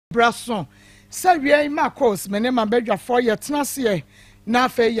brason sa wie Maa Akos me ne ma bedwa for ye tenase na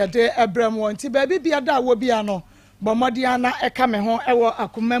afa ye de ebram won ti ba bibia da wo bia no bomode ana eka me ho ewo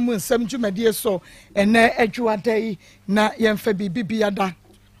Akoma mu nsam dwumadie so ene adwuada yi na yemfa bibia da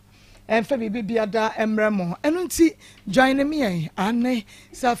enfa bibia da emremo enu nti join me yen ane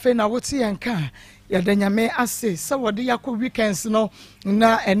sa afa na wote yenka yadanyame ase sa wode yakọ weekends no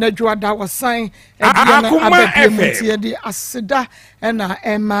na enadwuada wasan edie na ababie tie di aseda na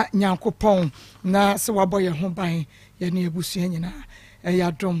ema nyankopon na se waboye ho ban ye ne abusua nyina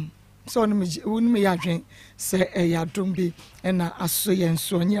eyadom so no me yadwen se eyadom bi na aso ye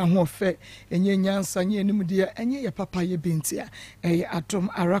nso nye ho fe enye nyansa nye enimde enye ye papa ye bintia eyadom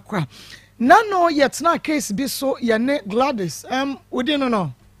arakwa nano yetna case bi so ye ne Gladys wodi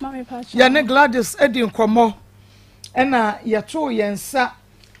no ya ne Gladys edi nkomo ena yeto yensa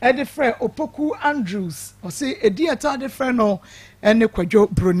edi frɛ Opoku Andrews osi edi eta de frɛ no ene kwadwo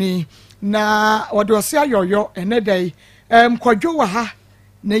broni na wode osi ayoyo ene dai kwadwo wa ha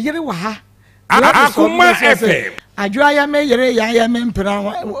ne yere wa ha Akoma FM adwa ya me yere ya me mpra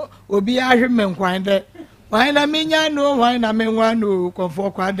obi ahwe me nkwan de why na minya no why na menwa no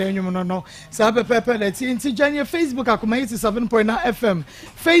konfo kwa da nwum no sa pepepe na ti nti janye Facebook Akoma 87.9 FM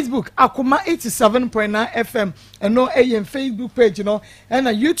Facebook Akoma 87.9 FM eno eyen Facebook page no and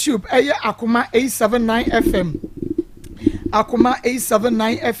na YouTube eye Akoma 879 FM Akoma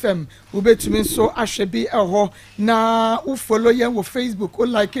 879 FM ubetumi so ahwebi eho na u follow yen wo Facebook o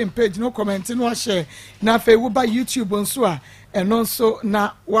like in page no comment no share na fe wo ba YouTube nso a eno nso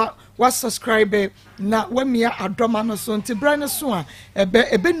na wa subscribe na wemia adoma no so nti brand so a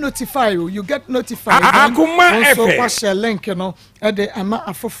ebe notify you get notified Akoma FM so share link no e de ama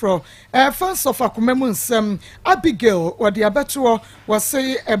afofro fans of Akoma mu nsem Abigail wode abeto was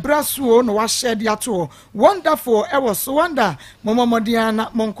say ebraso no wa share dia to wonderful e was wonder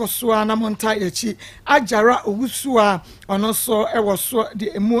momomodiana monkoso na monta echi ajara owusu a ono so e was so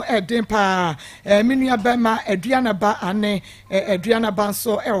de emu eden pa menua bema aduana ba ane aduana ba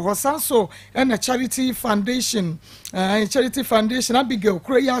so e hosanso and a charity foundation Abigail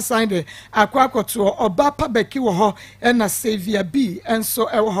Kroya signed akwakoto obapa beki wo ho and a savior B and so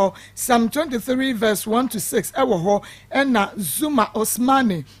e wo ho Psalm 23 verse 1 to 6 e wo ho and na Zuma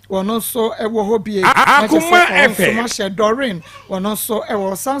Osmani wono so e wo ho bie Akoma FM so Dorin wono so e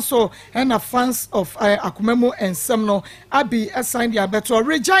wo sanso and a fans of Akoma mu ensem no Abi signed ya beto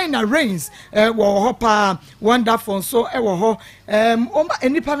Regina Reigns wo ho pa wonderful so e wo ho oma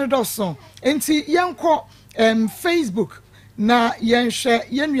enipa no doso enti yenko Facebook na yenhwe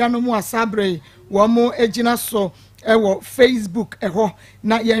yenuano mu asabre wo mo ejina so ewo Facebook eho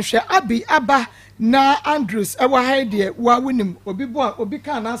na yenhwe Abi aba na Andrews ewo haide wa winim obi bo obi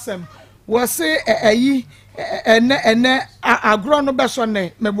kan asem wo se ene agro no beso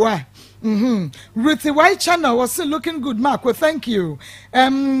ne meboa Ruthie White channel was looking good, Mark. Well, thank you.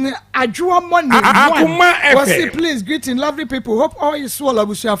 Ajua money. Was please greeting lovely people. Hope all is well. I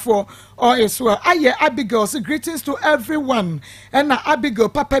wish you for all is well. Aye, Abigail. So greetings to everyone. And Abigail,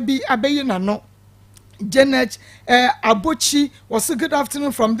 Papa B, Abayina no. Janet Abuchi was a good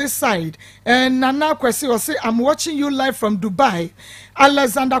afternoon from this side. And Nana Kwesi was say, I'm watching you live from Dubai.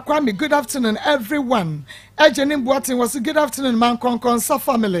 Alexander Kwame, good afternoon, everyone. Ejenim Boatin was a good afternoon, man Konkonsa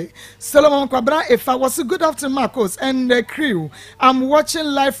family. Solomon Kwabra, if I was a good afternoon, Maa Akos and the crew. I'm watching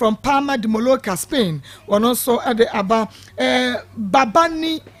live from Palma de Mallorca, Spain. One also at the Abba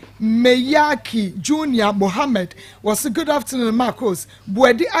Babani Meyaki Junior Mohammed was a good afternoon, Maa Akos.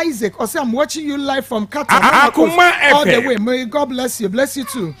 Buedi Isaac, also I'm watching you live from Qatar. All the way. May God bless you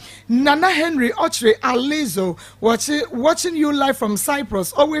too. Nana Henry Ochre Alizo watching you live from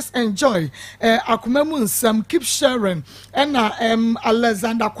Cyprus. Always enjoy. Akoma mu nsam keep sharing. And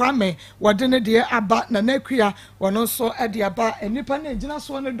Alexander Kwame wadene de aba na nakuya wono so ade aba enipa na gina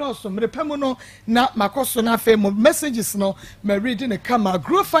so ne do so mrepemu no na makoso na fe messages no me read in kama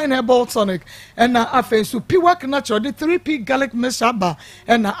grow fine herbal tonic and na afen so piwak natural the 3p garlic meshaba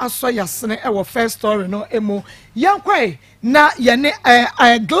and na aso yasene e wo first story no emu yankwai na yene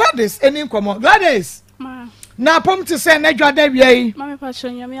Gladys eni nkomo Gladys na pom to say na dwada wiei mama pacho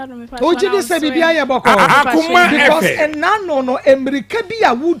nyame adome pacho o gidi se bibia ye boko Akoma because enano no America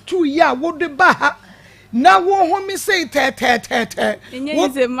bia wutu ya wode ba ha na wo ho mi say te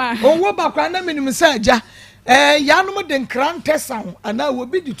enye ma o wo bakwa na minim say aja yanom de nkrante sound ana wo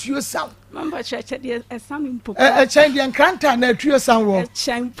bi de tuo sound mama pacho de esam mpo chen de nkrante na tuo sound wo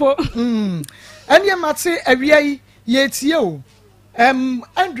chen po anye mate awiei ye tie o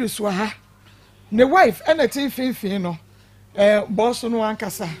Andrews wa ha ne wife anything fin no boss no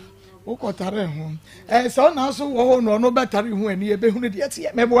ankasa Ukotare ho. So na so wo ho no betare ho ani e behunu de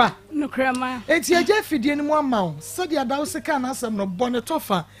tie. Meboa. No krama. Enti agya fidie ni mu ama wo. Se de adawo se ka na asem no bone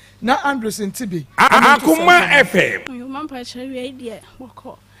tofa na Andrews ntibi. Akoma FM. Yo man pa chere wi de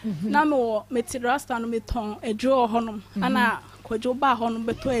boko. Na me metirasta no meton edro honom ana kwajo ba honom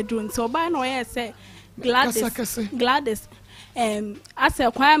beto edro nti oba na oye se Gladys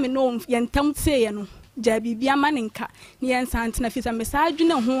ase kwa me no yentam tie no ja bibia maninka ni yensanti na fisa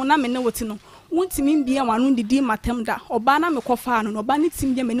mesajune ho na me ne woti no wontimi bia wanu didi matem da oba na me kofa no oba ne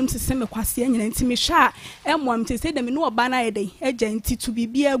tim bia menim sese me kwase nyina ntimi hwa emwam te se de me no oba na yede eja nti tu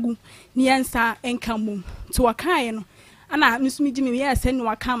bibia agu ni yensa enkamum to wakan no ana misumi gimi ye se ni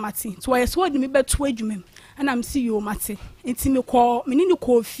wakan mate to ye so de me beto adwumam ana msi yo mate enti me ko me ni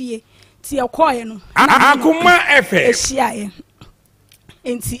ko fie ti e ko ye no Akoma FM ehia ye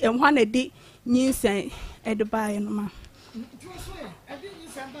enti enhwa na de nyinsan ede ba ye no ma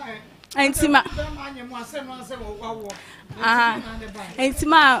entima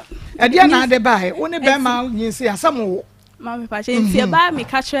entima edia na ade bae woni be ma nyinsi asam wo ma me pa che entia ba me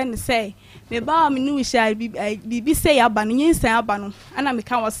ka kire ne say me ba me nu wisha bibi say aba no nyinsan aba no ana me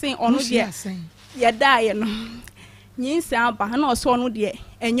ka wo sen ono de ye dae no nyinsan aba na o so ono de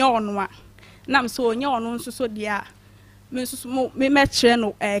enye ono a na me so onye ono nso so de a me nso me kire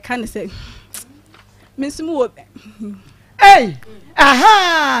no ka ne say me nso wo Hey,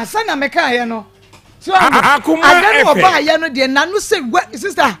 aha, sana meka ye no. So Akoma FM. Oba ye no de nanu se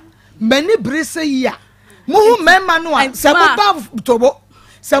sister, mani brese ya. Muhu mema no a se mo ba tobo.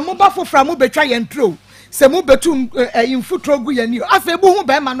 Se mo ba fofra mo betwa ye ntro. Se mo betu infutro gu ye ni. Afa buhu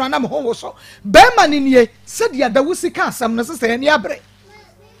be ma no na mo ho so. Be ma ni nie, se dia da wusi ka asam no sister ye ni abre.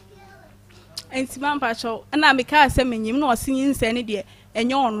 Entima mpacho, na meka asem nyim na osinyin nse ne de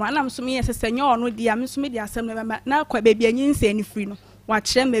enye onu ana msumi yesese enye onu dia msumi dia asem na kwa baby enyi nse ni free no wa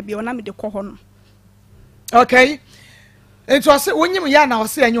kire mebia ona me de kɔ hɔ no. Okay. Eto ase wonyim ya na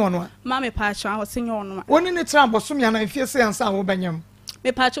ose enye onu a. Ma me pa atwa ose enye onu a. Woni ni tram bosom ya na mfie se ansa wo banyam.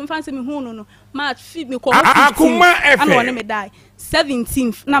 Me pa atwa mfanse me hu no ma fi me kɔ Akoma FM ana one me die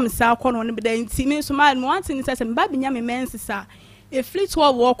 17th na me sa kɔ no one me die nti me so ma me want ni say me ba binya me mensisa e fleet wo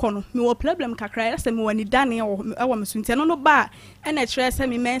walk on me wo problem kakra say me wani dane e wo me sunte no ba e na kire say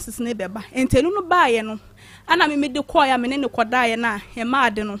me menses na beba entenu no ba ye no ana me de kɔ ya me ne kɔda ye na e ma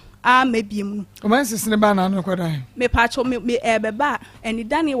ade no a ma biem no o menses ne ba na no kɔda ye me pa cho me beba eni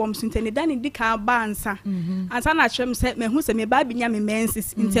dane wo me sunte ne dane di ka ba ansa ansa na kire me say me hu say me ba binya me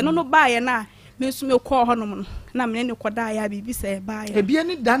menses entenu no ba ye na me nso me kɔ hɔ no na me ne kɔda ya bibi say ba ye ebia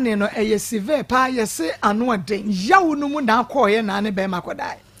ni dane no eye sive pa ye se ano den yawo no mu na kɔ ye na ne be ma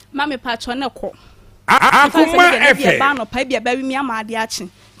kɔda ye ma me pa cho ne kɔ Akoma FM ba no pa bia ba wi mi amade achi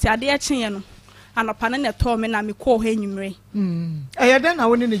ti ade achi ye no anopa na to me na me kɔ hɔ enyumre eye den na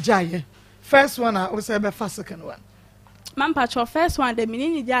woni ne jaye first one I was be first second one ma pa cho first one de me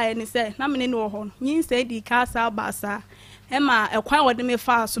ni jaye ni say na me ne wo hɔ no nyin say di ka sa ba sa e ma ekwan wo de me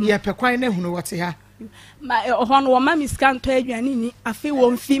fa so ye pekwan na hunu wote ha ma hɔ no wo ma mi scan to aduane ni afi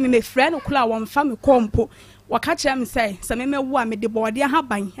wo mfi me frɛ no kula wo mfa me kompo waka kire me say se me mewu a me de bode ha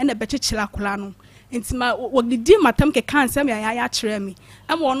ban e na be kyekyela kula no nti ma wo didi matam ke kan se me ya kire me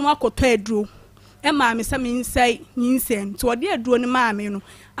e ma ono akɔtɔ aduro e ma me se me nsai nyinsem to ode aduro ni ma me no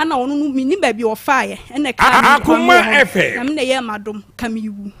ana ono no mi ni ba bi wo fa ye e na ka Akoma FM na me na ye madom kam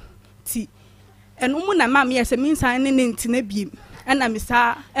yiwu ti eno mu na ma me ye se me nsan ne nti na biem ana me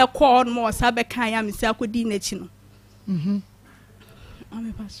sa e kɔ no mo sa be kan ya me sa akodi na chi no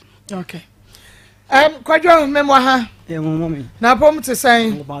ame pass okay kwadwo memo ha mommy na pom te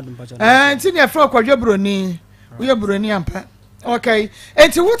sen nti ne fra kwadwo broni wo ye broni ampa okay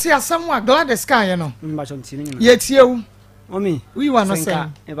enti wote asam wa Gladys kan ye no ye tiewu mommy we wa no say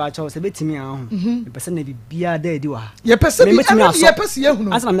e ba chawo se betimi a ho e pese na bibia da edi wa ye pese bi ye pese ye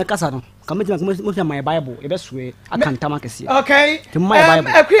hunu asa na me kasa no mo fi my bible e be soe akanta makese okay to my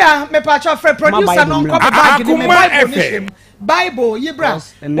bible akuya me pa chawo fra producer no ko bag ni me bible Bible yibra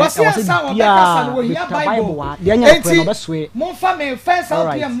wasi asa o bekasa no hia Bible de anya ko no be soe mo fa me first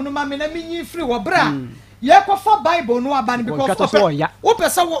out here mo ma me na me nyi free wo bra ye ko fa Bible no aba ni because wo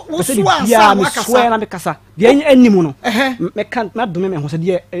pesa wo so ansa wo akasa na me kasa de anya animu no me kan na dome me ho se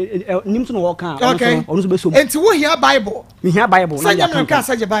de nim so no wo kan ono so be so enti wo hia Bible me hia Bible na ya kan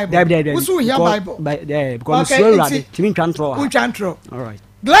sa je Bible wo so hia Bible because so ready timi twantro wo twantro all right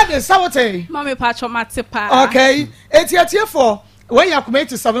Gladys sawote mama pa cho matepa okay etiatie for when you come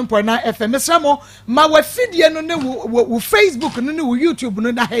 87.9 FM mesramo ma wa fidie no ne wo Facebook no ne wo YouTube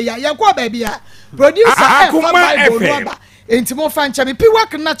no na he ya kwa ba bia producer Bible no ba enti mo fa ncha me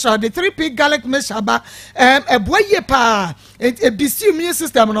piwak natural the 3p garlic mixture ba eboye pa ebisi immune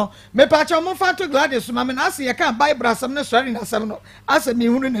system no me pa cha mo fa to Gladys ma me na ase ye kan bible asem ne sori na asem no ase me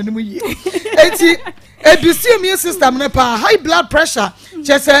hunu nanim yi enti ebisi immune system ne pa high blood pressure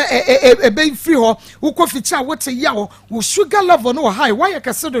just be free ho wo ko ficha wo te ya wo sugar level no high why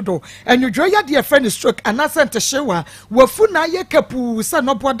ka sedodo and you draw ya dear friend stroke and asent shewa wo fu na ye kapu sa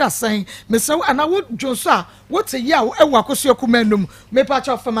no boda san me se ana wo dwonso a wo te ya wo ewa koso kumanum me pa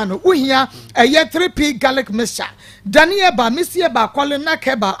cha fama no wo hia ye 3p garlic mixture Daniel ba Missy ba Colin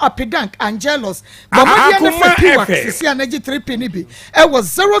Nakeba Apidank Angelos Bamadia na Fiwa sisi anaji 3p ni bi e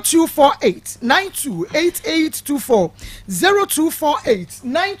was 0248 928824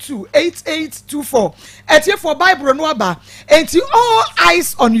 0248928824 etie for Bible no aba enti all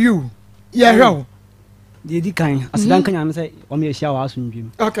eyes on you yeah di kan asidan kan yam say o me ehia wa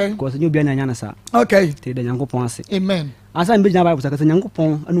asundwim okay because nyu bia na nya na sa okay te de Nyankopon ase amen asa mbe jina Bible sakase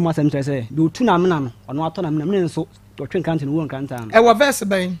Nyankopon anu ma sam tire say do tu na mena no ono ato na mena mena nso to twen kan wo kan tan e wa verse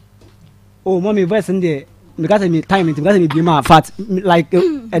ben oh mommy verse ndie because me time it because me be ma fat like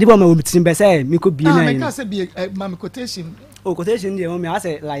edibo ma obi tin be say me ko bi na yin because be ma quotation quotation ndie mommy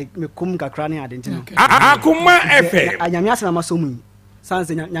ase like me kum kakra na adentin Akoma FM anyame ase na masomu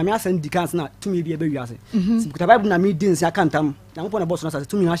sanse nyame ase ndikans na tumi bi e be wiase because Bible na me din sia kantam Nyankopon na boss na ase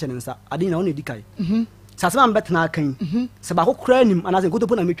tumi ha hye nsa ade na wona dikai sasema mbetena kan se ba ko kra nim anase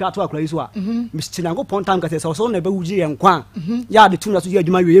kotopo na metwa to akra yi so a me Nyankopon tam ka se so na be wuji ye nkwa ya de tumi na so ye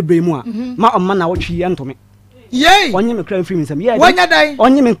adwuma we ebre mu a ma omma na wotwe ye ntome yey onye me kra free mi nsam ye wonya dai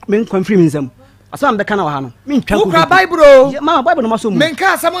onye me nkwa free mi nsam asema mbeka na wa ha no me ntwa ko ukra Bible ma Bible no maso mu me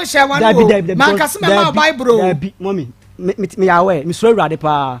nka asem hye wan o man ka se ma Bible bi mommy me yawe me so awurade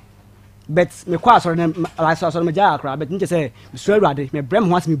pa but me kwa asore na asore me ja akra but nche say me so awurade me brem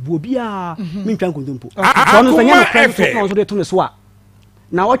ho asem bu obia me ntwa nkontompo so no sanya me kra so de to ne so a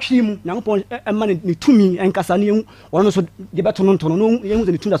na wotwe mu Nyankopon emma ne tumi enkasa ne wono so de beto no ntono no yehu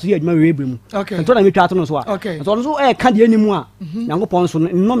ze ne tunda so ye adwuma we ebre mu nto na me twa to no so a so no so ka de animu a Nyankopon so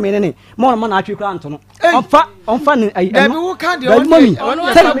no me ne mo na atwe kra ntono onfa ne ai e wo ka de ono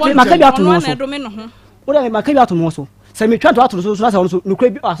makabi ato no so wo makabi ato no so se me twa to ato so na se wono so nokra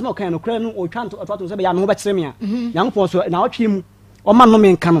bi asema o kan nokra no o twa to ato so be ya no be kire me a Nyankopon so na wotwe mu o ma no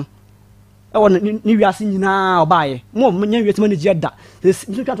me nka no e won ni wiase nyina obaaye mo nya wiase mani jeda se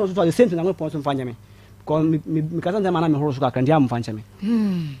twa to the same thing Nyankopon so mfa nyame ko me kasa nzema na me horo so ka ndia mfa nyame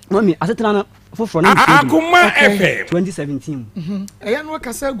mami asetena na foforo na Akoma FM 2017 eya no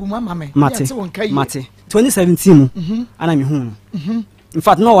kasa gu mama me mate 2017 ana me hu in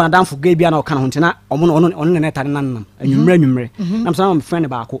fact no one down for gay bia na o kan ho ntina ono ne tare nanam anwumre nam so na friend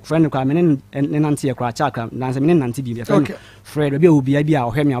ba ko friend kwa me ne nante ye kwa chaka na se me ne nante bi friend friend bia obi bia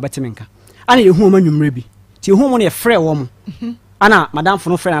o hweme a obetemenka ana ye hu ma anwumre bi ti hu mo ne frɛ wo mo ana madam fo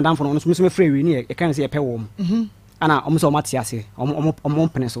no friend madam fo no so me frɛ wi ni e kan se ye pɛ wo mo ana omo so mate ase omo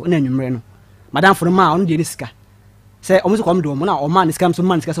pene so na anwumre no madam fo no ma ono de ni sika se omo so kom do mo na o ma ni sika so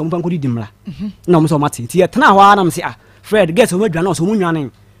ma ni sika so omo pan ko di dimra na omo so mate ti ye tena ho ana me se Fred get so dwa na so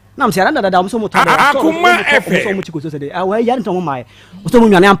munwane na me se ada da so moto Akoma FM so mo chiko so se de awa ya nto mo mai so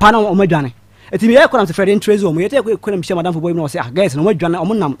munwane ampa na o madwane etimi ye kora me se Fred interest o mo yete ko na me se madam for boy no se guys no madwane o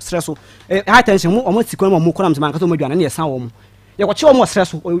mo nam stress so high tension mo o mo tikon mo kora me se man ka so madwane na ye san wo mo ye ko che o mo stress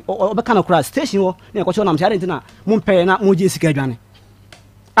so o be kana kora station wo na ye ko che o nam se ada ntina mo mpe na mo je sika adwane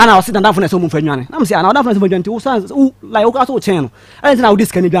ana o sit down for na so mo fa nwane na me se ana wadam for na so madwane ti wo san like o ka so chen no ana ntina o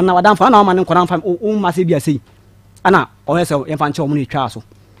diska ni dwane na wadam for na o ma ne nkora mfa o ma se bia sei ana oyese ye fanche omu ne twa so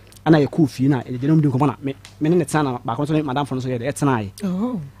ana ye ku fi na e de no nkomo na me ne tsana ba ko so madam fo no so ye de tsana ye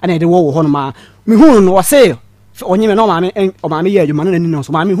ana ye de wo ho no ma me hu no o se onye me no ma me o ma me ye adwuma na ni no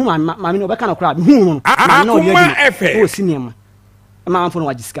so ma me hu ma me no be ka no kra me hu no ma no ye adwuma o sinema ma fo no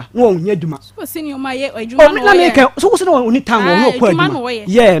wajiska no o nya adwuma so sinema ma ye adwuma no na me ke so ko so no ni tam wo no ko adwuma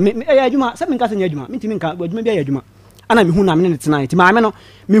ye me adwuma se me nka se nya adwuma me ntimi nka adwuma bia ye adwuma ana me hu na me ne tsana ye ti ma me no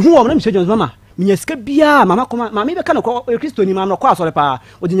me hu o na me se Jones mama minyaska bia mama koma mama be kana ko Kristo ni mama no kwa sore pa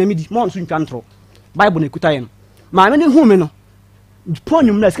odinyamidi mo nso ntwa ntro Bible na ekuta ye no mama ne hu me no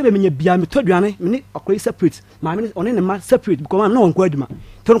ponyum na ska be menya bia me toduane me ne akoi separate mama ne one ne ma separate because mama no won kwa aduma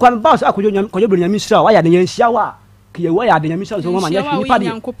to kwa me ba so akojo nyam kojo nyam hira wa ya de nyanhia wa ke ye wa ya de nyam hira so mama nya hwi pa de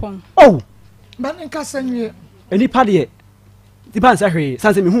oh ba ne nka sanwie eni pa de dipan sa hwe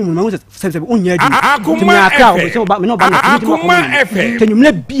sanse me hu mu ma sanse be onya adu Akoma FM so ba me no ba na Akoma FM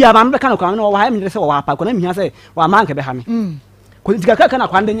tenyumle bia ba me kana kwa no wa ha me se wa pa ko na mihia se wa ma nka be ha me ko tika kana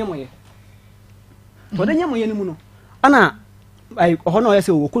kwa ndenye moye to denye moye ni mu no ana ai ho no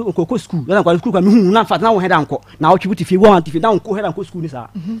yese wo ko school na kwa school kwa me hu na fat na wo head anko na wo twibuti fi wo anti fi down ko head anko school ni sa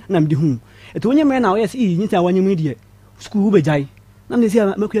na me di hu eto onye me na wo yese yi nyita wanye mu die school be jai na me say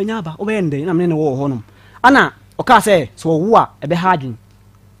me kuya nya ba obeyende na me ne wo ho no ana oka say so wo a ebe ha adwen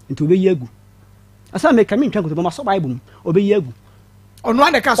nti obeyi agu asa me kame ntwa ko ma so bible obeyi agu ono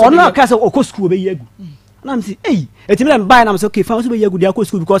ande ka so okọ school obeyi agu na me say eti me buy na me say okay fa so obeyi agu dia ko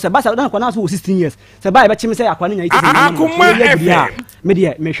school because basa na kwa na so 16 years say buy be chim say akwa nya Akoma FM me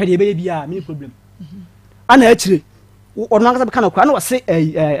dia me hwe dia be bia me problem ana achire ono anga be kana kwa na wose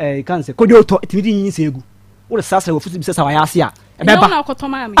kan say kodio to eti me di yin say agu wo sasa wo fusi bi sasa wa ya ase a ebe ba na akoto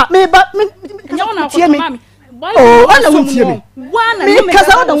mami me ba me na akoto mami oh ana wuntie me me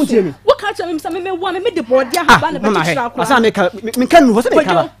kasa ana wuntie me wo ka cha me say me wa me de body ha ba na be tira akwa asa me kan nu ho se me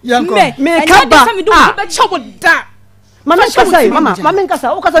ka yanko me ka ba me do be chobo da mama kasai mama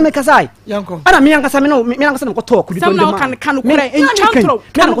kasa o kasa me kasai yanko ana me kasa me no me kasa me ko to ku di to ndema kan kan kure enchantro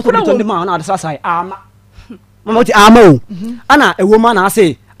kan ko to di to ndema na ada sai ama mama oti ama o ana ewo ma na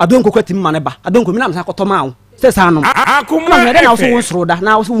ase adon kokwa tim ma ne ba adon ko me na me sa ko to ma o se sa no Akoma me na so won soro da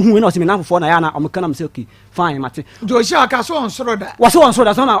na so hu we na so me na fofo na ya na o me kana me say okay fine mate do sha ka so on soro da wa so won soro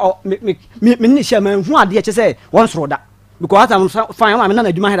da so na me ni sha me hu ade che say won soro da because am fine ma me na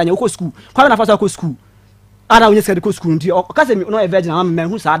aduma heda nya ko school kwa na fa so ko school ana won se ko school nti o ka se me no e virgin am me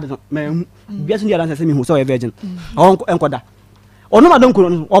hu sa ade me hu bia so ndi ala se me hu so e virgin o enkoda ono ma don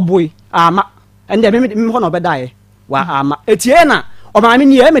ko o boy ama ende me ho na obeda wa ama etie na o ma me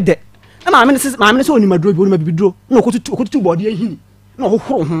ni e me de ma me so oni maduro bi oni mabibiduro na okotutu body ehini na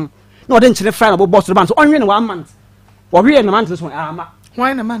hohoro ho na ode nkyere fra na bo boss ban so onwe ne 1 month wo hwe na month so ama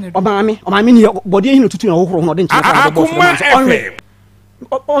why na man o ma me ni body ehini tutu na hohoro na ode nkyere fra na bo boss ban so onwe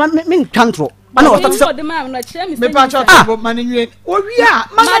o me kantro ana o tata me pa cha bo man nwie o wi a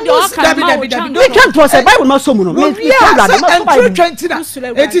man do dabi me kantro say bible ma so mu no me brother ma so bible 20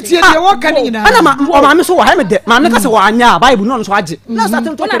 na etitie de wo kan nyina ana ma me so wo ha me de ma me ka se wo anya bible no so age na sa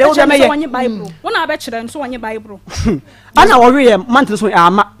tem to kede wo me ye wona ba kire nso wonye bible ana wo hwe month so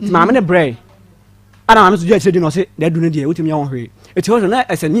ama ma me ne bray ana ma me so ju akire di no se da du ne de wotim ya wo hwe eti ho na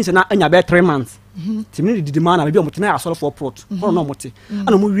eseni se na anya be 3 months timini di demand na be omote na asoro for prot ho no omote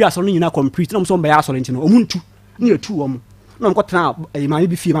ana mo wi asoro nyina complete na mo so be asoro nti no omuntu na etu wo mo na mo kotena ma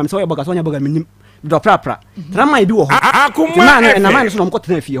bi fie ma me so ye boga so nya boga minim do pra tra ma bi wo ho Akoma na ma so no mo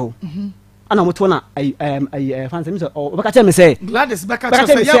kotena fie ho ana mo to na fan se mi so o beka che me say Gladys beka che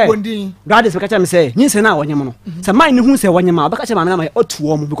say ya bondin Gladys beka che me say nyin se na wonye mo no se man ni hu se wonye ma beka che ma na otu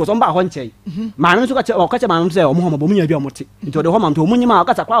wo mo because on ba ho nchei ma me so ka che ma me say o mo ho ma bo mu nya bi o mo te nti o de ho ma nto mo nyima o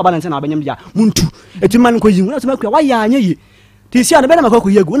ka sa kwa o ba na nse na abanyam dia muntu eti man ko yi na so ma kwa wa ya anya yi ti si ana be na ma ko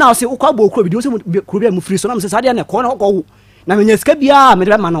yegu na o se kwa bo okro bi o se ko bi am free so na me se sa dia na ko na ko wo na me nya sika bia me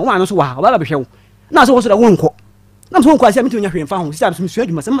de ma no ma no so wa o ba be hwe na so wo so da wo nko na so nko asia meti onya hwe mfa ho sia so mesua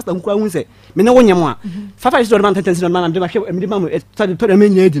adwuma se master nko ahun se me ne wonyem a fafa isi do man tentensi do man de ma hwe me de ma mo to de me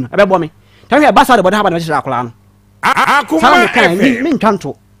nya edi no ebe bo me ta hwe ba sa de bo da ha ba na hwe akola no Akoma FM me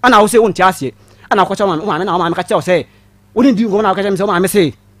nkanto ana wo se won ti asie ana ko cha ma me na ma me ka cha wo se woni ndi ngo na ka cha me se ma me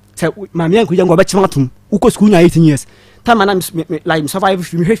se ma me yanku yango ba chima tum uko school nya 18 years ta ma na like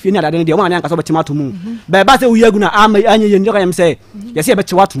survive me hwe fie ni ada de de ma me yanka so ba chima tum ba ba se wo yagu na ama anya ye ndi ka yam se ye se ba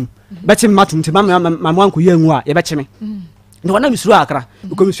chiwa tum ba chim matum te ma wanku yangu a ye ba chime ndo na misuru akra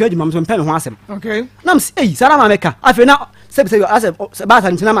ko misuru adwuma me so mpɛ me ho asɛm okay nam sara ma meka afi na se ba sa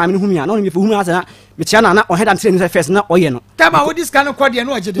ntina ma me hu mi a na me fu hu asa na me chia na o head and train first na o ye no tama wo discan ko de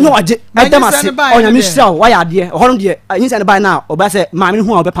no agye de no agye edama se onya me hia o wa ya de ho no de yin se ne ba na o ba se ma me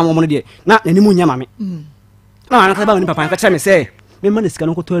hu a o be pam mo no de na nani mu nya ma me na na ka ba ni papa ka kyerɛ me se me ma ne sika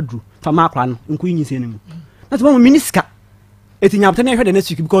no ko to aduru fa ma akra no nko yin se ne mu na to mo miniska eti nyapte na hwe de next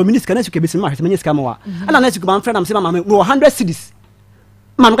week because miniska next week be sin ma hwe miniska ma wa ana next week ma friend am se ma me 100 cedis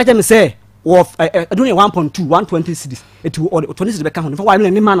ma me ka kyerɛ me se wo aduni 1.2 120 cedis eti 20 cedis be ka ho fa wa me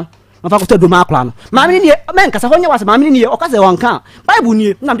ne ma no ma fa ko to do ma akra no ma me ne me nka sa ho nya wa se ma me ne o ka se won kan bible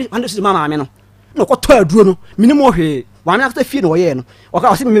ni na me 100 cedis ma me no no ko to aduro no minimo hwe wa me akta fie no ye no o ka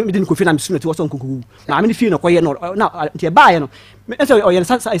o se me de ko fie na me sunati wo so nkonko na me fie no ko ye no na nti e ba ye no me so o ye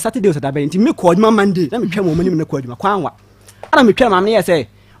Saturday o Saturday nti me ko aduma Monday na me twa mo manim na ko aduma kwanwa ana me twa ma me ye say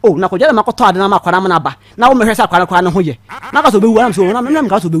oh na ko jere ma ko to ade na ma kwara na ba na wo me hwe sa kwara kwara no ho ye na ka so bewu na so na me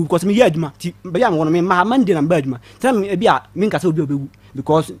ka so bewu because me ye aduma ti be ya me wono me ma Monday na ba aduma tell me bia me nka so bewu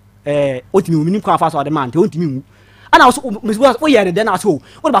because otimi wo minim kwa fa so ade man te otimi wu ana wo ye de na so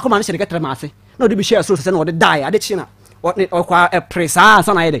wo ba ko ma ne shirika trema ase na odi bi share so se na odi die ade chi na o kwa presa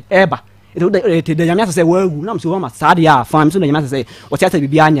so na ye de eba ete de nyamia se wagu na mso ma sade ya fa mso de nyamia se o tiata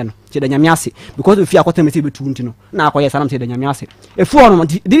bibia anya no che de nyamia se because we fi akotem se betu nti no na akoye sanam se de nyamia se e fu ono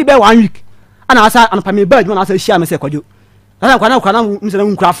di be 1 week ana asa ana pa me bad mo na asa hia me se kwajo na kwa na mso na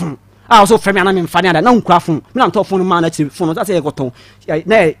nkura fun ah so frame na me mfa ne na nkura phone me na to phone ma na chi phone that say goton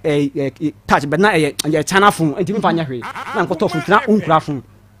na touch but na channel phone enti me fa nya hwe na nkoto phone na nkura phone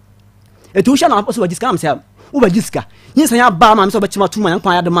etu sha na so bajiska am say u bajiska yin san ya ba ma me so bachima tuma yan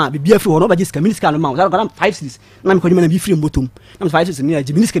kwan ya de ma bibia fi ho no bajiska minister no ma so ga 5 cities na me ko nyima na bi free mbotom na 5 cities ni ya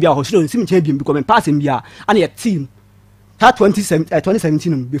minister bia ho shiro sim chen bi because me pass bia ana ya team that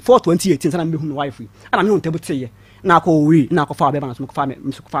 2017 before 2018 sana me hu me wife ana me hu table teye na ko we na ko fa be ba na so ko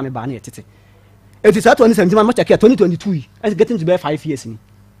fa me ba na yetete it is 2017 man check 2022 is getting to be 5 years ni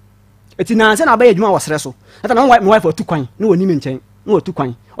eti na se na ba adwuma wasre so ata na me wife otu kwan na woni me nchen na otu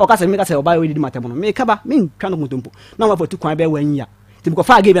kwan o ka se me ka se o ba we di matem no me ka ba me twa no mutompo na wife otu kwan be wan ya ti ko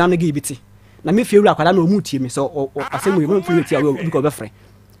fa ge be na ge biti na me fiewura akwada na o mu tie me so asemu me fiewura tie we ko be frɛ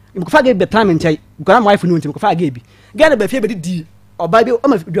me ko fa ge be plan me nchen ko na wife no ntim ko fa ge bi ge na be fie be di o ba bi o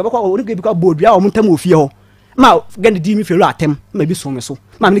ma dua ba ko o ni ge bi ko bodua o mu ntam ofie ho ma ge di me fiewura atem ma bi so me so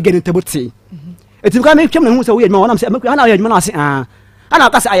ma me ge ni table tie eti ka me twem na hu se wo ye dwuma wona se ana ye dwuma na se ana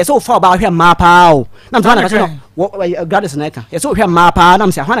ka se aye so fa ba hwe ma pa o na mtana ka se no gladys na ka ye so hwe ma pa na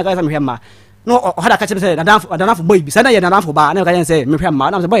mse hwana ka se me hwe ma no hada ka se danafo boy bi se na ye danafo ba na ka ye se me hwe ma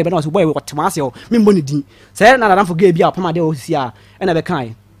na mse boy be na so boy ko tema se o me mboni din se na danafo ge bi a pama de o si a na be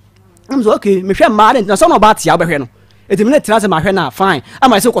kan na mse okay me hwe ma na so no ba tia ba hwe no eti me tira se ma hwe na fine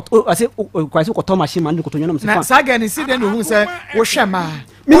ama se ko ase ko to machine man ko to nyona mse fine na sa ga ni si de no hu se wo hwe ma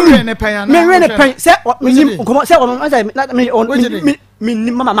me rene pen se me komo se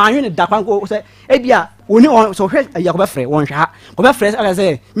me mama ma hwe ne da kwan ko se e bia oni so hwe ya ko be frɛ won hwe ha ko be frɛ aka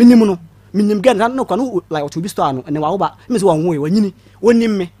se me nim no me nim ga no kwa no like to be store no ne wa wo ba me se won wo e wanyini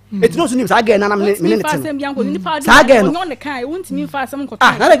wonim me eti no so nim sa ga na me ne ne tin sa ga no ne kai wontimi fa asem ko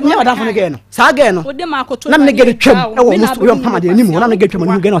ah na me wa da fo ne ga no sa ga no na me ga twam e wo musto yo pama de nim na me ga twam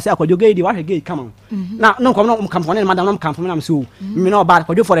no ga no se akwajo ga di wa hwe ga kama na no ko no kam fo ne madam no kam fo na me so me no ba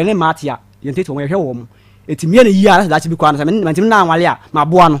akwajo for ne matia yente to wo hwe wo mu eti me ne yi ara da chi bi kwa na se me ntim na anwale a ma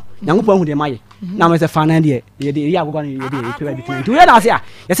boa no nyankopɔ hu de maye na me se fa na de ye de ya gogo no ye de pe ba bitin to ye na se a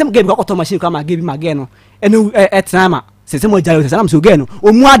ye se me ga bi ko to machine kwa ma ga bi ma ga no enu etrama se se mo jalo se na me so ga no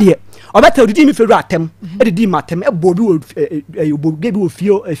o mu ade o beta odidi mi feru atem edidi matem e bo bi o ga bi o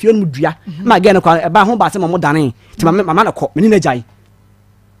fio no dua ma ga no kwa e ba ho ba se mo dane ti mama na ko me ni na jai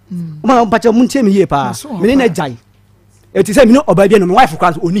o ma pa che mu ntie me ye pa me ni na jai e ti se me no oba bi no me wife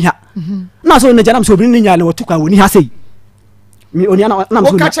kwa oni ha na so na jana me so bi ni nya le wotu kwa oni ha sei mi oni na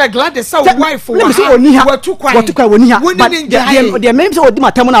so o ka che Gladys sa wife wa me so oni ha wotu kwa oni ha de me so odi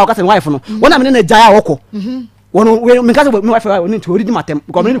matem na o ka se wife no wona me na jai a woko wono me ka se me wife oni to odi matem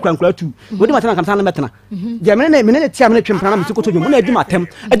ko me ni kwankura tu odi matem kan san na metena je me ne tia me twem pana me so koto dwom na adi matem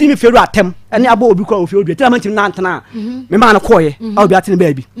adi mi feru atem ene abo obi kwa ofi obi tira man tim na antena me ma na koye a obi atene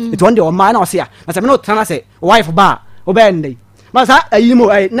ba bi it one day o ma na o se a na se me no tana se wife ba o ba ndai ma sa ayi mo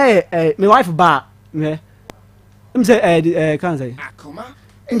na me wife ba me mse kan say Akoma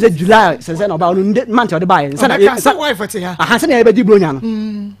mse July se na ba no man te o de ba ye se na wife te ha aha se na e ba di bronya no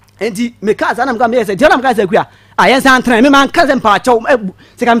enti me ka sa na me ka me se ti na me ka sa ku a yen san tran me man ka se mpa chaw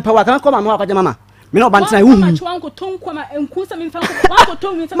se ka mpa wa kan ko ma no akwaje mama me no ban tran hu wanko ton kwa ma enku se me fa wanko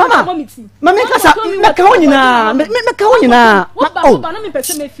ton mi se ma momiti ma me ka sa me ka wonyina me ka wonyina o ba na me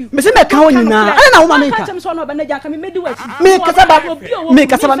pese me fi me se me ka wonyina ana na wo ma me ka me so no ba na ja ka me medi wa me ka sa ba me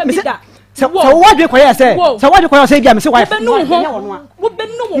ka sa ba me se so wadwe koye se so wadwe koye se bia me se wife wo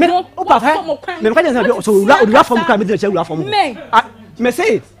benu mo o pa fa me ka je so ura fom ka me de che ura fom me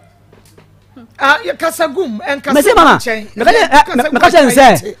say ya kasagum en kasagum me say mama me ka je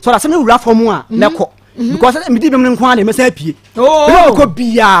se so la se me ura fom a na ko because me di be me nko na me say pie me ko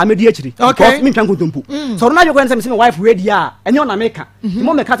bia me di akiri because me twan kontompo so na je ko se me wife ready a enyo na me ka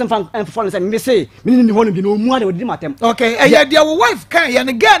mo me ka se fan for se me say me ni ho no bi no mu ade odi matem okay ya dia wo wife kan ya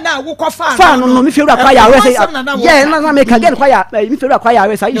ne ga na wo ko fa fa no me fiura kwa ya we say yeah na me ka ga kwa ya me fiura kwa ya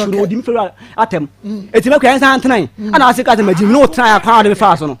we say issue odi me fiura atem eti me kwa san tenan ana ase ka se ma jimi no tran ya kwa de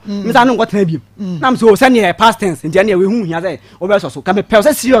fa so no me sa no ngo tran bi na me so se ne past tense ntia ne we hu hia say o be so ka me pe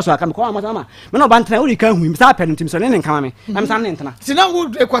se serious ka me kwa ma sama me no ban tran uri kan hu mi sa pe no tim so ne nkan me na me san ne ntena ti na wo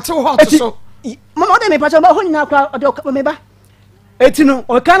ekwate hot so mama de me pa so ba ho nyina kwa de me ba eti no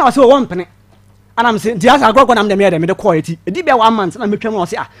o kan o se wo mpene ana me se dia sa agoggo na me de me de call eti edi be 1 month na me twam o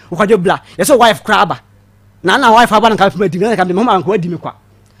se o kwajo bla ye so wife kraba na wife aba na ka fuma di na ka me mama anko adi me kwa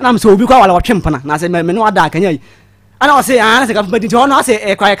ana me se obi kwa wala wo twempana na se me no ada akanya yi ana o se na se ka fuma di to no se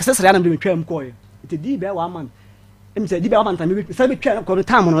e kwa ye kese sere na me twam ko ye eti di be 1 month em se di be 1 month me se be twam ko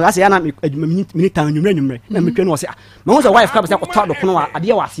time no na se ya na me minute anwumre na me twam no se ma wo se wife kraba se ko to do kono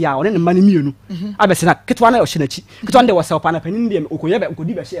ade wa se a one ne ma ne mienu abese na ketwa na o hye na chi ketwa de wo se opa na panin de okoye be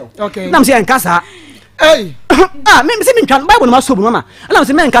okodi be hye okay na me se en kasa hey me say me twan Bible no so bu mama. And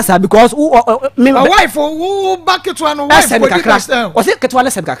say me nkasa because me wife who back it one wife o say ketwa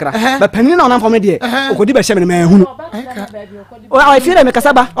lesem kakra. But panin na onam for me de. Okodi be hye me na hunu. O feel me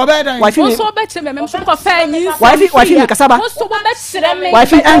kasaba. Wife me so be kire me so ko fa yin. Wife me kasaba. So be kire me.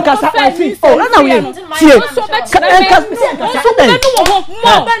 Wife enkasa wife. Oh na we. Tie.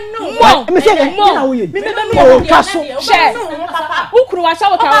 Me say na we. Oh kaso. Ukuru wa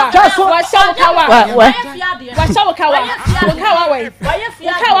shawo kawa. Wa shawo kawa. Wa shawo kawa. Kawa we.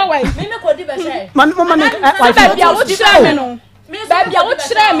 Kawa we. Me ko di be say. Mama me wife. Baby a wo kire me no. Baby a wo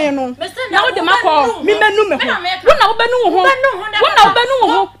kire me no. Na wo de makọ. Me menu me ho. Wo na wo benu ho. Wo na wo benu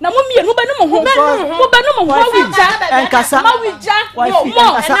ho. Na mo mienu benu mo ho. Wo benu mo ho wi ja. Enkasa. Ma wi ja.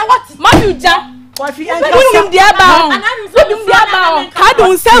 Ma wi ja. Wonim dia ba wonim dia ba ka do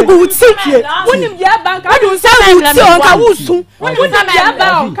nsa gu ti wonim dia ba ka do nsa gu ti on ka wusu wonim dia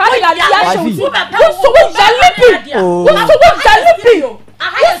ba ka ya dia show wusu wo jalipi wusu wo jalipi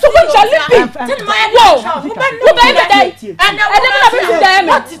wusu wo jalipi wo wo ba me dai and na be dai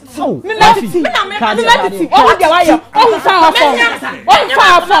me me o dia wa yo o fa afon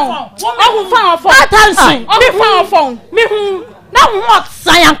attention o fa afon me hu now what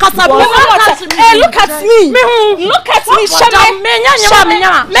science kasa hey look at me look at me shame me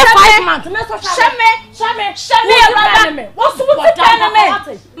 5 months me so shame what's what tell me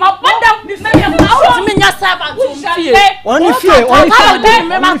my brother me nya servant fie oni fie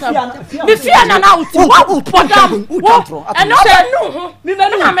me fie na na uti wa podam and no me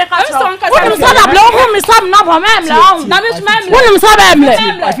no me ka so wonu sa da blo hu me sam na bo memle na me wonu sa ba memle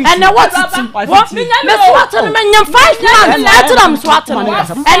and what me swat me nya 5 months I'm swatting and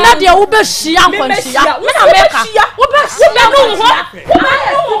not the Uber Shia. Me na meka. Uber no ho.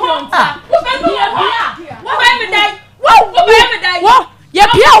 Wo ye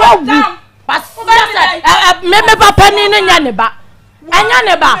pia wo me papa ni nya ne ba. Anya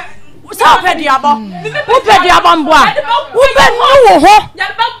ne ba. So pedi abo. Wo pedi abo mboa. Wo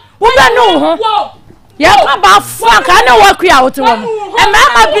be no ho. Ye ka ba fu aka na wa kua wote wo. E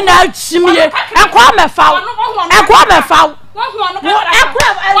ma bi na chimie. Enko me fa.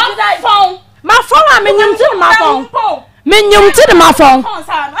 My phone, I'm in to my phone. Minium to my phone.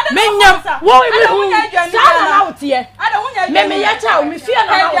 Minium, out here. Maybe yet tell me fear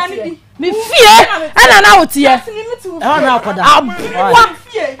me fear and an out here. I'm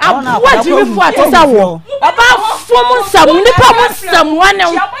what you report is a war about 4 months. Someone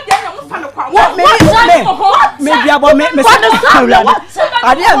maybe about me.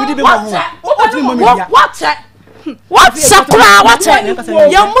 What sakura what you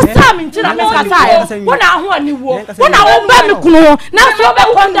must have in China Mekasa. When I want you when I obey me kuno na so be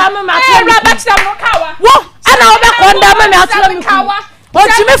condemn me what and I be condemn me at what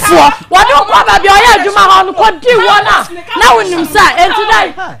you me for what don't come baby oya adwuma ha no ko di wona na wonim sa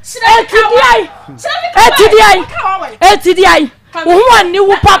etidiai wo ho ani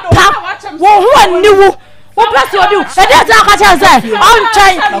wo papa wo ho ani wo wo press you do e dey talk at say on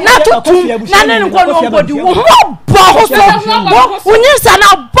chain na tutu na ne nko no body wo bo ho so wo nyinsa na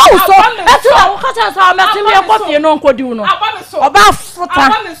bo so e ti na wo ka say say me ti me ko fie no nko di no oba futa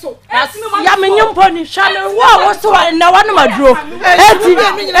ya me nyimpo ni shane wo so na wa no maduro e ti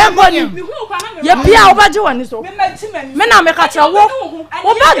e boni ye pia wo ba je wani so me na me ka che wo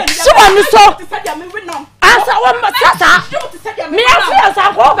ba je wani so asa wo masasa me afia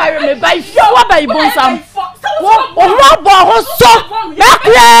sa ko ba me ba ifia wo ba ibonsam wo bo ho so me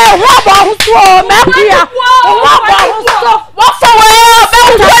kre wo bo ho so me kre wo bo ho so wo fo we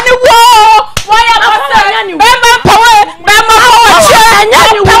be wani wo wo ya ba sa ni be ma power be ma power che nya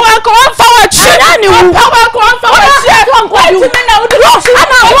ni wo ko fo wa che nya ni wo power ko fo wa che ko du ana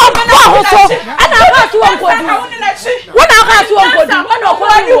wo bo ho so ana wa tu wo ko du wo na ka tu wo ko du wo na ko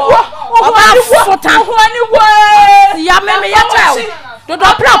ni wo o ba fota ho ni wo ya me ya tell do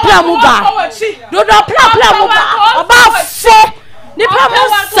plan mu ba oba fo ni pa mo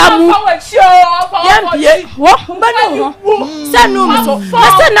samu yambie wo mba no ho sanu mi so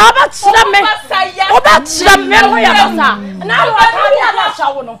ase na oba tira me ho ya basa na wo atare na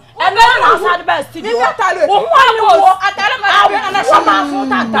shawo no e no na sa de best studio wo ho ani wo atare ma na shama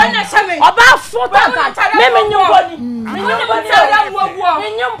fota na shame oba fota me nyumboni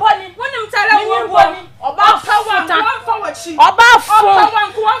wonim tare wo oba fota oba fo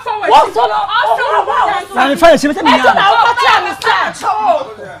wo so no na me fa se me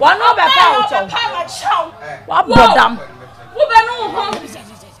one no be power wa bodam wo be no ho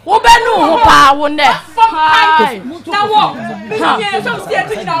wo benu ho pa wo ne na wo me nye so see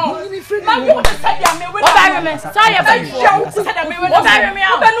to nyina ho ma wo be sadia me we oba me sa ya ba yo sadia me we oba me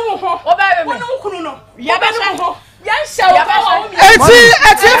wo benu ho oba me wo no kunu no ya ba ho eti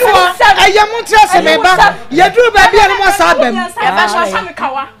fo ayamutia se meba yeduru ba bia no mo sa bam ya ba sha me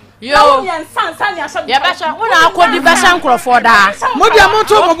kawa yo ya ba sha wona akodi ba sha nkrofo da mo dia mo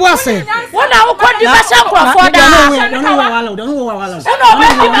to mo bo ase wona akodi ba sha nkrofo da wona ba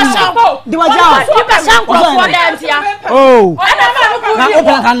ba sha di wa ja di ba sha nkrofo da ntia oh na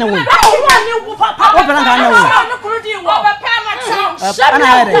opera kan na wo opera kan na wo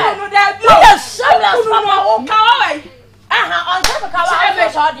ana ere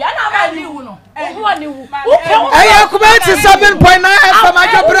Aya kumeti 7.9 FM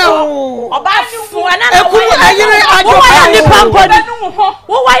ajobra o. Oba fu ana na wo. Ayire ajobra ni pampodi.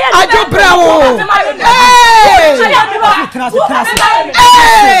 Wo wa ya ajobra o.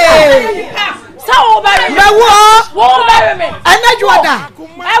 Sawo ba me wo ba me anaju ada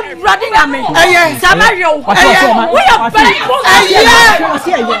brother na me eye samario eye we are very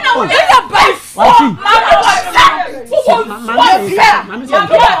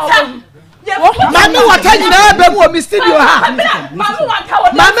Mami wata nyina ba mu o mi studio ha.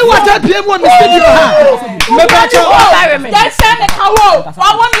 Mami wata pie mu o mi studio ha. Me ba cho. Yan sha me kawo.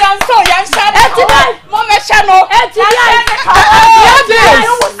 Wa won yan so yan sha me. Mo me sha no.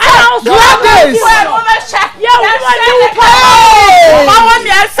 Gladys. Mo me sha. Ya wo ni pa. Wa won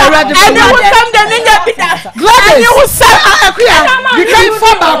yan sa. Eni wo sam de ninya bida. Gladys. Eni wo sam akuya. You can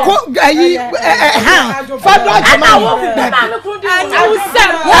for ba ko ayi ha. Fa do jama. Eni wo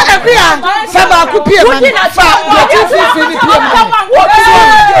sam. Akuya. Fa ba ku pie man. Fa yo ti fi ni pie man. Wo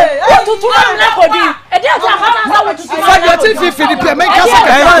tutu na kodi. E dey ata hata na wo tutu. Fa yo ti fi ni pie man ka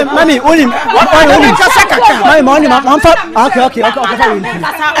saka. Mami onim ka saka ka. mami ma fa okay fa wi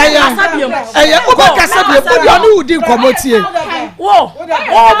eye wo ba kasa bi wo dia no udi nkomotie wo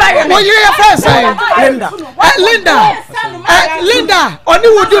ba ye wo ye first Linda oni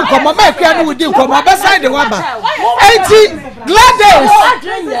udi nkomo ma kwa no udi nkomo ba side wa ba enti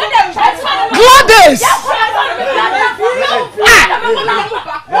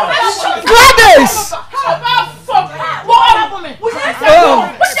Gladys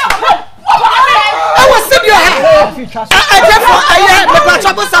I was sitting here. I therefore the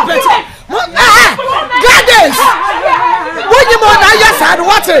trouble separate. Gladys, when you want I yes and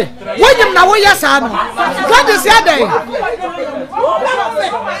what when you know yes and Gladys ya day.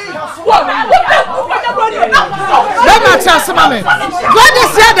 Don't not tell some mommy.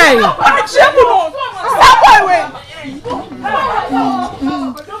 Gladys ya day.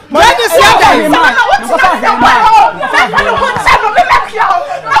 Gladys ya day.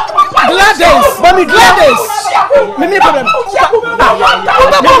 Gladys. Mimi problem.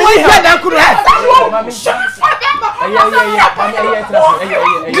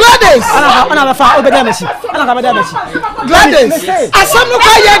 Gladys. Ana fa obeda mechi. Ana ka beda mechi. Gladys. Asamu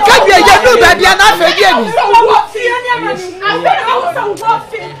ka ye ka bia ye no ba bia na fa bia ni.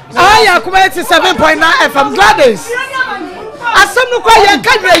 Aya kuma 7.9 FM Gladys. Asamu ka ye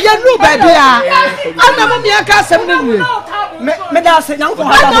ka bia ye no ba bia. Ana mo mi aka asam ni. Me da se nyanko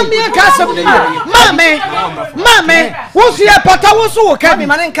ha da. Ana mi aka asam ni. Mame, wo su ye pata wo su wo ka bi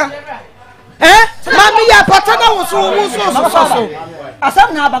manenka. Mami ya pata na wo so.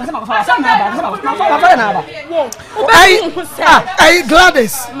 Asam na ba asam na ba. Ay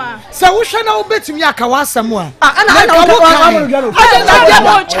Gladys. Se wo hwe na wo betumi aka wa asam a. Ana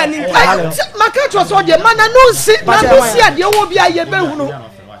wo chani. Maka to so de mana no si ade wo bia ye behunu.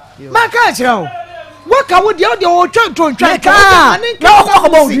 Maka kire o. Waka wo de o twantwa ka. Na wo ko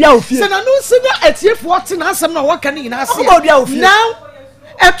ba odua ofie. Se na no si na atiefo te na asam na waka ni nyina ase. Now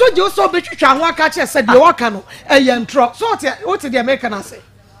eto je so betwitwa ho aka che se de waka no eyentro so what the American say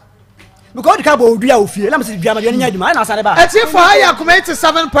because the cabo odua ofie na me se bia ma de nya adwuma na asare ba atiefo haya kuma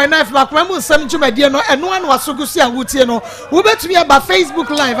 87.9 ba kuma mu nsam dwumadie no eno anu asogusi awutie no wo betumi aba Facebook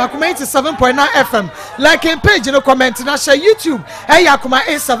live akuma 87.9 FM like in page no comment na share YouTube haya kuma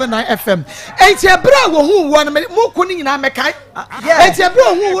 879 FM enti ebra wo hu wo no mu ku ni nyina mekai enti ebra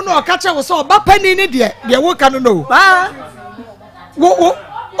hu wo no okache wo so oba pani ni de wo ka no wo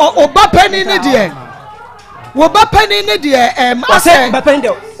oba pani ni de wo ba pani ni de ase ba pani de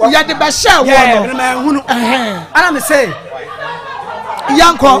ya de ba sha wo no na hunu ana me say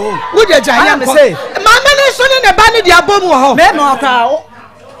yanko wo de ja yanko mama ni so ni ne ba ni de abom wo ho me no ka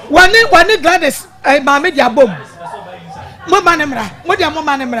wani Gladys mama de abom mo ma ne mra mo de mo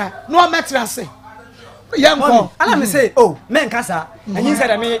ma ne mra no o metra se Yanko. Ala me say, oh, men kasa. And you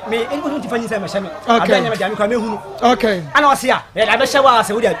said me anyone to find you say me. Okay. Okay. I know see ya. I be shower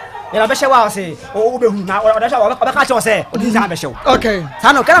say we dey. Ya be shower say, oh be hu na o da shower o be ka cho say, o din say be show. Okay.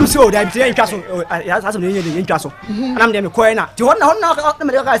 Sano kana me say o da bi ntwa so. Ya sa so ne yen ntwa so. Ana me dem ko na. Ti hon na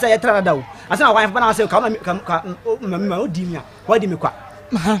me ka say ya tra da o. Asa na wife bana say ka ma o di mi a. Wa di mi kwa.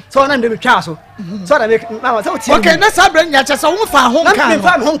 So na dem twa so. So da me na so ti. Okay, na sa bran ya chesa wo fa ho kan. Na me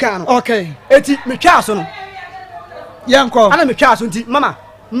fa ho kan no. Okay. Eti me twa so no. Yanko. Ana me twa so nti mama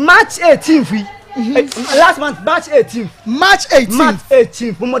March 18th fi. Last month March 18th. March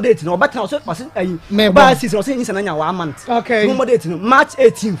 18th. Mo date no obata so ayi. Ba season o say yin sana nya 1 month. Okay. Mo date no March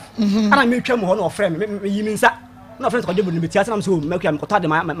 18th. Ana me twa mo ho no friend me yi mi nsa. Na friend ko debo no beti asem so me kwa me kota de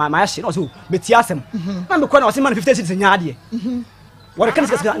my shit no so beti asem. Na me ko na o say man 50 cedis nya ade. What can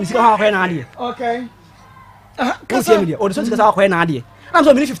you see how na ade? Okay. Kasi media. O so say how na ade. Na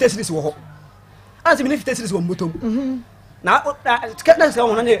so me 50 cedis wo ho. Ana say me 50 cedis wo motom. Na let's go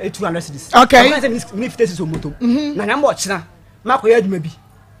on 200 cedis. Okay. Na say me 50 cedis wo motom. Na nya mo china. Ma ko ya adwuma bi.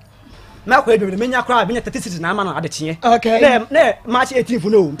 Na ko ya adwuma me nya kra be nya 30 cedis na ama no ade kye. Okay. Na March 18th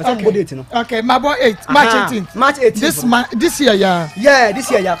no. Person go date no. Okay, my boy 8 March 18th. March 18th. This year yeah. Yeah, this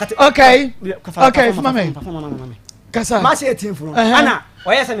year yeah. Okay. Okay, mama. Kasa. March 18th no. Ana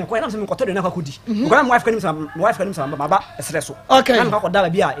oya se me ko na se me ko to de na kwakodi. Ko na my wife kanim sa baba esre so. Okay. Na ko da ba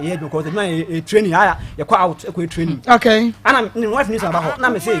bia e adwo ko na e training aya ye ko out e ko training. Okay. Ana my wife ni sa ba ho na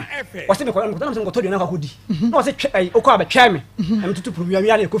me say o se me ko na se ko to de na kwakodi. Na o se o ko aba twa me. Em tutu pro wi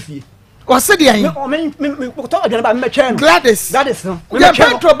na e ko fie. O se de ayin. O me ko to de na ba me twa me. Gladys no. The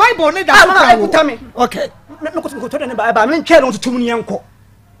Petro Bible ne da so. Okay. Me ko to de na ba me twa no tutum ni enko.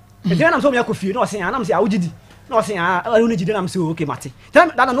 E de na so me ya ko fie na o se ana me say awugidi. No say oni jide na me say okay mate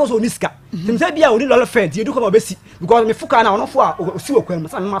that no so niska tim say bia oni lolo fair die du ko obesi because me fuka na onofo a osi okwan me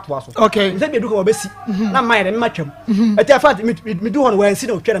say me mato aso okay say bia du ko obesi na mai de me matwam eti afat me du hon wan si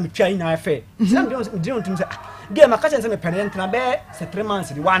na otwa na me twa ina fair say me dey tim say dia maka chen say me pene ntena be se 3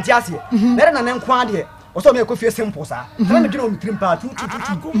 months di wan ti ase na na nko ade o so me ko fie simple sa na me dwene o mitrim pa tu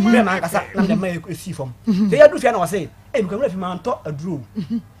me na kasa na me mai esi fom say ya du fie na o say e me fi man to aduro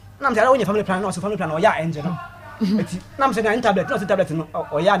na me say wo nya family plan no so family plan o ya engine no eti nam se na tablet no se tablet no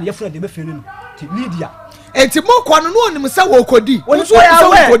o ya na ye funa de be fere no ti Lydia eti mo kwa no onim se wo kodi woni so ya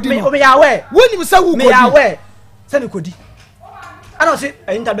we o me ya we wonim se wo kodi me ya we se me kodi ana se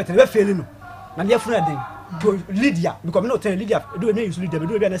tablet no be fere no na ye funa de to Lydia because me no tell Lydia do me use Lydia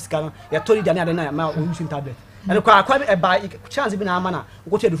do be na sika no ya to Lydia na de na ma o use tablet and kwa e ba chance bi na ama na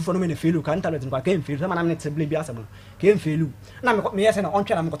go to edufo no me na felu kan tablet no kwa kan felu sama na me table bi asem kan felu na me yese na on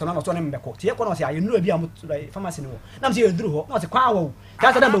twa na me koto na so na me beko tie ko na se aye no bi am pharmacy no na me se eduru ho na se kwa wo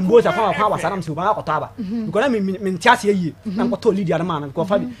ka sa na bambo sa kwa wasa na me se ba koto aba because na me ntiase yi na ko to Lydia na ma na ko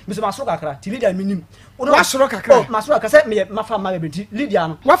fa bi me se masoro kakra ti Lydia minim wa soro kakra oh masoro kakra se me mafa ma bebre ti Lydia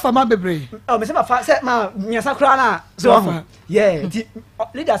no wa fa ma bebre oh me se mafa se ma miasa kra na so yeah ti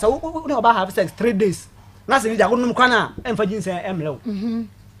Lydia so no ba have sex 3 days na se Lydia gonum kwana emfa jinse emlew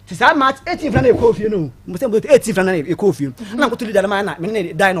ti sa March 18 fana e ko fie no mo se 18 fana e ko fie na ko to Lydia na na me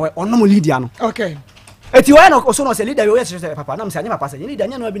ne die no onnom Lydia no okay eti wa no so no se Lydia we se papa na me se anya papa se Lydia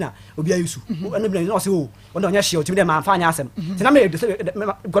nya no bi na obi ayusu eno bi na no se o wona onya hie o ti me ma fa anya asem ti na me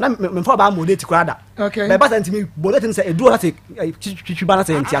gona me fa ba mo date kurada okay be ba santi me bo date se edu na se twitwi ba na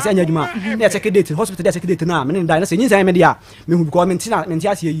se ntia se anya djuma na check date hospital dey check date na me ne die na se nyin me dia me hu because me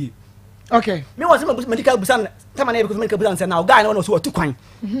ntia se yi okay me was medical busan tama na because medical busan say now guy no so otu kwan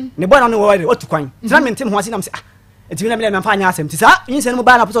ne boy no we otu kwan ti na me ntem ho ase na me say ah eti na me fa anya asem ti sa yin se no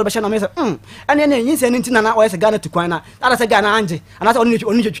ba na person be she na me say ene yin se nti na o yese Ghana tu kwan na ala se Ghana anje ana se oni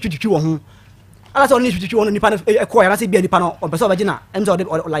twitwi wo ho ala se oni twitwi wo no nipa na ko ya na se bia nipa no o be so be gina em se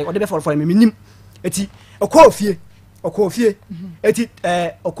like o de be for me nim eti okọ ofie eti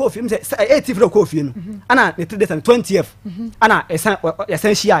okọ ofie me say 80 for okọ ofie no ana ne 3 days and 20th ana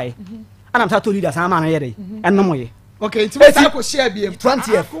esan shiae ana mta to Lydia sama na yede enno ye okay ti we ta ko share bi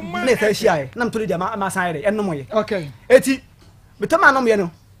 20th na esan shiae na mto Lydia ma san yede enno ye okay eti betoma no ye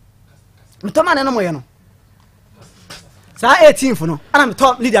no betoma na no ye no sa 18th no ana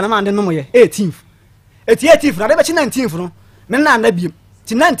mto Lydia na ma de no ye 18th eti 18th na de be chi 19th no me na na biem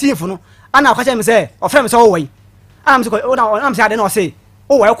ti 19th no ana kwa che me say o frem say o wai ana me say o na me say ade na o say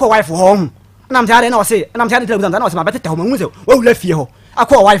o wai ko wife ho ho ana me say ade na o say ana me say ade television na o say ma betete ho ma mu say o wula fie ho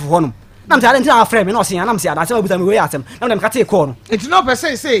akọ wife ho no na me say ade ntina frem me na o say ana me say ade say o buta me we asem na me ka te call no it's no per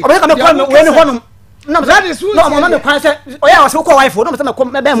say o be ka me call me we ni ho no na me say no ma me kwan say o ya o say ko wife ho no me say me ko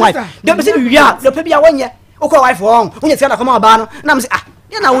me be wife de me say wi a de pe bia wonye o ko wife ho wonye tia na ko ma ba no na me say ah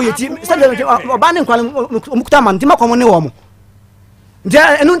ya na wo ye ti say o ba ne nkwan o mukuta man ti ma ko mo ne wo mo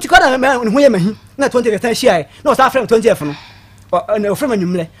ndia enu nti ko na me ho ye mahi na 20 share no sa frame 20 no na frame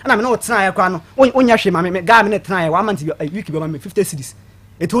anwumle na me no tena ya kwa no onya hwe ma me ga me tena ya 1 month week be ma me 50 cedis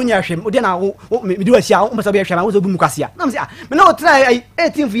etu onya hwe ode na me di wahia o masa be hwe ma wo zo bu mu kwase na me say me no tena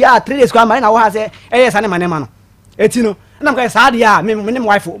 18 for ya 3 days kwa ma na wo ha say sa ne ma no eti no na me ka sa dia me ne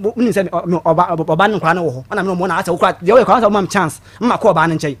wife me say oba nkwa na wo ho na me no mo na asa wo kwa de wo kwa sa mam chance ma ko oba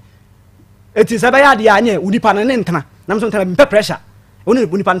na nchai eti sa ba ya dia anye udipa na ne ntena na me so ntena me pressure oni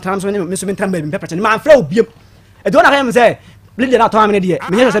nipa ntram so me so me ntram ba me pressure ni ma fra obiem eti wona ka me say bleed na to amene de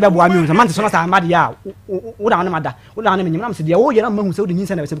me nyɛ sɛ bɛ boa mi so man so na sa amade ya wo da ne mada wo da ne me nyam se de wo ye na mahu sɛ wo de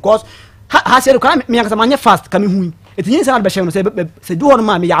nyinsa na be because ha se ko me yanka manye fast ka me hu eti nyinsa na be hyɛ no sɛ du hono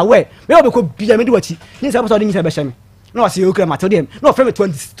ma me ya we me wo be ko bia me de wachi nyinsa be so de nyinsa be hyɛ me na wase o kra ma to dem na ofre me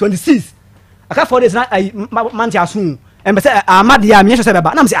 26 aka 4 days na man ti aso em be sɛ amade ya me nyɛ sɛ bɛ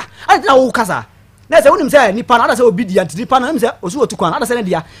ba na me sɛ na wo kasa na sɛ wonim sɛ nipa na ada sɛ obedient nipa na nim sɛ osu otu kwan ada sɛ ne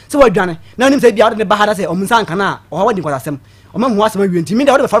dia sɛ wadwane na nim sɛ bia wode ne ba hada sɛ omunsa nka na o ha wadi kwasasɛm o ma hu asɛm awie nti mi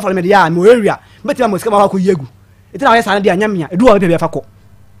da wode bɛfafale me dia me area betima mo sika ma ko yegu eti na wayɛ sa ne dia nyamia edu wa bɛbɛ fa kɔ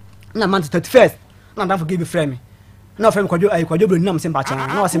na man 31st na dan for give frame na frame kwadwo bro nam sem ba kyan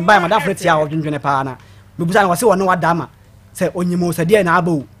na wasem ba ma da frete ya odwendwene pa na me busa na wase wɔ no wada ma sɛ onyimo sɛ dia na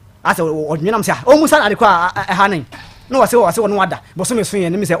aba asɛ odwenam sɛ o musa na de kɔ ha nan na wase wɔ no wada bo so me so yɛ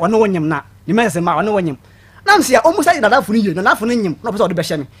ne me sɛ ɔno wonyem na ni me sɛ ma ɔno wonyem na me sɛ o musa ida da funu ye na funu nyem na pɛ sɛ ɔde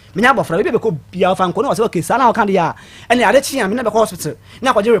bɛhyɛ me me nya bɔfra be ko bia fa nko na wase okay sa na ɔka de ya ɛne ade kyi a me na bɛ kɔ hospital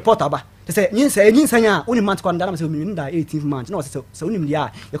na akɔgye report aba sɛ nyinsa nya oni month kɔ ndana me sɛ me nda 18th month na wase sɛ onim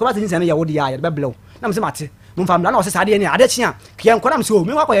dia yɛ kɔ ba sɛ nyinsa na yɛ wo de ya yɛ bɛ blew na me sɛ mate mo fam na wase sa de ne ade kyi a kiɛ nko na me sɛ o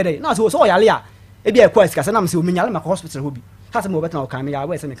me wakɔ yɛ de na sɛ o yale a e bia ɛkɔ asika sɛ na me sɛ o me nyale ma kɔ hospital ho bi ha sɛ mo bɛtena ɔka me ya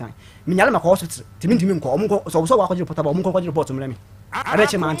wɛ sɛ me kan me nyale ma kɔ hospital timi nkɔ ɔmo nkɔ so wakɔ report aba ɔmo nkɔ report mo me ade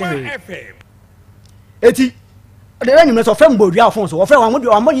kyi ma ante he eti de enyu me so fam bodua afon so wo fra wan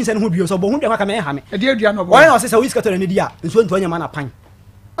wo ambo nyinsa ne ho bio so bo hu de kwa ka me ha me e de adua no bo wo se sa wiska to ne dia nso nto anya ma na pan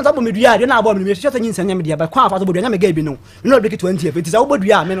anza bo me dua de na abo me hye nyinsa nya me dia ba kwa afa so bodua nya me ga bi no no be 20 eti sa wo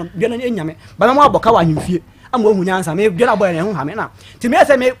bodua me no dua na nya me ba na mo aboka wa himfie am wo hu nyansa me dua na abo ne ho ha me na ti me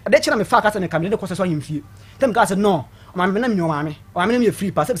se me de kira me fa ka se me kam de ko so himfie tem ka se no ma me na me nyoma me wa me na me free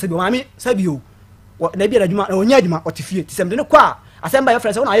pass se bi wa me sa bi o na bi adwuma onya adwuma otifie ti se me de kwa asemba ye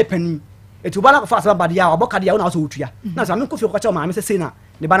frɛ se wo na ye pani etu bana ko fa asaba bade ya oboka de ya na so otua na so me ko fi ko cha ma me se na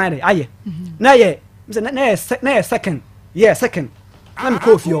ne bana de aye na ye na ye second na me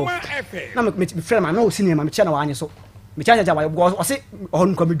ko fi o na me frɛ ma na o senior ma me cha na wa anye so me cha ja wa o se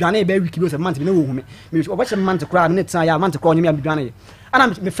on ko me dwane be wiki bi o se month me na wo hu me o ba month kra me tena ya month kra onye me dwane ana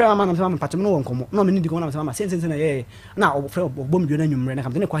me frɛ ma me patem no won komo na me ni di ko na me ma sen na ye na o frɛ o bom dwane nwumre na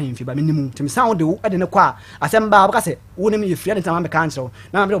kam de ne kwa hemfi ba me nimu te me sound de wo de ne kwa asemba ba ka se wo ne me ye frɛ de tama me ka nkyerɛ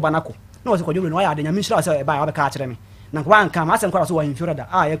na me de ba na ko na wose kwadwo no ya de nyame nhyira sɛ ba ya obeka akere me na kwa nka ma asɛm kwa so wa himfio da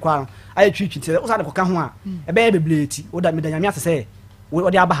a ye kwa aye twitwi te wo sa de koka ho a e be bebleti wo da me da nyame ase sɛ wo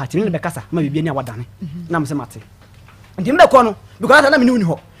de aba ha timi ne be kasa ma bibia ni awadane na me se mate ndim de ko no because na me ni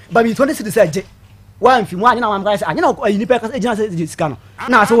ho ba mi 20 cedis agye wa mfi mu anya na wa mka sɛ anya na ayi ni pe kasa ejina sɛ sika no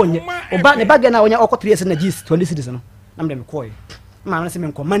na so wonye oba ne bag na wonya okɔ 3 cedis na gis 20 cedis no na me de me koye ma na se me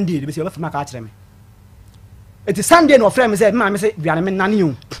nko Monday de be se ba fa ma ka akere me eti Sunday no frɛ me sɛ ma me se duane me nane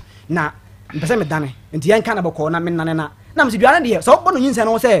yo na mpese me dane nti yan kana boko na me nane na me se duane de so bo no nyinsa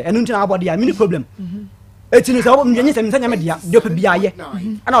no se enu ntina abode ya mini problem eti no se bo nyinsa me sanya me dia de pa bia ye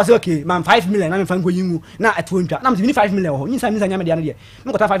ana o se okay man 5 million na me fa nko yinwu na eto ntwa na me se mini 5 million ho nyinsa me sanya me dia ne de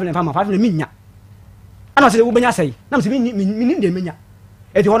me kota 5 million fa ma 5 million minya ana o se wo benya sei na me se mini de menya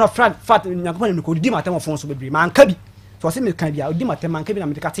eti hono fat nyakopane no ko di matem ofon so bebre man ka bi so se me kan bia di matem man ka bi na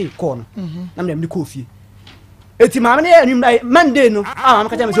me de ka te ko no na me de ko fie eti maame ne anum Monday no maame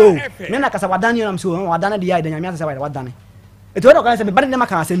ka tell me so me na kasa wadane na me so wadane de ya de nyame asa wadane eti wo ka say me bade ne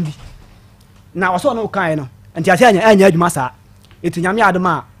maka asem bi na waso no kan no enti ase anya adwuma sa eti nyame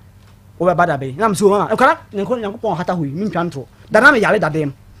adoma wo be bada be na me so ma kara nyankopon hata hoyi me ntwa ntro da na me yale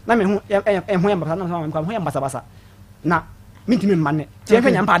dadem na me ho ho ya mbasa na me ho ya mbasa basa na me ntimi manne ti enfa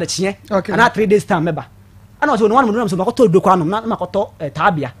nyampa da kye ana 3 days time meba ana so no wan mo na me so makoto do kwa no na makoto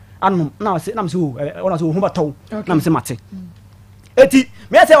tabia anum na se na me so ona so ho bato na me se mate eti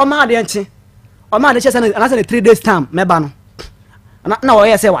me say o ma de enche o ma de che se na se 3 days time meba no na o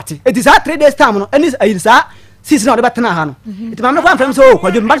ye se wate eti sa 3 days time no eni ayi sa sis na o de betena ha no eti ma me kwa mfam so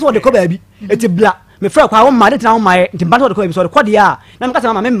kwadwo mba so de ko ba bi eti bla me fra kwa wo ma de tena wo ma eti mba so de ko bi so de ko de a na me ka se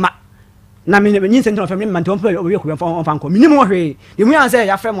ma me ma na me nyin se ntro fam me ma ntom pa o ye ko on fa nko minim ho hwe ye mu yan se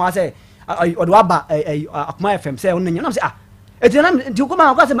ya fra mo a se o de wa ba Akoma FM se won nya na me se etina nti ko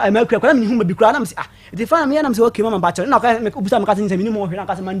ma ko se ma kura kwa me hu ma bi kura na me se eti fa me na me se okay mama ba che na ka me busa me ka se me ni mo hwe na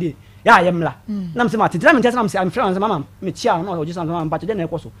ka se mande ya yemla na me se ma tira me tesa na me se am fra na mama me chia na o jisa mama ba che na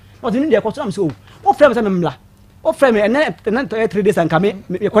ekoso no tini de ekoso na me se o fra me se me mla o fra me na 3 days anka me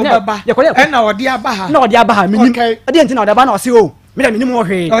ko ne na odi aba ha na odi aba ha me ni ade nti na odi aba na o se o me da me ni mo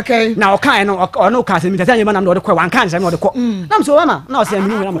hwe na o kan no no ka se me tesa nyema na me de ko wan kan se me de ko na me se mama na o se me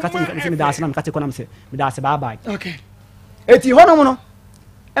ni na me ka se me da se na me ka se ko na me se bye bye okay eti hono no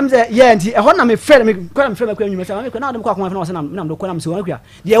emze ye nti ehon na me frɛ me kwa me frɛ me kwa nyuma sɛ me kwa na dem kwa akoma fɛ na me kwa na me so kwa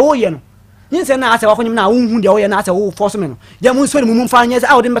de wo ye no nyinse na asɛ wakonyim na wo hu de wo ye na asɛ wo force me no de mu so ne mu mfa nyɛ sɛ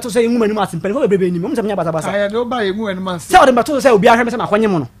awde mbeto sɛ nwuma ni ma asempani ko bebrebe ni mu sɛ nya basa basa ayi de oba ye mu enu ma sɛ awde mbeto sɛ obi ahwɛ me sɛ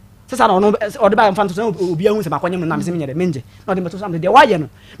makonyim no sɛ sa na ɔno ɔde ba mfa nto sɛ obi ahu sɛ makonyim no na me sɛ me nyɛ de menje na ɔde mbeto sɛ de wa ye no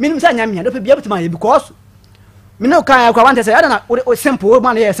minim sɛ nya me de pe bia betima ye because me no kan kwa wante sɛ ada na o simple wo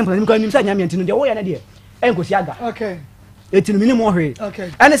ma na ye simple nim kan nim sɛ nya me ntino de wo ye na de enkosi aga okay eti no mini mo hwe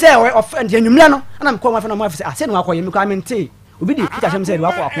okay ane say offend enwumle no ana mko ma fa na mo afise ase no akoye me kwa mente obi di kita shem say do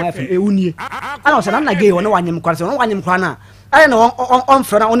akọ akọ afa ewunie ana o se na gay wona wanyem kwa se wona wanyem kwa na ana no on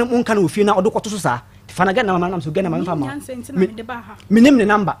fro na on nka na ofie na odo koto so sa fa na ga na mama na so ga na mama fa ma minim ne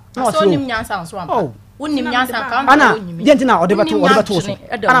number na o so nim nyansa nso am wonim nyansa ka ana yenti na ode bato so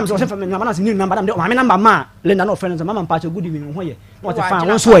ana mso se fa mama na se nim number na de mama number ma le na no friend so mama mpacho good evening ho ye na o te fa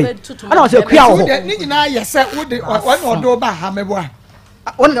won so yi ana o se kua wo ni nyina ye se wo de odo ba ha mebo a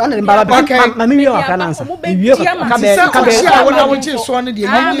on the mbala ma mi yo aka nansa wiye ka be wona wo chi so no de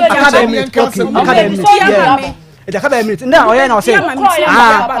ni academy e da ka be minute na o ye na o se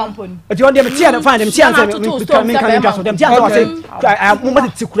eti on dem tia na find dem tia say me kan so dem tia so say mo ma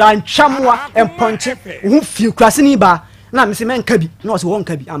ti kura ntwamwa emponche hu fi kura se ni ba na me se men ka bi na o se won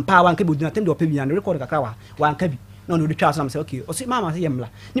ka bi ampa wan ka bi odina tem de o pa bi na record kakra wa ka bi no no twa so na me say okay o se mama say yemla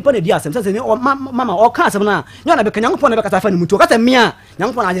nipa na di asem say mama o ka asem na nya na be kan yankopon na be kasa fa ni mutu o ka say me a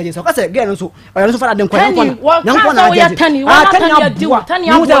yankopon na ajeje so ka say girl nso o nso fa na den kwa yankopon na ajeje tani wa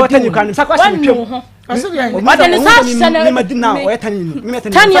tani kan sa kwa se twem madam ni madina o etani ni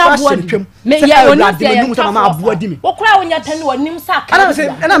metani tani abuo me ya oni se mu sama abuo di me wo kura onya tani wonim sa ka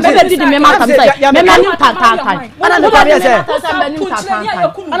ana me di me ma kam sai me ma nim tata ana me ba me se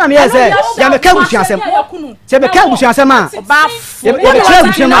ana me se ya me ka busuasem se me ka busuasem a ba ya me ka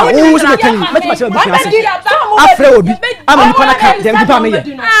busuasem a wo se me tani me ti ba se busuasem afre obi ama ni pana ka dem di pa me ye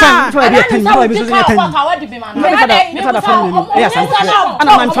fan fa bi tani fa bi so se tani me fa da family ni ya san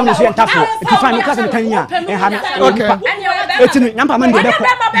ana man family so entafo ti fa ni ka se tani ya e ha okay etinu nyampa man de be ko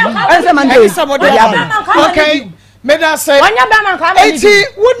ense man de okay me da say onya be man ka eti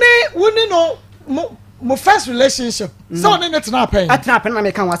woni no mo first relationship so ne tena pen na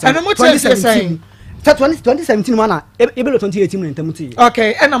me kan wa say 2017 mana ebelo 2018 no ntamuti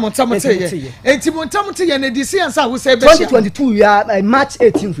okay ena mo ntamuti ye enti mo ntamuti ye na di siansa wo say be 2022 ya March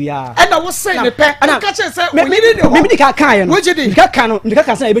 18th ya ena wo say ne pe ka che say oyiri ne ho me di ka kan ye no di ka kan no di ka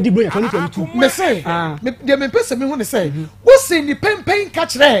kan say e be di bro 2022 me say de me pese me hu ne say wo say ni pen ka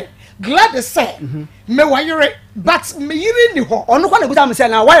chere glad to say me wayere but me yiri ni ho onu kwa na buta me say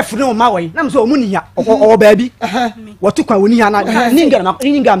na wife no ma wai na me say o mu ni ha o baabi wotu kwa woni ha na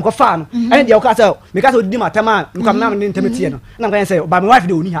ninga am ko fa no ene de o ka say me ka say odidi matama me kam na me ntemete no na me ka say ba me wife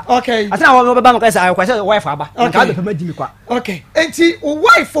de oni ha okay asana wo ba me ka say kwa say wife aba na ka be pama di me kwa okay enti o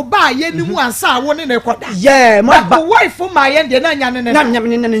wife ba ye ni mu ansa wo ne koda yeah mo ba wife ma ye de na nya ne na nya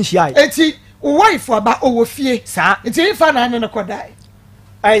ne nhia enti o wife aba o wo fie sa enti ifa na ne koda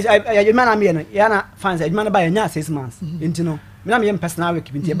I man am here yana fans man buy nya 6 months enti no me na me personal work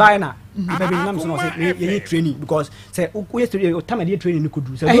binti buy na baby na me so say you need training because say we yesterday o time dey training ko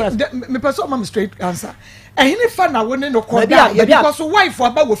do say me person am straight answer ehini fa na woni no ko da because wife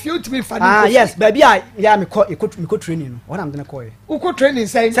aba wo fie utimi fa no yes baby ya me ko training no what am dey call you ko training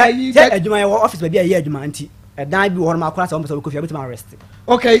say adwuma ya office baby ya adwuma anti dan bi wo ma akora say wo so ko fie betima arrest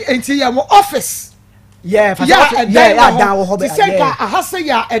okay enti ya mo office yeah down wo hobe say ka ahase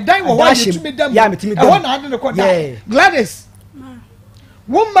ya edan wo ho yetumi dam yeah metimi dam e wona ade ne ko da Gladys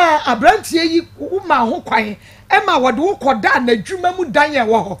woma abrantie yi woma ho kwan e ma wode wo koda na dwuma mu dan ye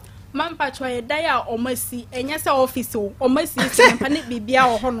wo ho mampa choye dan ya omasi enya se office o omasi sempa ne bibia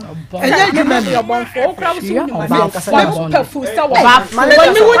wo ho no enya dwuma ne obonfo wo kra wo so ni ma pa fu sa wo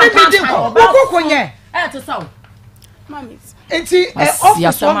woni woni bi din ko wo konye to saw mami enti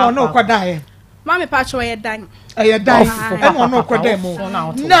office wo no koda ye mami pa choye dan e dan e mo no koda mo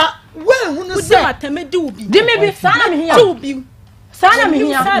na we hunu se matemedi ubi di me bi sana me hia ubi sana me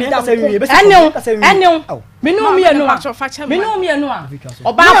hia enu minu mienu a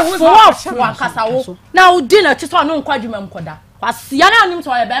oba fo akasa wo na udi na ti so no nkwadwuma mkoda Asia na nim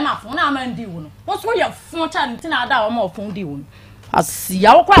so ye be ma fon na amandi wo no. Wo so ye fon cha ntina ada wo ma fon di wo no.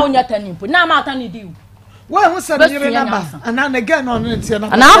 Asia wo kwa onya tanimpo na ma ata ni di wo. Why who said you remember? And then again on it. And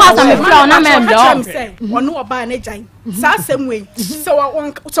now I am a flower, and I'm saying, one who buy an agent. Same way.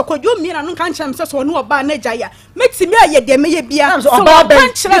 So could you mean I don't catch him so no buy an agent? Makes me a de may be a so about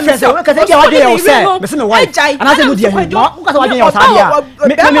bench. And I said,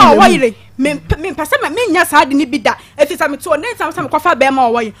 me pasa me nya sa de ni bi da efisa me to ne sam kwafa be ma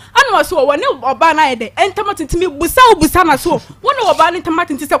owo yi ana so wo ne oba na de entamati me busa na so wo ne oba ne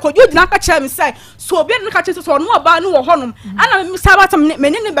entamati se ko ju na ka kire me sai so obi ne ka kire so no oba ne wo honom ana me sa ba tam me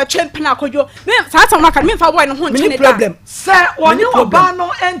ne be twempe na kojo me sa tam na ka me fa boy no ho nchine da problem sir wo ne oba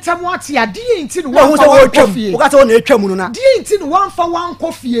no entamu ate ade enti no wo fa wo twam wo ka se wo na etwam no na de enti no wo fa wan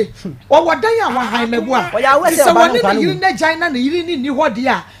kofie wo wodan ya wa han mebu a se wo ne yiri na gyan na yiri ni ho de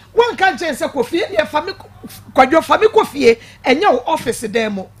a one can't say coffee, your family, your family coffee, and your office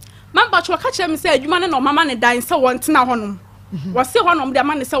demo. Man, but you catch him say, you man and my man dying so once now on. Was still one of their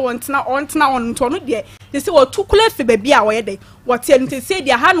money so once now on to no dear. They say, well, too close to baby away day. What's here to say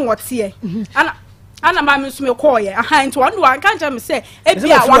their hand what's here. And a man me call ye a hand to one can't say,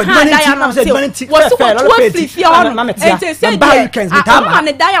 Ebia, one hand I say, was so and they say, I'm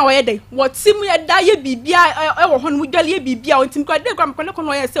a die away day. What seem we a die be our home with Delia be out in quite the grandpa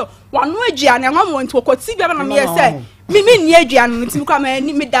so one way and I want to quote see them me say. Me Adrian to come and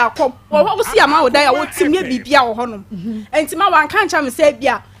me da cop or what was see a mouth I would see me be our home. And to my one can't say,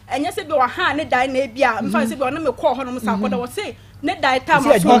 Bia, and yes, if you are hand die nebia, and fancy one of me call home, what I would say. Ne die time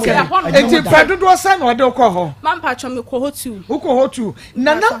of enti pedo do san o de ko ho man patcho me ko hotu uko hotu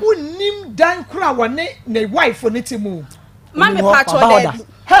na unim dan kura wone ne wife ne timu man me patcho de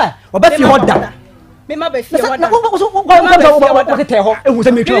he wo ba fi hoda me ma ba fi hoda wo te ho ehu se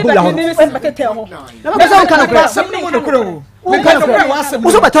me twa ko ya ho me te ho na so kan kura sam ne mo no kura wo kan kura wa sam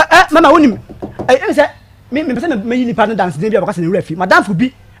wo so bata mama wonim e se me pese me yini partner dance dey bia bakase ne wura fi madam fu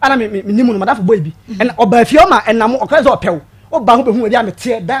bi ana me nimu no madam fu boy bi en oba fi o ma enam o kan so pew o ba ho be hu we dia me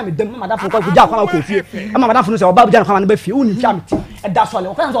tie da me dem madam fu ko ja kwa ko fie ama madam fu no se o ba ja kwa na ba fie uni fia me ti e da so le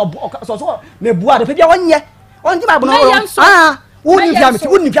o kan so me bua de pe bia wonye onji ba bu no uni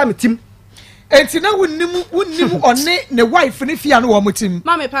fia me tim enti na wonnim one ne wife ne fia no wo mutim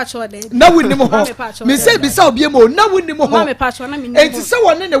ma me patcho de na wonnim ho me say bisa obi mo na wonnim ho ma me patcho na me enti se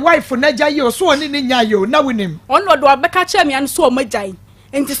wone ne wife na gya ye so one ne nya ye na wonnim ono do abeka che me an so o magyan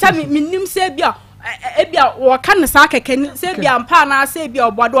enti se me nim se bia ebia wo kan sa keke se bia mpa na se bia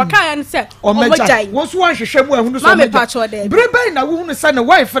obodo wo kan ya se o magyan wo so wanhwehwe mu ahunu so ma me patcho de brebe na wo hunu se ne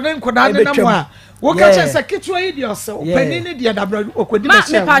wife ne nkoda ne na mo a wo ka che se kitwa idios opani ne dia dabra okodi be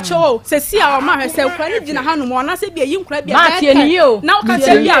se ma me patcho se si a o ma hwe se kwani gina hanu mo na se bia yi nkura bia ma tie ni yo na wo ka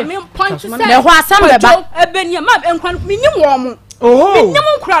che bia me point se ne ho asam beba ebeni ma enkwan minim wo mo oh minim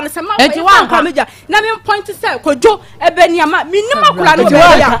nkura ne se ma enti wa nkwa meja na me point se kojo ebeni ma minim akura no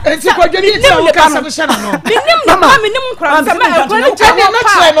bia enti kojo ni ti wo ka se se na no minim nkura se ma enkwan ni tani na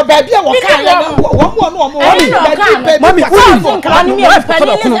tire no ba bia wo ka ya wo mo mami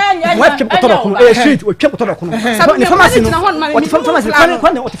street o twem to kono ni pharmacy no o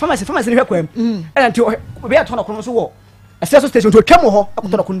pharmacy ni hwekwam e nti obi ato na kono so wo assessor station to twem ho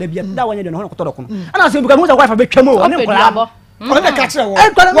akoto kono da bia da wanye de no akoto kono ana se buka mu za wife be twem o ne kola ona ka tire wo wo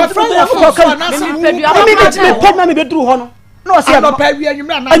friend wo ko na se me be duru ho no o se no pa wi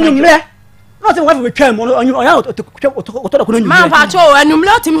anyumra na anyumre no se wife be twem o ya oto kono anyumre ma fa cho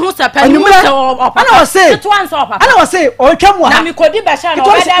anyumre otim hu se pa anyumre ana o se ana o se o twem wa na mi kodi be sha no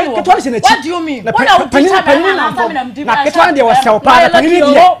we da no what do you mean what are you teaching na ketwa de wo se o pa panini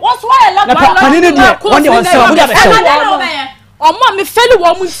de what's why a lot panini de won de wo se o de se omo me feli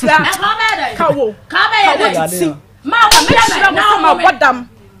wo mu fia ka wo ti ma wo me shira mo ma bodam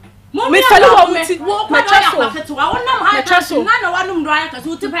me feli wo mu ti me traso wa wonam ha traso na na wanum do aya ka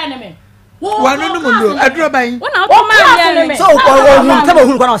so ti pa ne me wanu no mundo aduro ban wona o ma me so ko wo se bo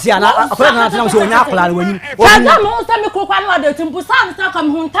hun ko na se ana akola na tena so onya akola na wanyin kaza mo se me ko kwa na de timpu sa na ka me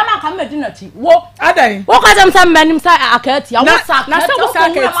hun tama ka me dinati wo adan wo ka jam sa manim sa akati ya wo sa na se wo sa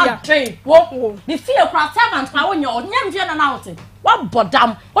akati wo the fear kwa servant pa wo nya onyam je na na wote wa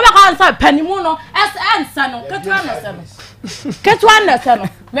bodam wo ba ka nsa panimu no nsa no ketwa na se no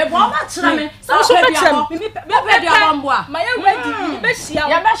me bo ma kira me so pe dia bo me pe dia bo mbo a ma ye ready be hia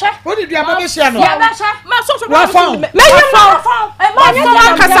ya be hye wo di dia be hia no ya be hye ma so wa fa me nyam ma nyam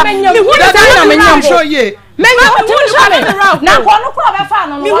wa kasa me hu ni sa na me nyam show ye me nyam na ko no ko be fa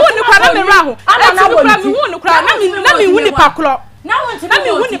no me hu ni kwa na me raho ana na bo me hu ni kwa na me hu ni pakro na won ti na me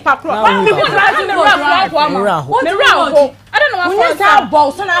hu ni pakro me hu ni me raho ada Unya sa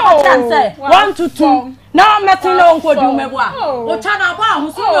bow so na ka chan say 1 to 2. Now metin no nko du mebo a. O cha na ba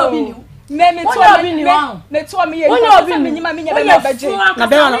ho so no bi ni. Me to obi ni wa. Me to me ye. Obi me nyima me nya be beje. Na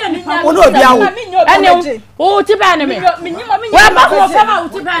be no. Ono obi awo. Ene o ti ba ne me. Me nyima me nya. Wa ba ko fa ma o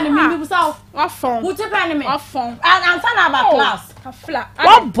ti ba ne me bi busa o. Wa fon. O ti ba ne me. Wa fon. And answer na ba class. Kafla.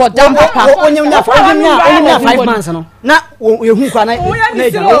 Wa bodam papa. Onya 5 months no. Na ye hu kwa na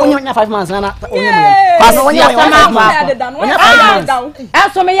onya 5 months na onya me. Pass onya 5 months. Onya 5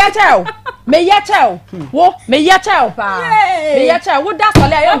 months. So me ya chao. Me ya chao. Wo me ya chao pa. Me ya chao. Wo da so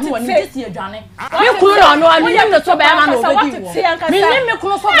le ayo hu oni ti edwane. Me kunu na no anu yem no so be ma na obedi wo. Me nim me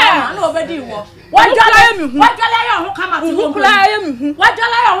kunu so be ma na obedi wo. Wadwala ya ho kama ti wo.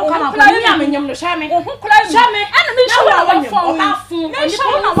 Wadwala ya ho kama ko ni amenyem no hye me. Hye me. Ana me show na wo fon. Me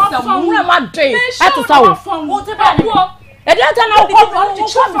show na wo fon. Wo ma dey. Atu sa wo. Wo ti ba ni. E dey ata na wo ko ti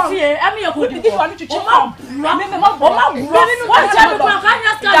chwa fie. Ame ye ko di. O ma me ma bro. Wo ti me kwa ka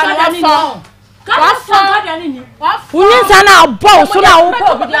nya ska da ni no. Unyin sa na bow so na wo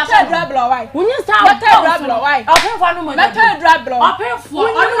ko bi asa drablo why unyin sa drablo why open for no mo drablo open for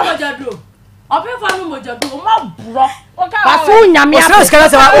onu mo jadro open for no mo jadro ma bro ba so nyame ya o skala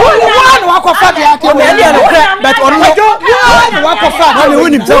sa o wa ko fa dia ke me dia no but onu no wa ko fa na we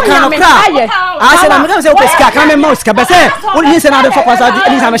nim so kan no kra a se na me dem se o peska kan me mo ska be se unyin sa na de for kwasa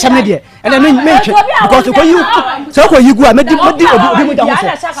di sa me shamne die and me twe because ko you so ko yigu a me di obi mo da ho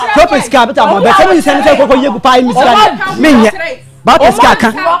so peska beta mo be se me se ne ko yigu pa mi ska me nye ba peska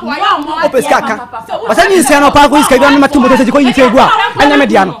kan o peska kan wasa ni se no pa ko iska gwa no matumbo te se ko yin fegu a anya me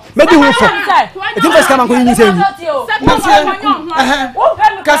dia no me di ho fo e tin peska man ko yin se ni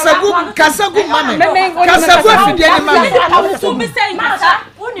kasagu mame kasagu afidie ni mame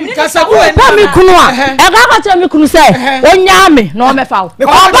kasagu pa mi kunu a e ga ka che mi kunu se onya me na o me fa o ba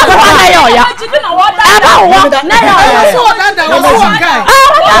ko na yo ya e ba wo na yo ya so danda wo so guy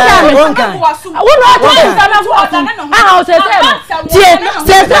wo no to se na fo ah o se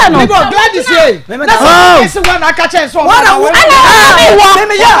se no Gladys ye na se wa na ka che so ana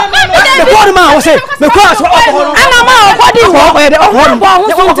me ya me ko ma o se me ko so ana ma o ko di wo e de o ho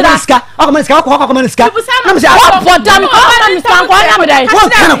ko ska o ko ska ko na me se a bodam ko na me ska ko na me dai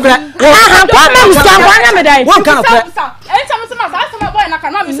kana kra aha ko na me ska ko na me dai won kana kra enta me se ma sa me boy na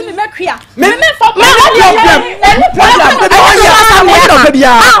kana me se me kwia me fa me problem any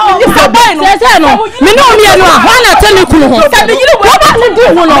problem se no me no mi enu a ho na tani kunu ho sabe yiri wo ba ne di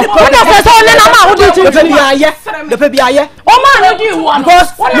ho no wo na se so ne na ma wo di ti de pe biaye o ma ne di ho because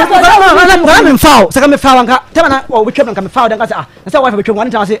me foul saka me foul nka tema na wo betwem nka me foul den ka se na se wife betwem wan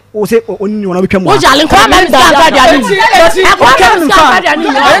ta se o se onni wona betwem wo jale kwa ma ska ka dia ni akwa ma ska ka dia ni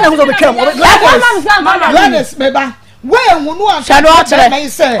na ho betwem Gladys meba we hu no an shadow chere me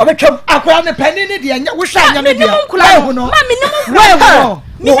say obetwem akwa ne pani ne de nya wo hwa nya me de we hu no ma me nim we hu no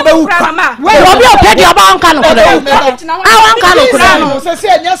wo be wu ka we obi o pedi oba nka no kure awan ka no kure no se se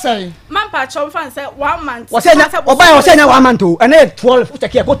nya say man pa chom fan say 1 month wo se nya oba wo se nya 1 month o ene 12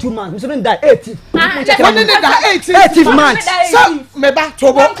 utake ko 2 months so ne die 18 one ne da 18 months so me ba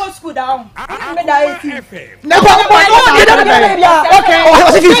tobo go school down me da 18 na ba okay o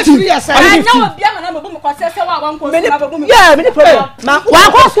se 15 I know bia na me bu me kwase se wa wan ko yeah me ni problem wa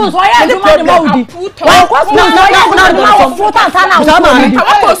ko school so ya du ma de maudi wa ko school so ya na du ma fruta sana o sama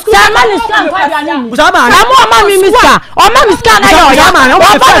ni scan kwa dia ni usama na mo ma mi miska o ma miska na yo ya o ma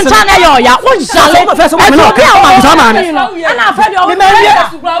mi cha na yo ya o jale usama ana afedi o me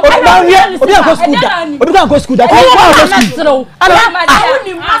obi an go school da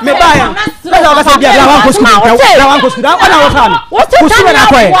me ba ya na ga se bia la wan go school ana wo fa me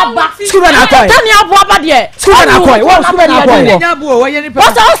school na kwai tani abo aba de school na kwai wo school na kwai nya bu o ye ni o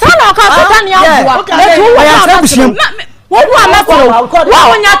sa na ka tani abo wa ya sa bushim wo wu amekoro wa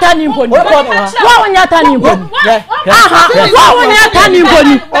wonya tani mboni wa wonya tani mboni aha wa wonya tani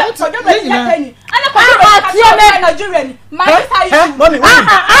mboni ana kwa tie me Nigeria ni ma sai mommy ba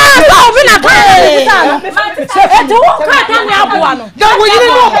obi na ka e to wo ka tani abo ano da wo yiri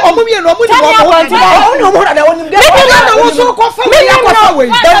no o mu mi no o mu ni wo mo da woni me na wo so ko fa me ya ko fa we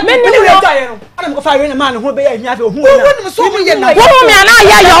me ni wo ta ye no ana mo fa we na man ho be ya nya fe hu wo ni so mu ye na wo mu mi ana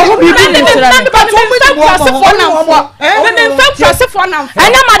ya ya ho bibi ni sira me fa press for na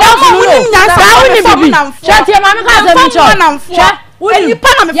anya madam funu no sa wo ni bibi chati ma mi ka se mi cho eni pa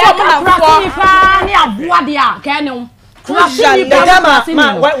na me fa mo na fo ni fa ni aboa de a ka ne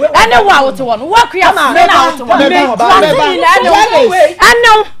ene wa wo te won wo kria me na wo te won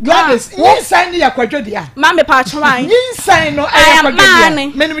Gladys yin sign ya kwadwo dia ma me pa chwan yin sign no e kwadwo dia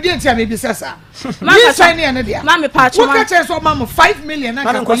me no di ntia me bi sesa yin sign ya ne dia ma me pa chwan wo ka che so ma mo 5 million na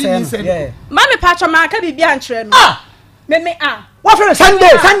ka ko yin sign ma me pa chwan ma ka bibia nkyere no me what for Sunday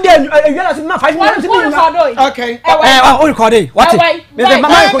you know my 5 minutes okay oh record it what I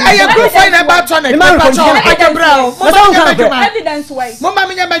go find about tonic evidence way mama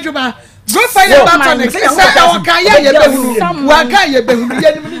me nyama go find about tonic say okay ye behunu waka ye behunu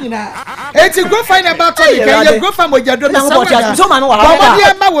ye nim nyina eti go find about tonic ye go find mojado me so ma no wa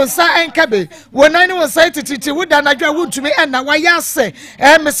dia ma won sa enkabe wonan ne won sa tititi woda na dwa wontumi na wa ya se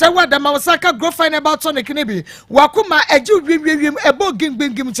me se woda ma won sa ka go find about tonic ne bi wakoma agi wiwiwim ebo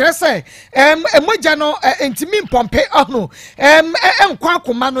gingbingim kire se moja no entimi mpompe ono enkwa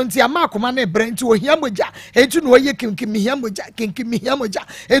akoma no nti ama akoma na brenti wo hia moja enti no ye kinkim hia moja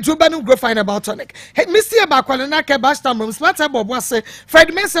enti ba no find about tonic. Hey, Missy Abakwale na ke basta room smart bobo say Fred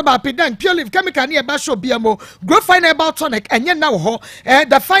Menseba Pidan pure live chemical near basho biamo go find about tonic and yen now ho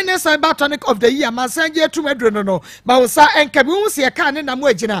the finest about tonic of the year masanje to medro no ma wosa enkabi wo se ka ne na mo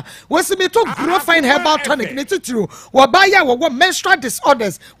agina wo se me to grow find about tonic ne titru wo ba ya wo menstrual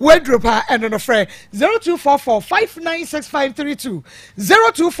disorders we drop her and no frɛ 0244596532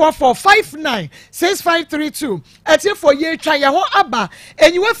 0244596532 atie for ye twa ye ho aba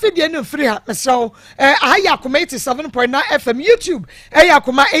enyiwa fidie no free ha so ahaya Akoma 87.9 FM YouTube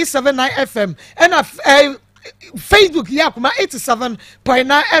Akoma 879 FM and Facebook Akoma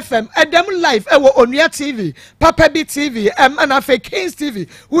 87.9 FM Adam live Onua TV Papa B TV and afa Kings TV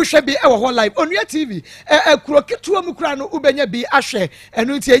who should be our live Onua TV kuroketu amukura no ubenya bi ahwe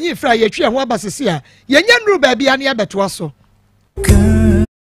enu nti enyi fra ye twe ho abasese a yenya nuru ba bia ne abeto aso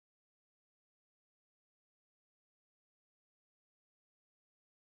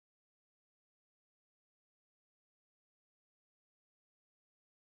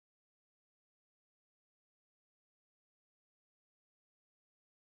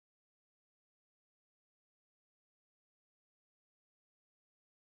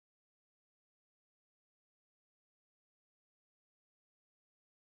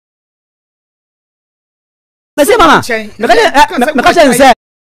Say mama, me ka say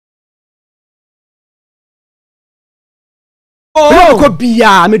oh ko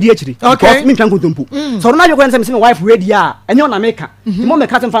bia me di akiri because me twan kontompo so na yo say me wife ready a enyo na make mo me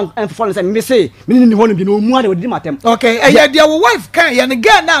ka say fan for say me say me ni ho no bi no mu ade odi matem okay ya dia wo wife kan ya ne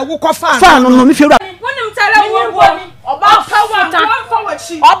ga na wo ko fan no me fiura wonim tale wo oba fa wa na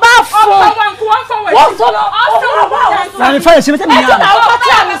me fa se me tell me ya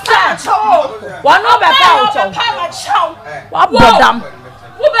wa no be pa o cho wa bodam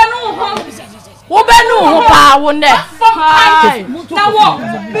wo benu ho pa wo ne na wo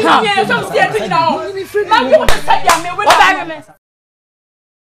me nye so se ti na o ma wo se dia me we na me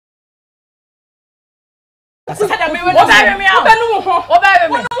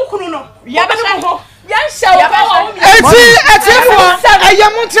eti fo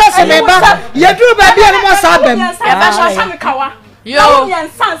ayamu trese me ba yeduru ba bia no mo sa bam yo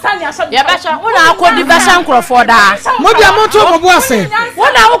ya basha una akodi basha nkrofo da mo bia mo to mo bo ase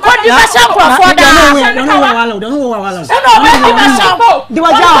una akodi basha nkrofo da no di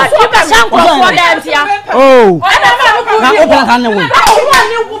waja di basha nkrofo da ntia oh na opera kan wo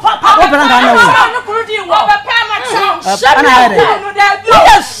opera kan wo ana ere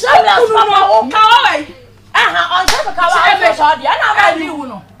on se ka wa e so dia na ma ni wu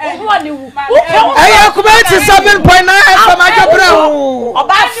no ohu ani wu Akoma 87.9 FM ajobra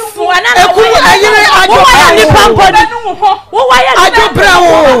oba fu ana eku ayire ajobra ni pampo ni wo wa ya ajobra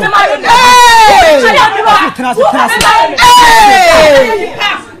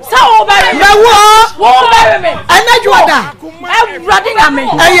so obere me wo obere me anajuada running at me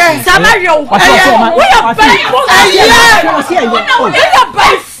samario we are very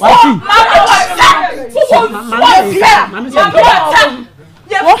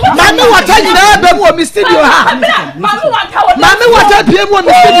Mami wata nyina be mu o studio ha Mami wata pie mu o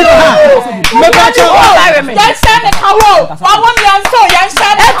studio ha me ba cho yan sha me kawo wa won yan so yan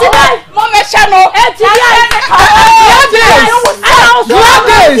sha mo me sha no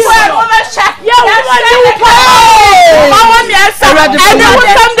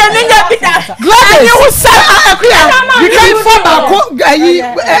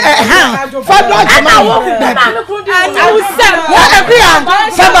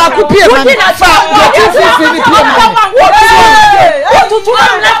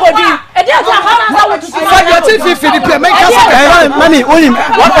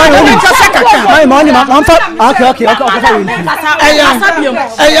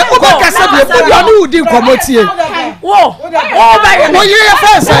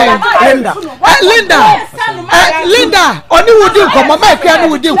Linda, only would do come my can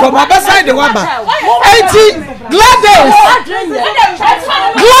would do come beside the one. 80 Gladys.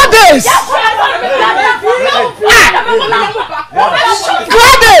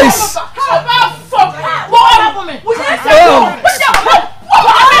 Gladys.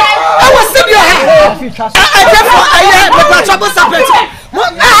 I was sitting here. I just trouble separate.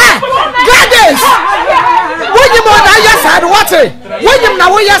 Gladys. When you more than yes, I what? When you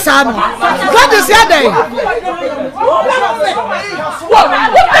now yes, I know. Gladys, yeah, day.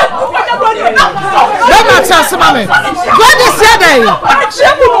 Let me tell you, mommy. Gladys, yeah, day.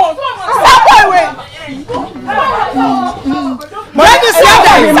 Gladys, yeah,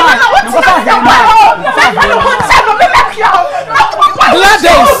 day.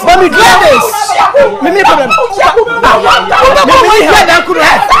 Gladys, mommy, Gladys. Mimi problem.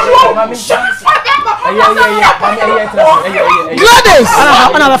 Gladys,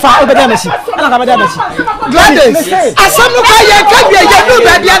 Gladys, asam no kwa ye ka bia ye no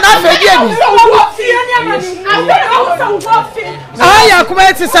bia na afedi ani. Aya kuma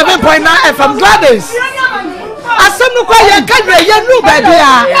 87.9 FM Gladys. Asam no kwa ye ka bia ye no bia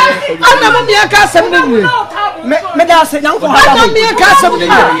ana mo me ka asam no ni. Me da se nyanko ha da me ka asam no ni.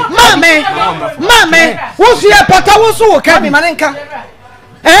 Mame, wo su ye pata wo su wo ka bi manenka.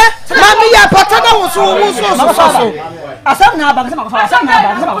 Mami ya pata na wo so. Asam na ba, asam na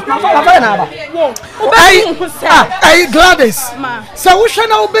ba. Ay Gladys. So wo hwe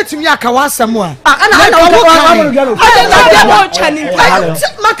na wo betumi aka wasam a. Ana wo chani.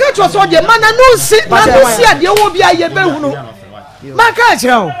 Maka cho so de mana no si ade wo bia ye behunu. Maka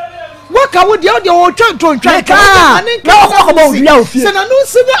chira waka wo de wo twantwa ka na wo ko bia ofie. Se na no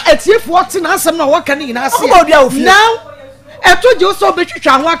si na atiefo ɔte na asam na waka ni na ase. Now eto je so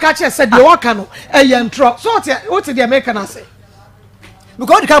betwitwa ho aka che se de waka no ntro so what the American say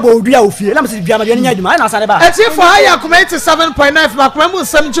because the cabo dua ofie na me se dua ma de nya adwuma na asare ba atiefo aya kuma 87.9 makoma mu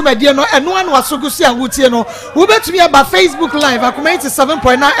nsam dwumadie no eno anu asogusi anwotie no wo betumi aba Facebook live akoma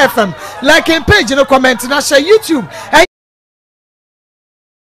 87.9 FM like page no comment na share YouTube.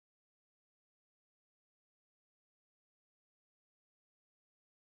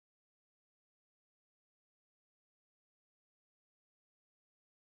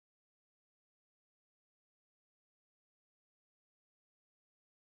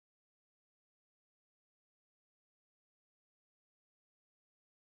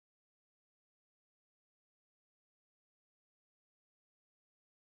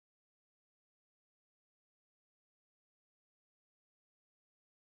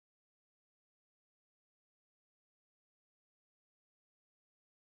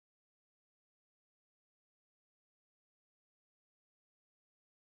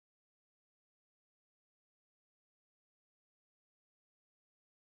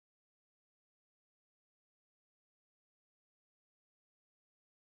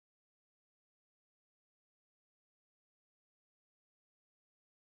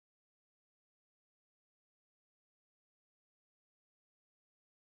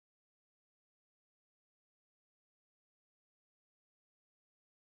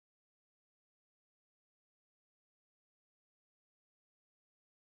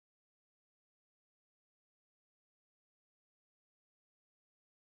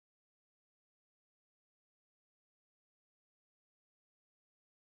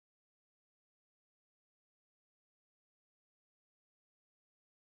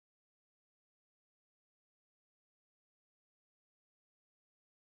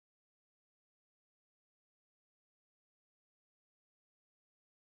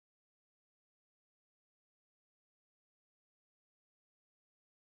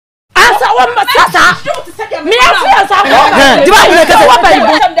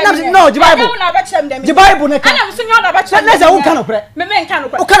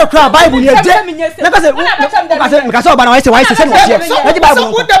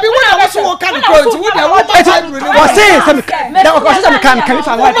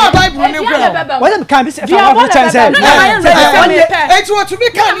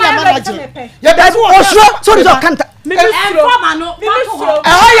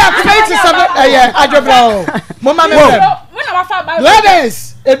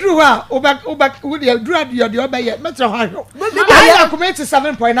 Gladys, Edruwa, Udra, the Obey, Metro Hano. I am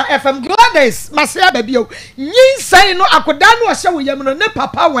 87.9 FM. Gladys, Masia Baby. Ye say no, I could not show you no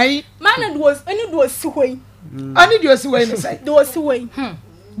papa way. Man, it was any do a sway. I need you a sway, do a sway.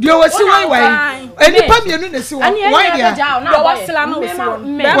 You were so way. And you put me in the sway. Why, no, what's the lamb?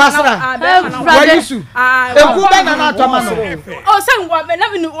 Why you shoot? Oh, son, what?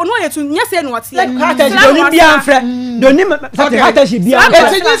 Never knew. Yes, and what's like? doni sati hata shi bia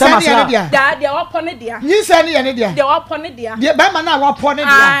dia wapone dia nyinsa ne ye ne dia dia wapone dia dia ba ma na wapone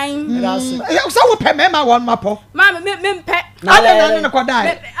dia so wo pe mema won mapo ma me mpe ale na ne ko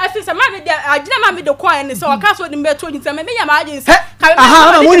dai afisa ma me dia agina ma me de ko ne so ka so de me to nyinsa me ya ma agin sa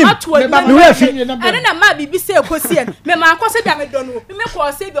aha na woni me we fi ene na ma bibi se ekosi en me ma akose bia me do no me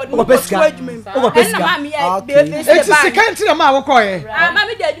ko se bia no ko to adwuma ene na ma me be se ba se kan ti na ma wo ko ye ma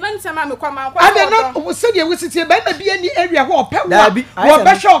me de adwuma nsa ma me kwa ma kwa ade no se de wisitie ba na bia ni area ho pe wo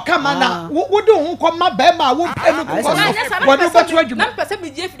be sho kama na wo de ho ko ma ba ma wo pe no ko wo de ba to adwuma na pese me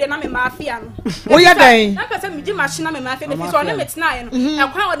je fi de na me ma afia no wo ya dan na pese me je machine na me ma afia ne fi so na me tena ye no e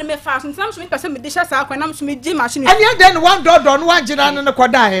kwa wo de me fa so ntam so me pese me de sha sa kwa na so me je machine ani ade no one door no one jina no ko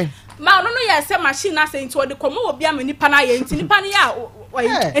dai ma no ye se machine na se nti wo de komo obi am nipa na ye nti nipa ne ya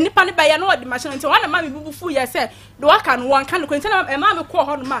nipa ne ba ye no wo de machine nti wana ma me bubufu ye se do aka no won kan ko nti na ma me ko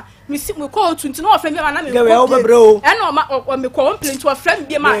ho no ma me si me ko otu nti na wo frem bi ma na me ko e no ma me ko on plate wo frem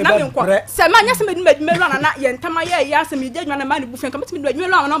bi ma na me ko se ma nya se me dum adwuma na ye ntama ye ya se me de adwuma na ma ne bufu kan me dum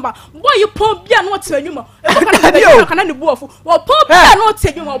adwuma na ba boy you pon bia na wo te adwuma e ko kana ne buofu wo pon bia na wo te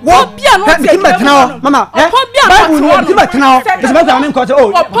adwuma wo bia na wo te adwuma mama pon bia na wo te adwuma se ma me ko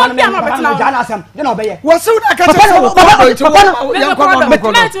o pon bia na wo te ja na asam de na obeye wo se na ka te papa me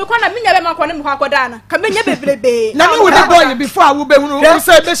ko na me nya be ma ko ne me ko akoda na ka me nya bebrebe na me wo de boy before wo be hunu wo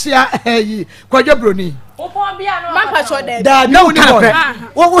se be hia yi kwadwo broni man pa so de da no ni boy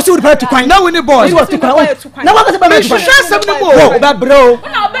wo se wo de to kwan na we ni boy wo to kwan na wo se ba me to kwan shasem ni mo wo ba bro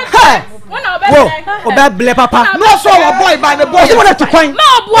wo ba ble papa no so wo boy ba the boy wo to kwan ma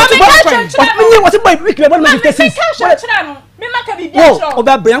obo me ka chere wo se boy week be me te sin me maka bi bia chere wo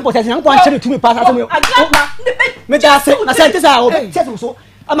ba bre yan ko se yan ko an chere tu me pass so me da se na se tesa wo se so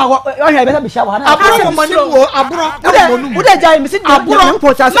ama wo hwe be be sha wa na aburo mo ni wo aburo wo de jai me se aburo yan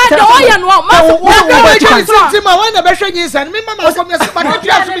ko sa ma de o ya no ma wo go ti ma wa na be hwe yin san me mama ko me se pa ka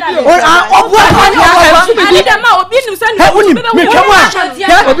tira su video o bo ani da ma obi nim san me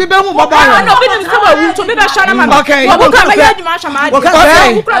twam obi be hu baba wa no obi nim san wa wu to be be sha na ma okay wo ka ma ya dwuma sha ma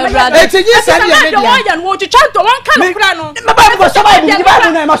okay e ti yin san ya de o ya no wo chicha to won ka no kura no me ba ko so ba di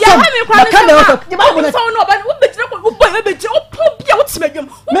ba na ma so ma ka na ko di ba ko so no ba wo be tire ko wo be tire o po bia wo time adwum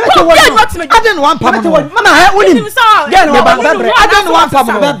me ko wo ade no one pam mama ha woni get no ba bre ade no one pam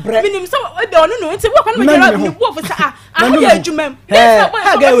minim so e be onu no nti wo ka no me jara ni wo fo sa aho ya adwumam me so bo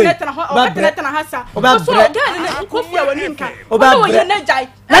na ho o ka na ha sa so ga ni ko fia wani nka o wo ye na jai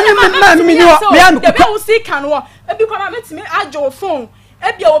na mi ni wo me am de be wo si kan wo e bi ko ma metimi ajo phone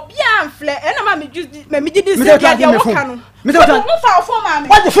e bi obi amfle e na ma me gidi se dia wo ka no me so mo fa phone ma me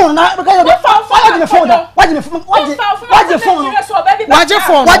what the phone na because what the phone da what the phone what the phone what the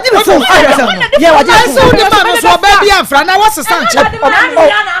phone yeah what the phone so the man so baby amfra na what san che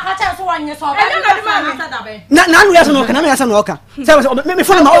na nu ya so no kana me ya so no ka me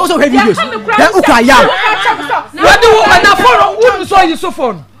phone ma also have videos ya ukwa ya what do na phone who so you so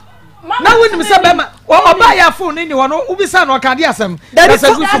phone na woni me say be ma oba ya phone ni wo no ubi sa no ka de asem wa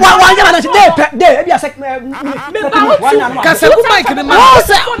ya na de e bia sek ka se ku mic ni ma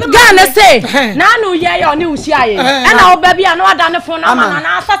ga na say na nu ye ya oni usi aye e na oba bia na wada ne phone na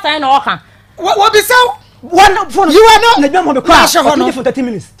na asasa na oka wo bi say one phone you are not na jam mo be kwa 20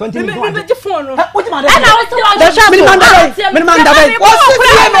 minutes 20 minutes me di phone no what ma e na wo ti wa da me man da be what say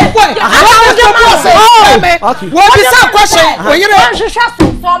no boy wo bi say question wo yire wa shasha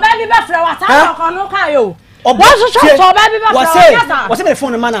so ba bi be fra wa ta ko no kan yo wa shasha so ba bi be fra wa say me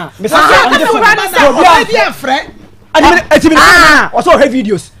phone man na me say be afre ani me also have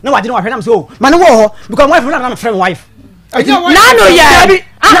videos na wa je na wa hwe na so man wo ho because wife na my friend wife na no ye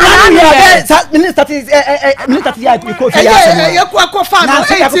minister ya ko fi ya ya ko fa na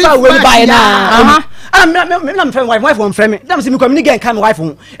say ko we buy na I'm friend wife one friend me dem say me come ni get kan wife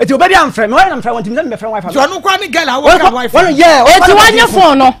ho eti obabi am friend me why am friend want me friend wife so no kwa ni girl how can wife yeah eti wan your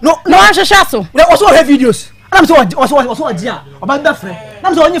phone no wan shasha so na also have videos and I'm so adia obabi be friend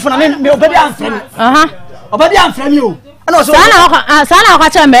na so only phone na me obabi am friend obabi am friend you and also sana ka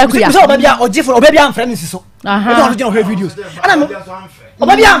cha me ku ya so obabi oji phone obabi am friend so we don't have videos and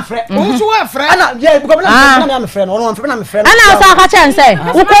obabi am friend who so a friend and yeah because na me friend no na me friend ana sa ka cha nse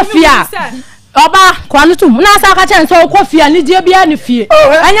wo ko fia oba kwanu tum na sa ka chen so ko fia ni die bia ni fie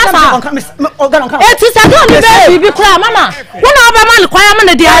anya sa eti sa do ni be bi kura mama wona oba man kwaya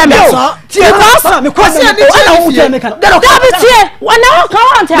man de ya me tie ko me ko se ana wo tie me kan da bi tie wona ho ka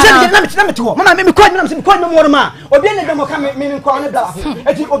wan ta na me to mama me ko me mo ma obi ne be mo ka me ko ne da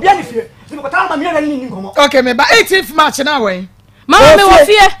eti obi ni fie me ko ta ma me ni nkomo okay me ba 18th March na we mama me wo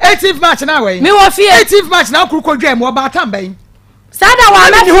fie 18th March na we me wo fie 18th March na kuru ko dwa mo ba tamban sada wa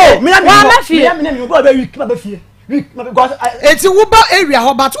ma fie me go be week ba fie because eti wo ba area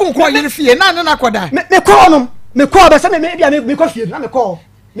ho but unko yire fie na na koda me call no me call be say me call fie na me call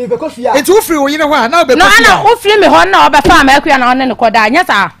me be call fie eti wo free wo yire ho na be no ana wo free me ho na obefa ma akua na one ne koda anya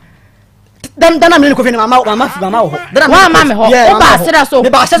sa dan me ne ko fie mama ho dan mama me ho o ba sira so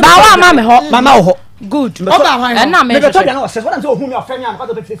ba wa mama me ho mama ho good o ba han na me be to na say what am say ohun me ofre me am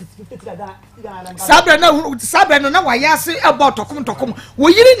because of 50 sabre na wa yase about tokom wo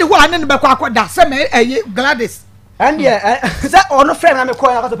yiri ni ho ane ne be kwa akoda se me Gladys and yeah say ono frame na me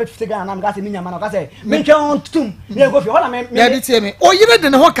call na because of 50 na me gas me nyama na ka say me twa tum me go fi ho na me Dabi tie me o yiri de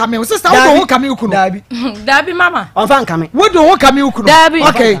ne ho kame o sister wo ho kame ukunu Dabi mama on fan kame wo do ho kame ukunu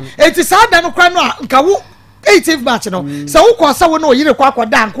okay eti sa da no kwa no nka wo 18th March no se wo ko sa wo no yiri kwa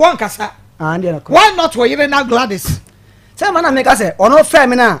akoda nko nkasa and yeah why not wo yiri na Gladys say man na me ka say ono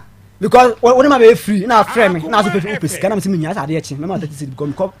frame na because when ma be free na frame na so pe sika na me me nya sa de echi me ma 30 series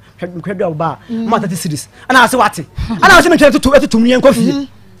because me kwadu oba ma 30 series ana say wate ana say me twa to mu yen ko fie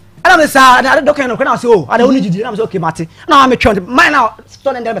ana me sa na do kan no na say oh ana woni gidi na me say okay mate na me twa man na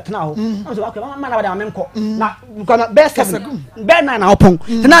stone and there na ho na say okay man na ba me nko na because best 7 be na opon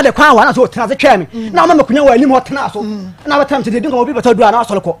na de kwan wa na say tena say twa me na ma me kunya wa anim ho tena so na ba tam te de nka obi beto do na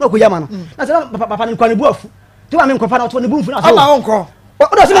so ko na ko yama no na say papa ne kwan bu afu ti wa me nko pa na to ne bu mfu na so ama onko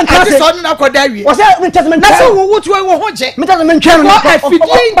o do se men tase so na koda wi o se men tase men na so wo wutu wo ho je men tase men twa no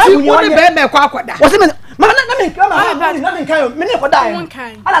afidi wo ne be me kwa akoda o se men mama na me kan me ne koda e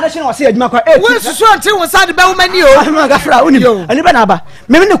ala da shine o se adwuma kwa e wo susu ante wo sa de be wo mani o ma ga fra oni ani be na ba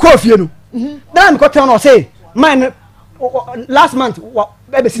me ne ko fie no na me ko tell no say mine last month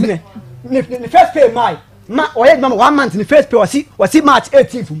be si ne first pay ma oye mama 1 month ni first pay wasi March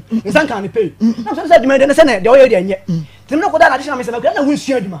 18th nsan kan ni pay na so say adwuma de say de oye de nye tim no ko da additional me say na won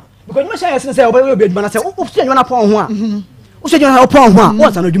sua adwuma because you say say obe adwuma na say o sua adwuma na pon ho a o sua adwuma na pon ho a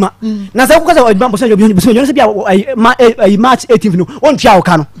o san adwuma na say ko say adwuma bo say adwuma say bia March 18th no on tia o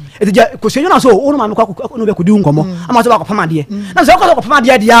ka no e je ko sua na so o no ma me ko no be ko di nkomo ama so ba ko pama de na say ko pama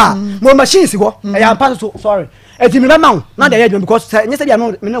de dia mo machine si ho e ya pass so sorry eti me ma na de adwuma because say bia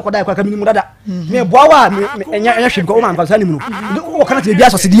no me no ko da kwa mi dada me boa wa enya hwe ko o ma fa ni mu no o kana te bia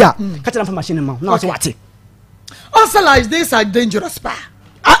so se dia ka tena fa machine ma na so wate also like this are dangerous pa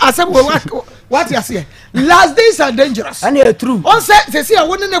I said what you say last days are dangerous and it true on say see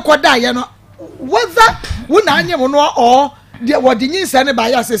won ne koda ye no whether won anye mo no or de wodi nyinsa ne ba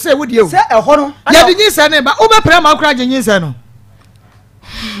ya say wodi e say e ho no ya de nyinsa ne ba o be pre ma kura nyinsa no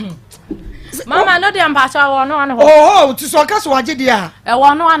mama no de ampacha wo no ane ho oh ti so ka so age dia e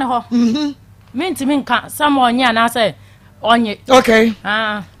wo no ane ho minti min ka sam onye na say onye okay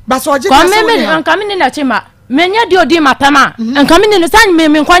ba so age dia so me nka me ni na chima menya di odi matama nka me ni san me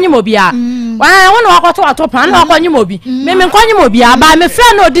nkwanye mobia wa wona wakoto atopa na wakwanye mobi me nkwanye mobia ba me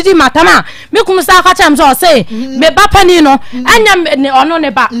fra na odidi matama me kum sa aka cham so say me ba pani no anya ne ono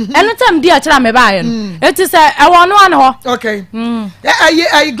ne ba eno tam di a kira me ba ye no eti say e wono ane ho okay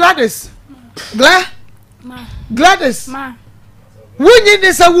I Gladys Gladys ma wunyi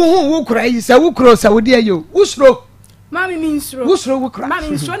ni sa wo kura yi sa wo kuro sa wo di ayo usro mami minsro usro wo kura mami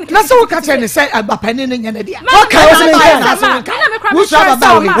minsro na so wo ka che ne say abapani ne nya na dia okay wo se ne usro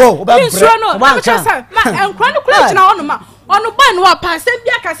baba wo minsro no ma enkwa no kula china ono ma ono ba no apa se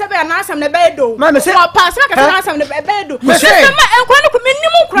bia ka se be na asam ne be do apa se ka se na asam ne be do se ma enkwa no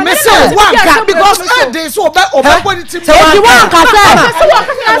minimum kura me say one ka because day so oba body team e one ka se wo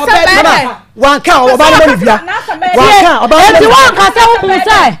ka na asam be one ka oba na bia one ka oba na bia one ka se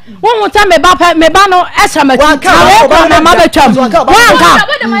wo mu say me ba no esha ma oba na ma be twam one ka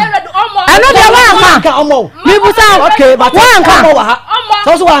ano de one ka mi bu say okay but one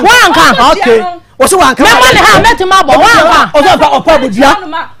ka so one ka okay what's one ka me money ha met ma bo one ka o so opa budia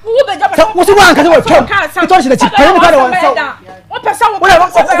what's one ka we twam it all she the chip pe me ka one so o pesa wo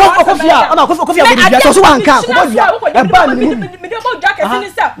ko fia ama ko fia budia so one ka ko budia e ba ni me de bo jacket ni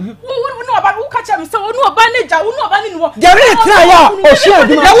sa wo no oba wo ka cha me so wo no oba ne ja wo no oba ne ni wo de re try ya o share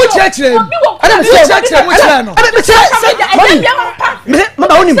du na wo chechire ana me chechire mo chira no me ma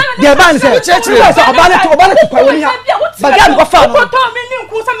onim de ba ni se chechire so oba ne to kwa woni ha ba ga ni ko fa no ko to me ni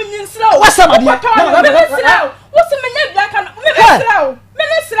nku sa me nyinsira wa sa ma dia wo se me nya bia kan me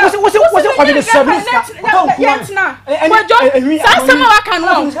nesira wo kwa de service ka yentina wajo sa sama waka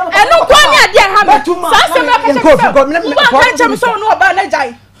no eno kwa ni ade ha me sa sama waka wo ka cha me so no oba na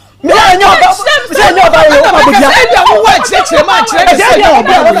jai me nya oba yo ma budia e bia wo wa chechire ma chire se nya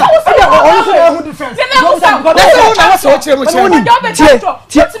oba o so e hu difference na so chire mo chire me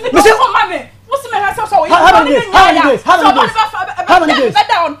se what's me ha so how many days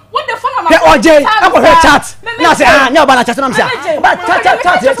what the phone am I chat na say ah nya oba na chase na msia ba cha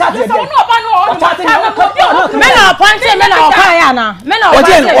me na appointed me na okan ya na me na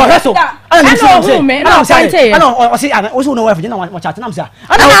appointed o reso ana ni say me na appointed ana o say ana o so no wife na wa chat na msia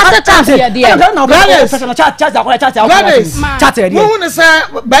ana na chat ya dia na professional chat da ko chat ya dia wo ne say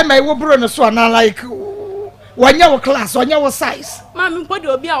ba mai wo bro ne so na like wanya wo class wanya wo size mami mpodi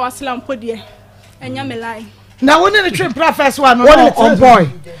obi a wasela mpodi enya me lie na woni ne train profess one on boy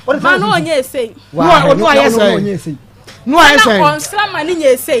ma no onye esei no ayesei no ayesei on slama ni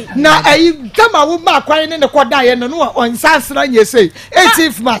nyesei na ayi kama wo ma kwan ne koda ye no on sansra nyesei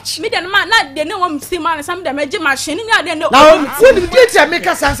 18th match me dem ma na de ne wo msi ma ne sam de meje machine ni ade ne na woni date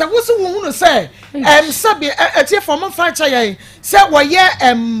make sansa wo so wo hunu say sabi etie form franchise ye say wo ye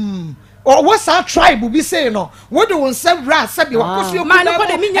or what's our tribe be saying no what do one say rat sabi wa kofi o ma no ko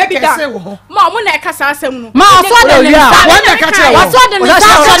de minya bi da ma mo na kasa asem no ma so de ni sa wa na ka che wa so de ni sa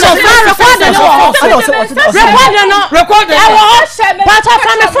record no e wo but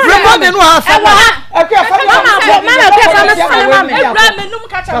from the phone record no ha e wo ha mama ke from the phone mama e bra me num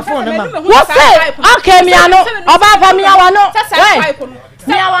ka cha me num wo say okay mi ano oba fa mi awa no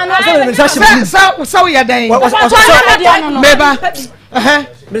mi awa no so ya dan meba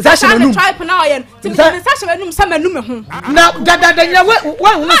Mensashe menum type na oyen mensashe menum sa menum ho na dada nya wa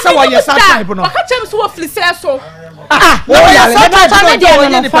hu sa wa ye sa type no waka chem so oflise so wo yale me de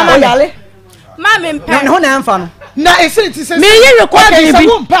no fa yale ma me mpa ho na amfa no na ese ti se me yi record bi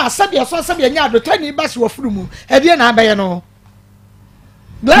wo mpa sabe so sabe nya do tani ba se wo furumu e de na abaye no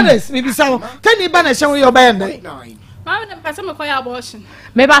Gladys me bi sa tani ba na hye wo yo baye ndai ma me mpa se me koya abortion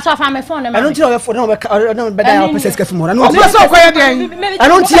me ba so fa me phone me I don't know phone no be da process ka fimo no so koya den I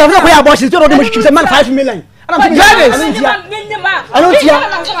don't see no koya abortion to do me say man 5 million Gladys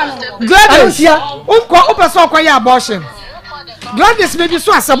o person koya abortion Gladys me bi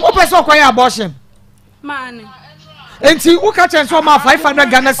so asem o person koya abortion man enti wo ka chen so ma 500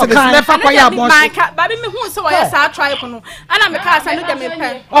 Ghana cedis me fa koya abortion ba bi me hu se wo ye sa try ko no ana me ka sa no de me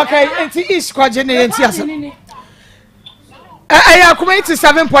pe okay enti ish ko je ne enti asem Akoma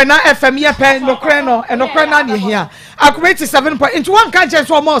 87.9 FM ye pen no kre no enokre na ne hia Akoma 87 point into one kan chen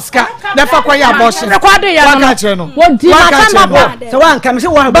so moska na fa kwa ya abortion record ya no wo di ma ba so wan kan me say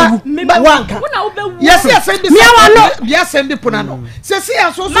wan babu wan kan yes bi me wa no bia sem bi puna no se si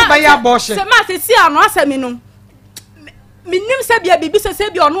aso so ba ya abortion se ma se si ano asemi no minim se bia bibi se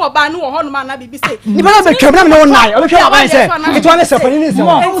bia ono oba no wo ho no ma na bibi se ni ba be twam na me won nai o be twam aban se it wan se fani ni se o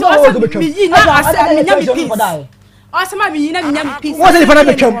be twam mi yi na asemi nya mi peace Asema mi yina mi nya mi peace. Wo se ni fana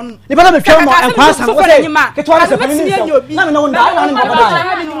be twam. Ni fana be twam mo enkwasa wo se ke twam se fani ni se. Na me no nda na me ko da.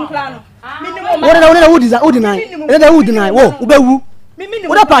 Wo na wudi nai. E da wudi nai. Wo be wu.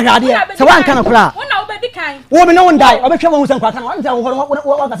 Wo da pa hwade e. Se wan kan kura. Wo na wo be di kan. Wo me no ndai. O be twam wo se nkwasa na. Wo nza wo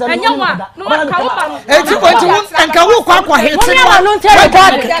ka se. Anya wa. No ka wo ba no. Enti enka wo kwa hit. Wo no tell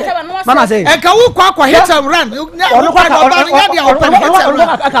record. Mama say. Enka wo kwa hit and run. Ono kwa nya dia open hit and run.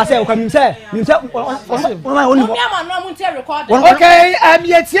 Aka say o ka mi say okay,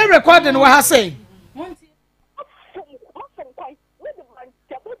 yet here recording what I say.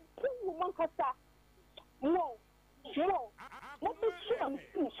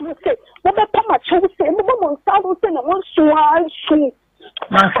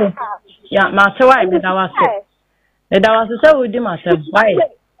 Yeah, master, why did I was it? That was so with the master. Why?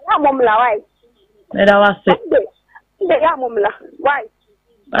 That was it. Why?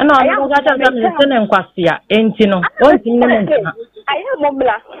 I know I'm going to listen and Quasia, ain't you know? One thing, I am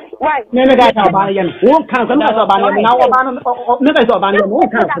Momla. Why? Never got a barrier. Won't come from now about never saw about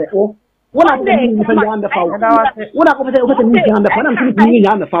won't come. What I'm doing is on the phone. What I'm going to do on the phone, I'm going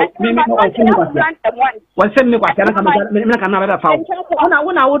to on the phone. Maybe one send me what I can have a phone. When I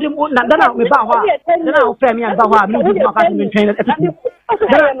would then I'll be Bawa, then I'll pay me and Bawa, maybe not having been trained at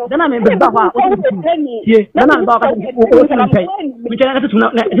then I'm in Bawa. Yes, then I'm about to pay. We can have to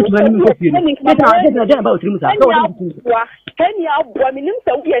not let it run about him. Penny out, women,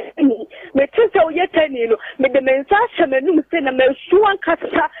 so yes, me so yet, me the mensasha, me no sin, and me swan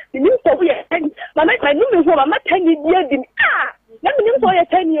casta, the new so yet, my name is what I'm not telling you. Let me know your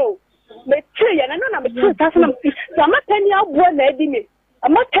 10 years. Me tree, and I know I'm a 2,000. So I'm not telling you one eddy.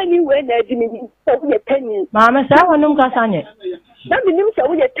 I'm not telling you when eddy me, so we are 10 years. Mamma, so I know Cassania. Let me know so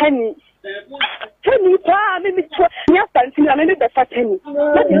we are 10 years. 10 years, maybe 12 years, and maybe the 10 years.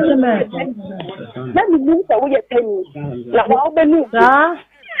 Let me know so we are 10 years. Now, I'll be new.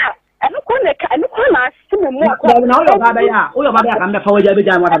 I don't want to see me more. Now, your Baba, I'm the forward, every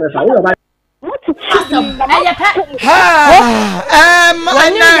time what I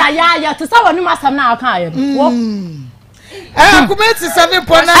yeah, to someone who must have now kind. Akoma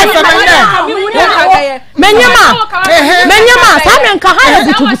 87.9 Menya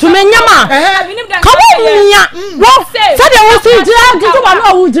butu me nyama come nya wo say dey wo see do ma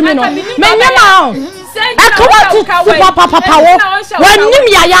no wo jimi no me nyama Akoma papa wo wanim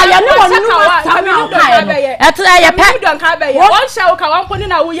ya no wonu saminu kai etre ye pe won sha wo ka won poni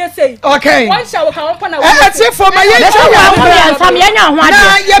na wo ye sei okay won sha wo ka won pona wo eti for my ye nsam ye nya ho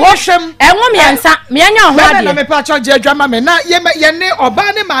ade wo hwem enwo miensa me nya ho ade na me pa cho je adwama me na ye ne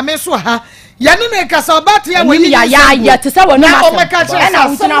oba ne maame so ha ye ne kasa oba te ya wo ya te se wonu ma o me ka che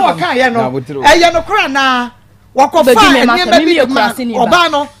na wo kan ye no ye no kora na wako fa enye me oba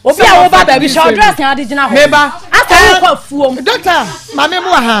no obi a wo ba ba bi show dress yan ade gina ho meba asa wo fuom doctor mame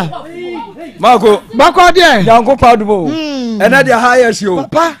mu ha Mako bako de yanko padubo ena de ha ya hio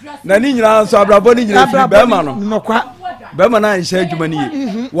na ni nyina so abrabo ni nyina fi be ma no nokwa be ma na nhya adwuma ni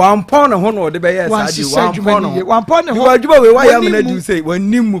ye wan pon ne ho no de be ye saadi wan pon ne ho adwuma we wa ya me na du sei wan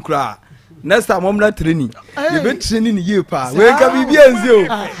nim mu kra next time I'm not training you be training you pa we ka bibi enzi o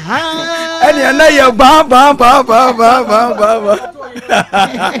eni na ye ba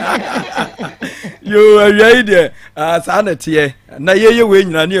yo ayi de sa na tie na ye we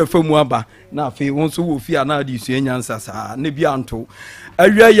nyina ne afamu aba na afi won so wo fi ana de su enyansa sa ne bi anto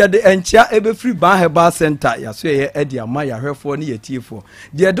awia ye de enchia ebe free ban herbal center ya so ye edi ama ya hwefo ne yetiefo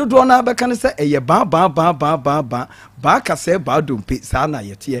de dodo na be kan se eye ba ka se ba dompe sa na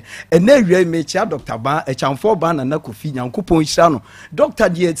yete ena awia me chia doctor ba echamfo ba na kofi nyankopon hira no doctor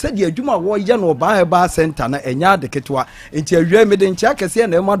de se de adwuma wo ye no ban herbal center na enya de ketwa enti awia me de nchia kese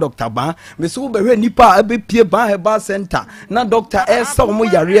na ema doctor ba me so be hwe nipa abe pie ban herbal center na doctor esa mo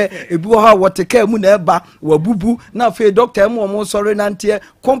yare ebi ha woteka mu na eba wabubu na fe doctor mo sorry nantie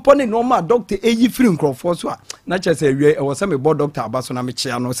company no ma doctor eyi free nkrofo so na chese awie e wo se me bo doctor abaso na me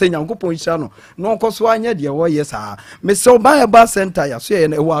chia no se nyankopon hira no no nkoso anya de wo ye saa me so ban ba center ya so ye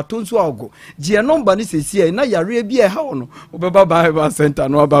na e wo atonso ago je number ni sesi na yare bi e ha wo no obeba ban ba center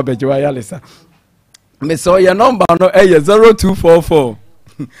no aba beje wa yalesa me so ye number no e ye 0244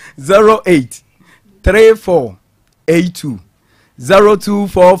 08 3482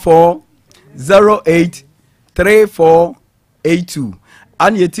 0244 08 3482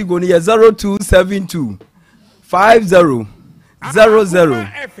 and yetigo ni 0272 50 00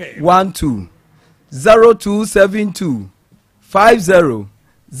 12 0272 50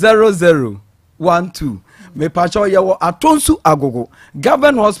 00 12 me pacho ye wo atonsu agogo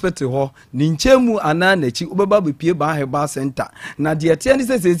government hospital ho ni nchemu ana nachi obeba bepie ba heba center na de tie ni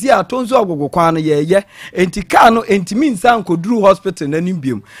sesi atonsu agogo kwan no ye enti ka no enti minsa nkoduru hospital na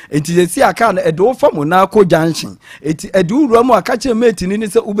nimbium enti sesi aka no edo fam na ko junction enti edu ruamu aka che mate ni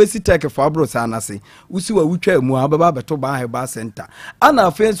se ubesi take for abro sanase usi wa wutwa mu ababa beto ba heba center ana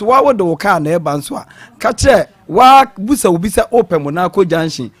afenso wa wo de ka na eba nso a ka che wa busa ubisa open na ko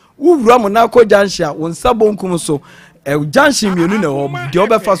junction uwura mo na ko jansha won sabonkum so junction mienu na ho de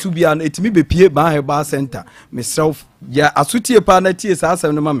obefa so bia na etimi bepie ban heba center myself ya asutie pa na tie sa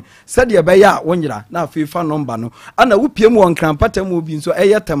asem no mame said ye be ya wonyira na afifa number no ana wupie mu won krampata mu obi nso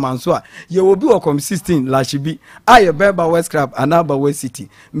eye temanso a ye obi wo com 16 lashibi aye beba west crab anaba west city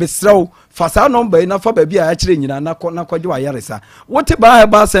myself fasa number na fa ba bia ya kire nyina na kwaje wa yaresa wote ban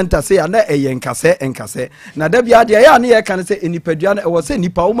heba center say na eye nkase na da bia de ya na ye kan say enipadua na e wo say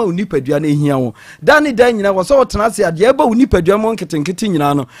nipa wo ma onipadua na ehia wo dan nyina wo so wotena se ade eba onipadua mo nketenkete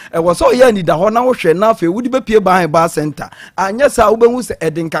nyina no e wo so ye ni da ho na wo hwe na afa wudi bepie ban heba center anya sa ubenhu se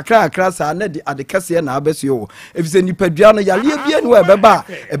edin kakra akra sa na de adekase na abeso efise nipadua no yale bia ni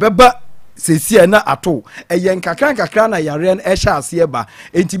ebeba sesi na ato eyen kakra na yare na ehya ase ba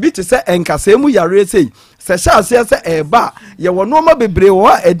enti bi te se enkasa mu yare sei se hya ase se eba ye wono ma bebre wo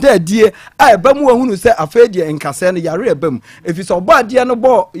eda adie a eba mu ahunu se afedie enkasa no yare eba mu efise obo adie no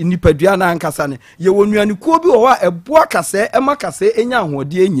bo nipadua na ankasa ne ye wonuane kuo bi wo a eboa kase ema kase enya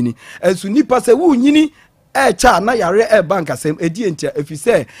ahode enyini ensu nipa se wo nyini cha na yare bank asem edi entia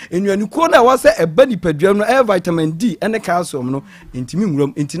efise enuanuko na wa se eba nipadua no vitamin D ene calcium no entimi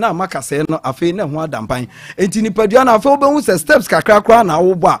nwuram entina amaka se no afi na ho adampan enti nipadua na afi obehu se steps kakra na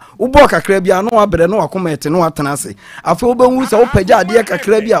wo kakra bia no wabre no wakoma ete no watena se afi obehu se wo pagya ade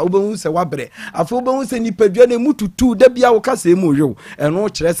kakra bia obehu se wabre afi obehu se nipadua na mututu da bia wo kase mu yo eno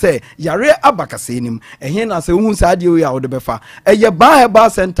kire se yare abakase nim ehe na se wo se ade wo ya wo de befa eye ba heba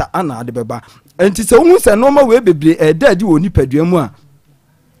center ana ade beba enti se wo se no ma we bebre edadi woni padua mu a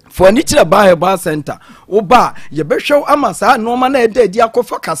for ni kire ba heba center woba ye behwew ama saa noma na eda di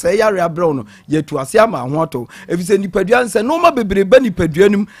akofa kasa yare abrɛ no ye tu ase ama ho ato efise nipadua nse noma bebrebe nipadua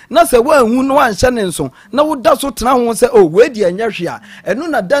nim na se wanhu no anhye ne nso na woda so tena ho se o we di anya hwe a eno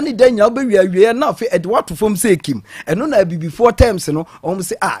na dani danya obewi awie na afi ede wato fom se ekim eno na before times no om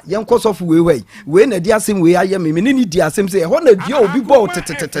se yenkosofo we na di asem we aye me ni di asem se ho na dua obi bo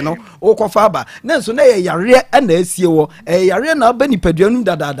tetetete no okofa aba na nso na ye yare na asie wo yare na aba nipadua nim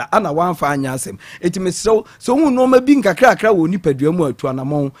dadada ana wanfa anya asem etimesrew so hu no ma bi nkakrakra wo nipadua mu atu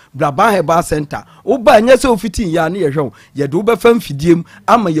anamon braba heba center oba anya se ofitin ya na ye hwe ye do be fam fidiem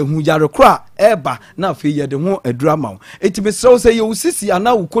ama ye hu yare kra eba na afi ye de ho adura ma etimesrew se ye usisi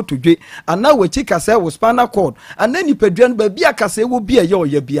ana ukotodwe ana wachi kasa wo spinal cord ana nipadua no ba bi akasa wo bi ye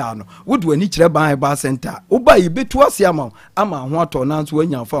oye bia no wodo ani kire ban heba center oba ye betu ase ama ho ato na nso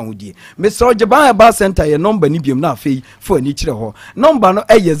wanya fa hodie mesrew je ban heba center ye number ni biem na afi fo ani kire ho number no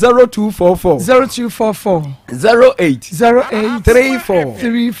eye 0244 08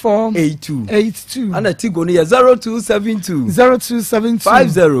 34 82 ana tigo no ye 0272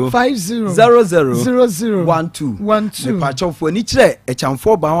 50 12 pacho fo ani kire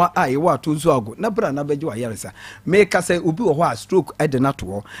echamfo ban wa a ye wa to nso ago na bra na beje wa yaresa me ka say obi wo ho a stroke ede na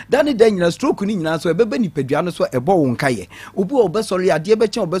to dani dan nyina stroke ni nyina so ebebe ni padua no so ebo wo nkaye obi wo besori ade be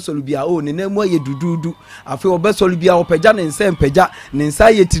chen obesori bia o ne namu aye dududu afi obesori bia opagya ne nsa empagya ne nsa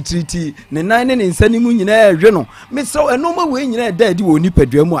ye titriti ne nan ne nsa ni mu nyina ehwe no mesro enoma we nyina eda adi wo ni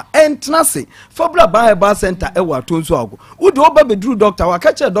padua mu a entna se fobra ba center e wa to nso ago udi oba bedru doctor wa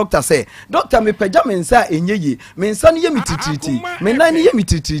ka che doctor say doctor me pagya me nsa enyeye me nsa ne ye mititriti me nan ne ye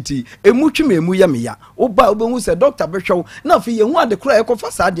mititriti emutwi me emu ye me ya oba obehu se doctor behwew na afi ye hu ade kura e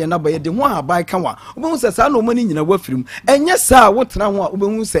kofa sa ade na ba ye de ho abai ka wa obehu se sa no mani nyina wafirim enye sa wo tena ho a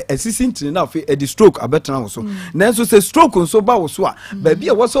obehu se asisi ntini na afi e di stroke abetena ho so na enso se stroke nso ba wo so a ba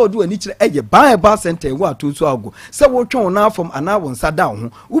bia wo so do ani kire eye ba center wo ato so ago se wo twon na afom ana wo nsa da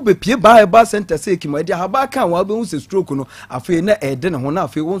ho wo bepie ba center se kima de haba kan wa obehu se stroke no afi na ede ne ho na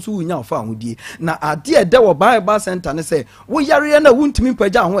afi wo nso wunya afa hodie na ade ede wo ba center ne se wo yare na wuntimi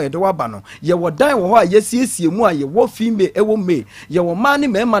pagya ho ede wa ba no ye wo dan wo ho a yesiesie mu a ye wo fime e wo me ye wo ma ne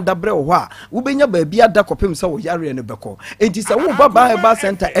mema dabre wo ho a wo benya ba bia da kopem se wo yare ne beko enti se wo ba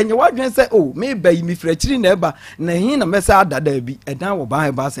center enye wadwen se o me ba yi mi frachiri na eba na hin na mesa adada bi edan wo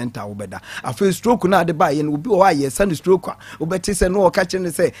ba center wo beda afi stroke na ade ba ye no obi wo a ye san stroke a wo beti se no o ka kire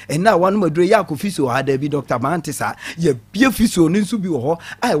ne se ena wanu maduro ya ko fiso ha da bi Dr. Mantisa ye bia fiso ni nso bi wo ho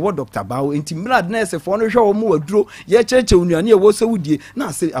ai wo Dr. Bawo enti mrad na se fo no hwe wo mu waduro ye cheche onuane ye wo se wudie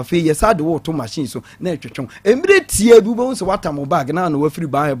na se afi ye sa de wo to machine so na etwetwon emre tie bi wo so watam bag na no wafiri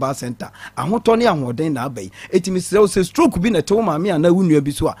ba center ahoto ne ahoden na abai etimi se stroke bi na to ma me na wunua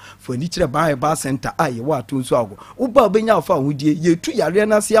bi so a fo ni kire ba center a ye wa to nso ago wo ba obenya afa hodie ye tu yare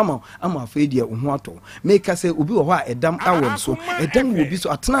na se ama afa die wo ho ato me ka se obi wo ho a edam awon so edam wo bi so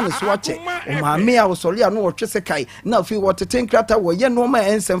atena ne so ache o ma me a wo sori a no wo twese kai na afi wo teten krata wo ye no ma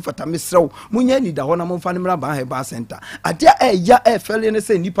ensem fata mesrew munya ni da ho na mo fa ne mra ba center ade a ya fele ne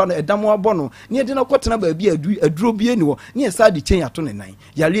se nipa no edam abo no ne ede na kotena ba bi aduro bi eni wo ne sa de chen ato ne nan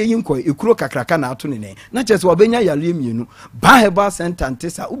yare yin ko ekuro kakraka na ato ne nan na chese wo benya yare mienu ba center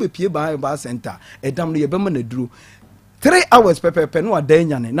ntesa wo be pie ba center edam no ye bema na duro 3 hours pepepe no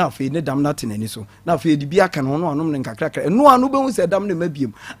adanya ne na afi ne dam na tenani so na afi di bia kan hono anom ne nkakrakra no anu be hu se dam ne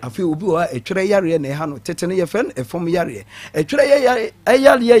mabiem afi obi o etwere yare na ha no tetene ye fen efom yare etwere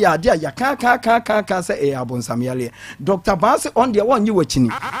yare ya de ya ka se e abonsam yare Dr. Bass on de won yi wachini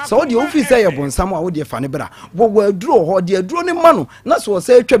so de office ye bonsam a wo de fa ne bra wo aduro ho de aduro ne ma no na so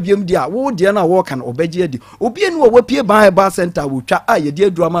se etwa biem de a wo de na wo kan obeje adi obi enu wo pie ba center wo twa a ye de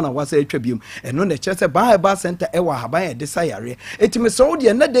aduro ma na wa se etwa biem eno ne chese ba center e wa haba de sayare etime so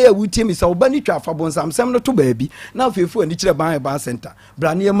de na de ya wutie mi sa obani twa fa bonsam sem no to baabi na afefu ani kire ba center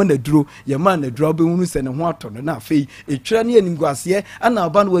brane ye ma na duro ye ma na duro be hunu se ne ho ato no na afei etwira ne animguase ana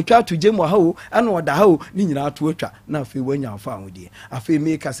aba no watwa to gemu ha o ana oda ha o ni nyina ato atwa na afei wanya afa ahudie afei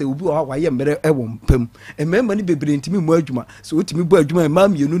me ka se obi o wa ye mere e wo mpam emema ni bebre ntimi mu adwuma so otimi bu adwuma ma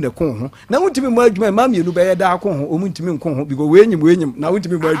mienu ne ko ho na wotimi mu adwuma ma mienu be ye da ko ho o mu ntimi nko ho bigo wenyim na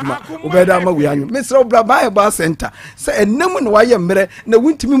wotimi mu adwuma o be da ma we anyu mesra bra ba center enam no waye mmere na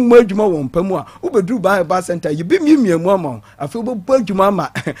wuntimi mu adwuma won pamu a ubedru ba center yibi miemiemu ama afi obo adwuma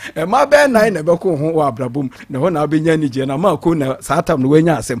ama e ma be nan na be ko ho wa abrabom na ho na abenya ni je na ma ko na satam no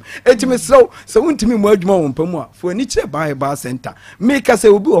wanya asem etimi sew se wuntimi mu adwuma won pamu a fo ani kire ba center me ka se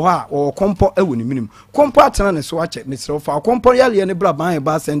obi ho a o kompo ewo ni minim kompo atena ne so ache mesrew fa kompo yale ne bra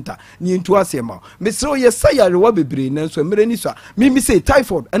ba center ni ntu asema mesrew ye sayare wa bebre na so mmere ni so mi se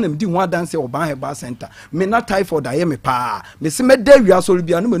typhoid ana mdi ho adanse o ba center me na typhoid aye me pa me se me da wi asori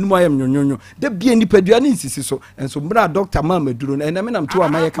bia no manum ayem nyonyonyo da bia nipadua ne nsisi so enso bra doctor ma maduro no ena me nam to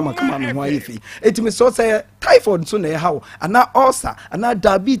amaye kama me ho ayefi eti me so say typhoid so na e hawo ana ulcer ana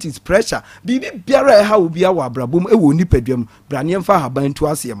diabetes pressure bibi biara e hawo bia wa abrabom e wo nipadua mu bra ne mfa haban tu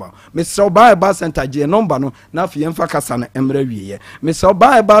ase ma me so Bible center je number no na afi mfa kasa na emra wiye me so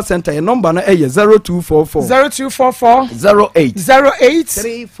Bible center e number no e 0244 08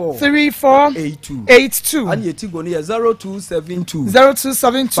 34 82 and yeti go ne 0272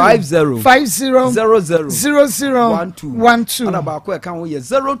 50 00 ana ba ko e kan wo ye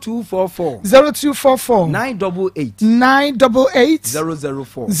 0244 988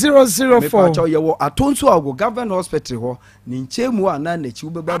 004 me pa cho ye wo atonso ago government hospital ho ni nchemu ana na chi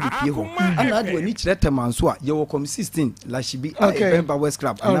wo beba bepie ho ana de wani kire temanso a ye wo com 16 la shibi Bemba West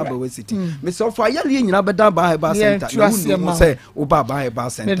Club ana ba West City me so for ayale nyina beda ba Bible center na wu say wo ba Bible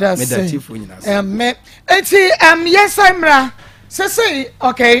center me da chief nyina me eti yes amra say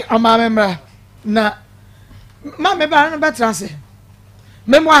okay amamemra na ma me ba no betrase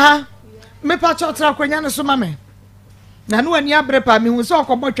me mo ha me pa cho tra kwanya no so ma me na no ani abre pa me hu so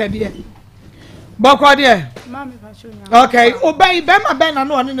okobotwa de bokwa de ma me pa cho nya okay obey be ma be na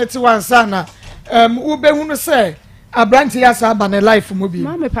no ne ti wansa na ube hu no say abranti ya sa ba ne life mo bi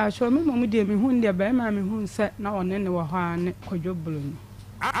ma me pa cho me mo de me hu de be ma me hu se na one ne wo ha ne kodwobulu ni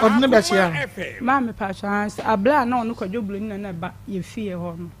odne be chia ma me pa cho abla na ono kodwobulu ni na ba ye fie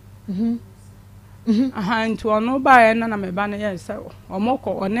ho no aha nti ono ba ye na me ba na ye se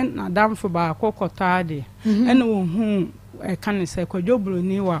omoko one na damfo ba kokota de ene wo hu e kan se kodwobulu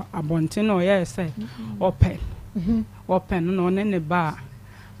ni wa abonte na o ye se open no one ne ba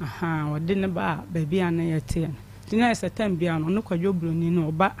aha wode ne ba baby an ye tie tina se tambia no no kodwobulu ni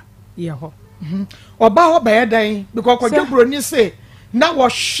no ba ye ho oba ho ba ye dan because kodwobulu ni se na wo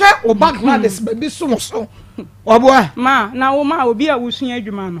hwe oba Gladys baby so oboa ma na wo ma obi a wusun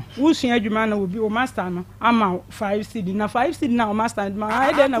adwuma no obi o master no ama 5 cd na 5 cd na o master ma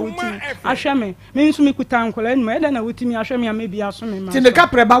ede na wutimi ahwe me nsu mi kuta nkola ni ma ede na wutimi ahwe me amebi aso me ma ti ne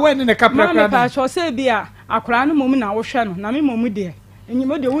kapre ba we ne kapre kra ma pa se bi a akora no mom na wo hwe no na me mom de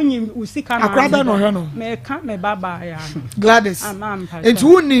enyimo de wonyi usika na akora da no hwe no me ka me baba ya Gladys enti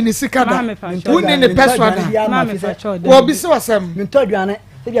wonni ni sika da wonni ni peswa da ma me pa cho de wo bi se wasem me to aduane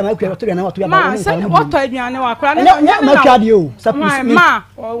se bia ma kwa to aduane wa to ya ma se wo to aduane wa akora ne ma twa de o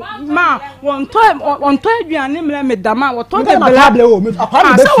ma won to aduane mle me dama wo to de bla o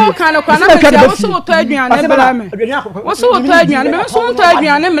akora be so kan akora na me wo so to aduane bla me wo so to aduane me so to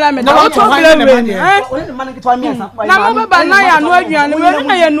aduane mle me da wo to bla we na mo baba na ya no aduane we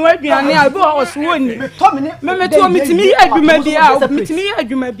na ya no aduane a bo o so woni me to mitimi adwuma bi a mitimi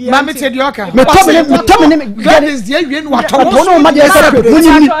adwuma bi ma me te de oka me to me Gladys de awie no wato no ma de se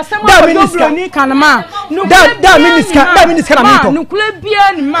da minister ni kanama da minister na me to no kula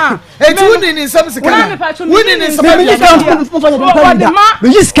bia ni ma eti wonni ni nsam sika wonni ni nsam wo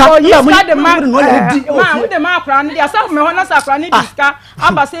de ma akra ne dia sa me ho na sa akra ne diska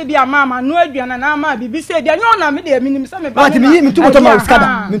aba se bia mama no aduana na ma bibi se dia nyo na me de minim se me ba me tu moto ma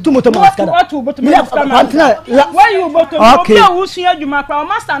skada me tu moto ma skada what boto ma skada why you boto okay o su adwuma akra o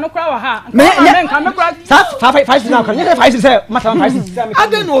master no kra wa ha me nka me kra sa 5 na kra ne 5 se mata 5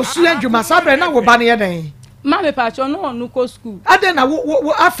 ade no osu adwuma sabre na wo ba ne ye den ma me pa cho no no ko school ade na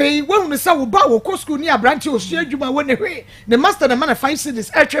wo afei wo hunu se wo ba wo ko school ni abranti osu adwuma wo ne hwe ne master na mana 5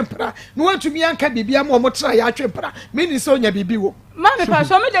 cities atwempra no wantumi anka bibia ma o mo tra ya atwempra me ni se onya bibi wo ma me pa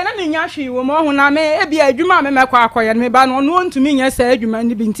so me de na nya hwe wo mo ho na me e bia adwuma me mekwa akoye me ba no no ntumi nya se adwuma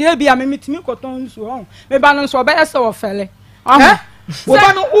ni bi nti e bia me mitimi koton nsu ho me ba no so oba ye se wo fele wo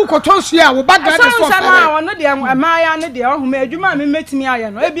ba no ukoton su a wo ba ga de so fele so na ono de amaya ne de ohuma adwuma me metimi aye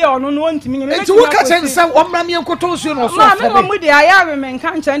no e bia ono no ntumi nya me enti wo ka chen se omra me koton su no so fele ma me mo de aya me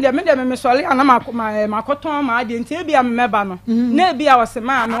nka chen de me sole ana makoton ma de nti e bia me meba no na e bia wo se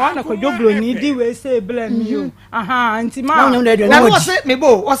ma me wa na kwadwobro ni di we se bla mi o aha nti ma na wo se me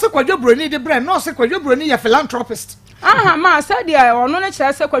bo wo se kwadwobro ni de bra no se kwadwobro ni ye philanthropist aha ma said dia ono ne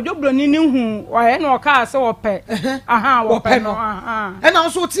kire se kwadwobro ni hu oye na oka se wo pe aha wo pe no aha e na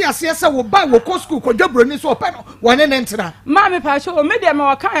so ti ase se wo ba wo ko school kwadwobro ni so wo pe no wo ne ntra ma me pa cho o me dia me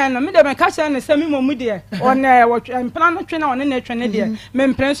wo kan ya no me dia me ka che ne se mi momu dia one wo plan no twe na one ne twe ne dia me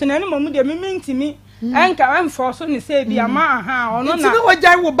mpren so na ne momu dia me mintimi enka enfo so ne se bia ma aha ono na nti wo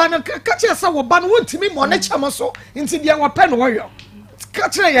jai wo ba no ka che se wo ba no wontimi mo ne chama so nti dia wo pe no wo yo ka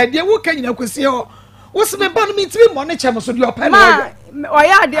che ya dia wo ka nyina kwesi ho what's me ban me timi money chem so di open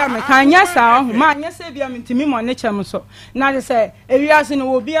oya de am kan nya sa ho ma nya se bia me timi money chem so na de se ewiase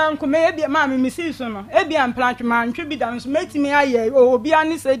no obi anko me bia ma me misi so no e bia plant ma ntwe bi dan so metimi aye obi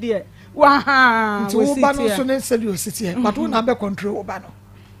ani se de Waha. Nti wo ba no so ne sɛ o sitie but wo na be control wo ba no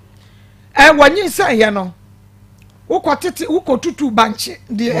wanyi sɛ yɛ no wo tutu banche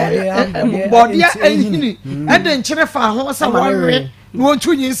de body ehini and nkyere fa ho sɛ wɔwe no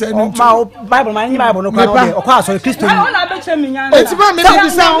ntu nyi sɛ no ma Bible man Bible no kwa no okwa so Kristo ni na be che minyansa enti ma me bi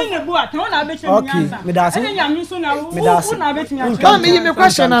sa me nebu ato na be che minyansa me da se ene nyame so na wo na be che minyansa ma me yi me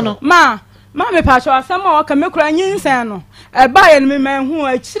question no ma me pa cho asem o ka me kura nyinsa no e ba ye no me man hu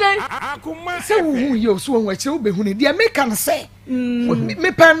akire sɛ wo hu ye so wo akire wo be hu ne de me kan sɛ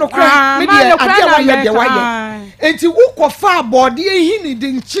me pa no kura me de ade wa ye de wa ye enti wo kɔ fa body ehini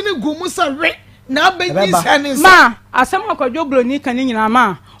de nkyene gumu sɛ we na benyi sɛ ma asem akɔdwo bloni kan nyina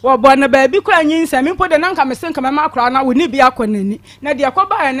ma wo bo na ba bi kura nyinsa me po de na nka me sen ka me ma kura na wo ni bi akɔnani na de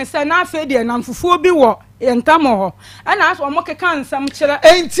akɔba ye ne sɛ na afa de na mfufuo bi wo yentamo ho ana aso mo keka nsam kyerɛ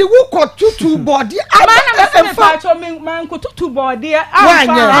enti wo kɔ tutu body ama me pa cho man ko tutu body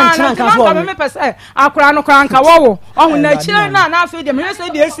anka me pese akora no kora nka wo ɔho na kyerɛ na afa de me sɛ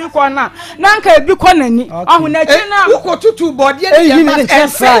de esi kɔ na nka ebi kɔ nani ɔho na kyerɛ na wo kɔ tutu body de ma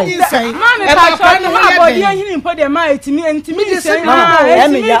ɛsɛ ma me pa cho no ma body hini mpo de ma etimi nsɛ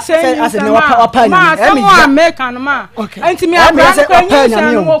ase ne wapa ma sɛ mo American ma entimi akora no kɔ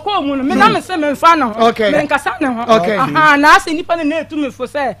no wo kɔ mu no me na me sɛ me mfa no menkasa ne ho aha na ase nipa ne na etumi fo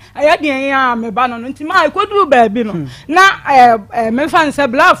se aya de ya me ba no nti ma ikodu ba bi no na me fa nse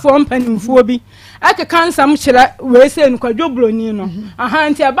blafo mpanimfo bi ake kansam kyerɛ we se no kwadwobroni no aha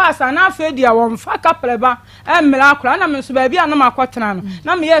nti aba asa na afa dia wo mfa kapreba emmela akora na me so ba bi anam akotena no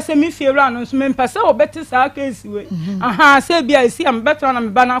na me yɛ se me fiewura no so me mpɛ wo beti saa kesi we aha se bia esi am betra na me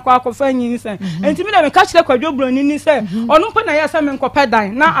ba na akɔfa nyinsa nti me na me ka kyerɛ kwadwobroni ni se ɔno mpo na yɛ se me nkɔpɛ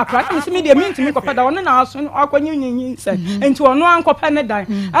dan na akora na me se me de me ntimi nkɔpɛ dan ɔno na aso akɔnyi nyinsa nti ɔno ankɔpɛ ne dan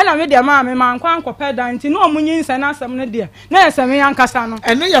ana me de ma me ma ankɔpɛ dan nti no ɔmo nyinsa na asɛm ne de na yɛ se me yankasa no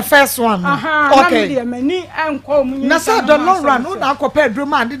ɛno yɛ first one okay mani enko mu na sa do no run na akɔpɛ aduro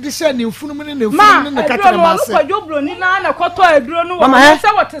ma de hyɛ ne mfunum ne mfunum ne kakra ma se ma aduro no ni na kɔtɔ aduro no sɛ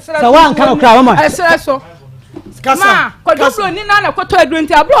wɔte sɛ wa nka no kra mama ɛsɛ so ma kɔdɔbro ni na kɔtɔ aduro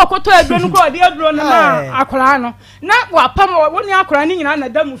nti abro kɔtɔ aduro no kɔ de aduro no ma akora no na wapam woni akora ni nyina na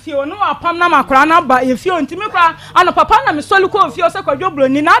da mu fie no wapam na makora na ba ye fie nti me kora ana papa na me sɔle kɔ fie sɛ kɔdɔbro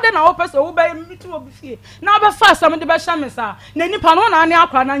ni na de na wo pɛsɛ wo ba miti wo fie na ba fa asam de ba hya me sa na nipa no na ne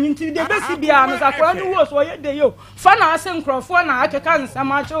akora na nti de besi bia no akora no wo so ye de yo fa na ase nkrɔfo na akeka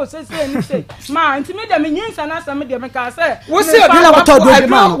nsam a kyɛ sɛ ni sɛ ma nti me de me nyinsa na asam de me ka sɛ wo se bi na kɔtɔ aduro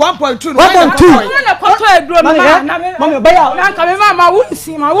ma 1.2 na kɔtɔ aduro ma mama baya na ka me mama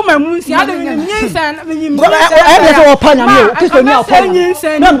wunsi ma wo mamunsi ade me nyinsa na me nyimbo e so wo pa nya me Kristo ni apa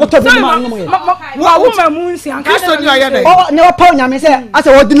na mo to bi ma no mo ye wa wo mamunsi an ka Kristo ni aye dey ne wo pa nya me say ase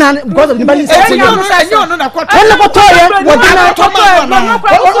wo dina because of the balance enyo no na kɔtɔ wona kɔtɔ ye wo dina to ma wona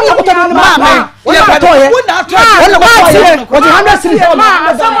kɔtɔ ni ma wona kɔtɔ ye wona kɔtɔ ye wo di 100 series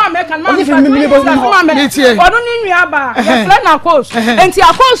ma sama American ma onu ni nua ba ye fla na Akos enti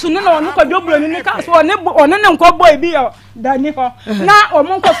Akos ni na onu kwadwobro ni ka so one ne nkɔ boy bi yo dani ho na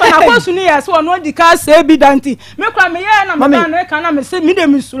omo nkɔ fa Akos ni ya so onu di ka se bi danti me kwa me ye na me dan no ka na me se mi de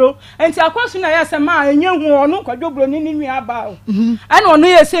misuro enti Akos na ya se ma enye hu onu kwadwobro ni nua ba o ana onu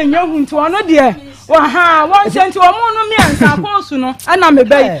ye se enye hu nti onu de wa ha won se nti omo no mi ansa Akos no ana me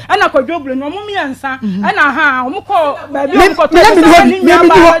bai ana kwadwobro no omo mi ansa ana ha omo kɔ ba bi omo kɔ to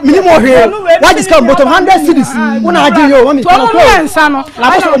minimum here why this come bottom 100 cities una age yo mami no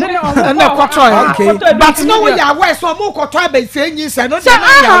na kɔtɔ okay but no we are where so mo kɔtɔ aba se nyinsa no de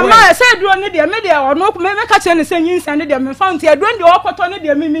na ma se duro ne de me de ɔno me ka kyerɛ ne se nyinsa ne de me fa nti aduro de ɔkɔtɔ ne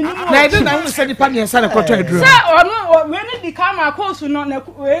de me minimum na ede na wo se nipa ne nsa na kɔtɔ aduro se ɔno we ne di ka ma Akos no na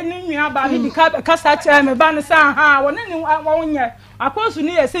we ne nua ba ne di ka kasa kyerɛ me ba ne sa ha wo ne ni wo nyɛ Akos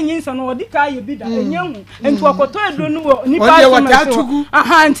ni ye se nyinsa no odi ka ye bi da enyehu enti ɔkɔtɔ aduro no wo nipa so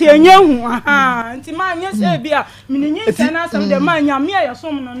aha nti enyehu aha nti ma nye se bia mini nyinsa na asem de ma nya me ya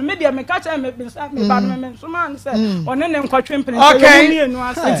som no me de me ka kyerɛ me ba no me so ma ne se ɔne ne nkɔtwe mpene se ye mienu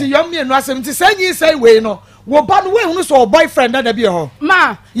asem nti yom mienu asem nti se nyinsa we no wo ba no we hunu so boyfriend da bi ho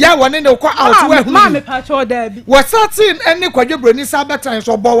ma ya wone ne ko out we hunu ma me pa cho da bi wo certain ene kwadwobroni sa betan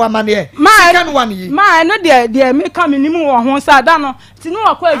so bo wa ma ne second one yi ma no de me ka me nimu wo ho sa da no ti no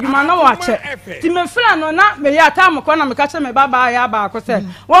akɔ adwuma na wo akyɛ ti me fla no na me ya ta mo kɔ na me ka kyerɛ me baba ya ba akɔ se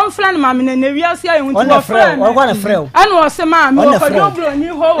won fla no ma me na wiase ayi hu ti wo fla wo na frɛ anu wo se ma me kwadwobroni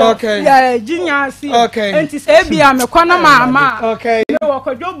ho ya ginya asi enti se bia me kɔ na ma okay me wo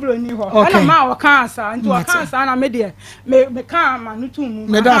kwadwobroni ho ana ma wo ka asa nti wo kansa na me de me ka ma no tumu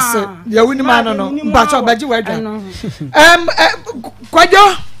me da se ya wuni ma no ba cho baji wa dwa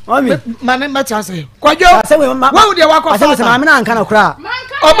kwadwo mane ma cha se kwadwo ase we ma wo de wa ko ase me na nka na kura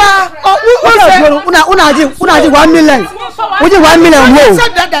manka Oba, unaji 1 million. Uji 1 million wo.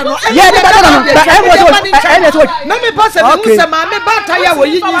 Yeah, that. Let me pass it. Me bata ya wo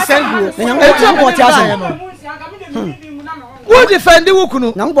yi sengu. Etu ko ti ase. Wo defend wo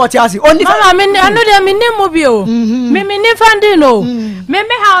kunu. Na mbo ti ase. Oni mama me anu de me nemu bi o. Me ni fandi no. Me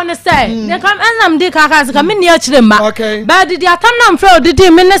ha on say. They come ansam di kaka se ka me ni a kire ma. Ba di atam na mfre odidi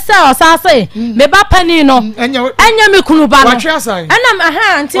me ne say o sa say. Me ba pani no. Enya me kunu ba no. Enam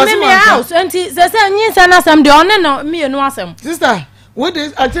aha nti me house nti se nyin sa na sam de one no me enu asem. Sister, what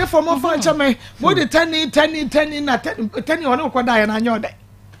is I tell for more fun chame. What the 10 na 10 ono ko da ya na anyo de.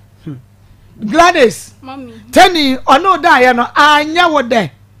 Gladys, mommy. 10 ono da ya no anya wo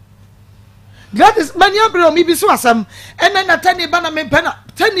de. Gladys, many abro mi bi so asam. Ena na 10 ba na me pena.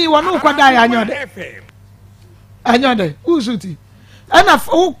 10 ono ko da ya anyo de. Anyo de. Uzuti. Ena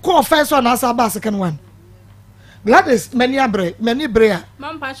ko first one asa ba second one. Gladys, many brea.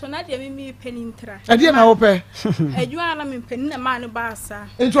 Mam passion na de me penintra. Ade na wo pe. Adwa na me penin na ma no ba asa.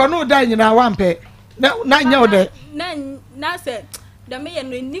 Nti ono da nyina wa mpe. Na nya wo de. Na se da me ye no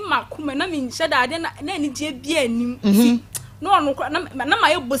ni makuma na me nhyɛ da ade na ni die bia anim. No ono na ma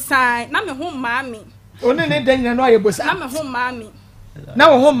ye bosan na me ho maami. Oni ne da nyina no aye bosan. Na me ho maami. Na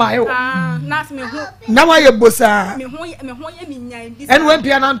wo ho maayo. Na se me ho. Na wa ye bosan. Me ho ye me nyan bi. En wen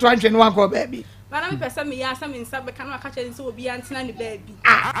pia na nto antwe no akọ baabi. Bana me pesa me ya sa me nsa be kan aka kyere nse obi antina ne baabi.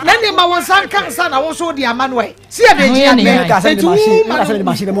 Na ne ma won san kan sa na won so di amanuel. Si e de ji ya me ka se de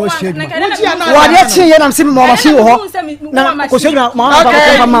machine mo shade. Wa de chi ye nam se mo machine ho. Na ko se na ma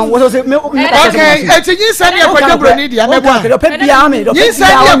ba ma wo se me okay, etinyi sa ne akwadabro ni dia me bua. Do pe bia me do pe bia. Ni sa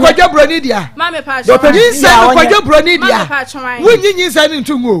ne akwadabro ni dia. Ma me pa. Do pe ni sa ne akwadabro ni dia. Wonyi nyi sa ni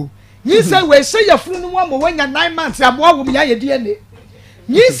ntungu. Nyi sa we se ya funu no mo wanya 9 months aboa wo me ya ye DNA.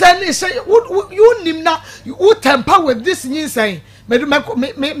 Nyinsani say you nim na you temper with this nyinsani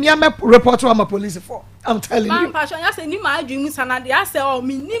me am report to my police for I'm telling you man passion ya say ni ma adwin sana de ya say o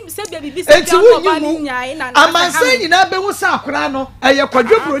me nim say baby bi say no ba ni nyai na am say nyina be hu sa akora no eye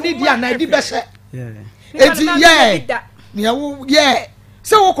kwadwobro ni dia na di be hye eti yeah wo yeah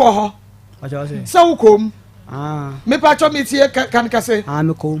say wo ko ho say wo kom me pa cho me tie kan ka say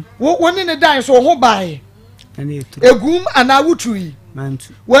me kom wo ni ne dan so ho bae egum ana wutui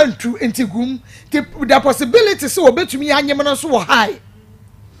one two into gum the possibility so obetumi anyem no so high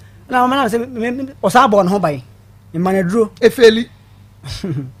na ma na say o sa bo no ho bai imaneduro efeli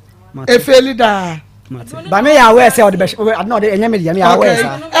da ba me ya we say o de no de enyame de ya we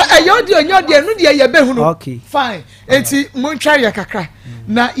say yo de no de ye behu no fine enti montwa ye kakra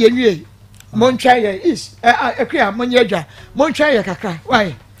na yenwie montwa ye is akua monye adwa montwa ye kakra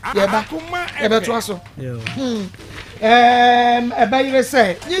why ye ba to aso ebayire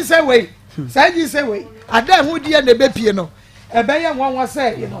say yin say we say yin say we ada hu die na bepie no ebaye nwanwa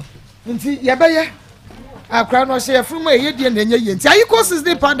say you know nti ye baye akra no say from e die na nye nti Akos is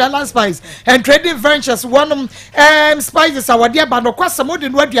the Pandaland Spice and Trading Ventures one spices awade ba no kwasam odi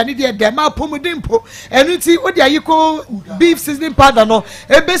no aduane de dem apomudimpo enuti odi Akos beef seasoning powder no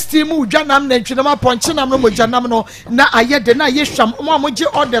ebe steam udwanam na ntwenam aponchenam no mojanam no na ayede na yehwam mo je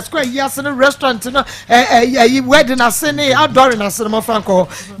order square yase no restaurant no wedding asene outdoor na asene franco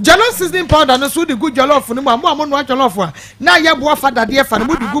jollof seasoning powder no so the good jollof no mo no jollof a na ye boa fada de fa no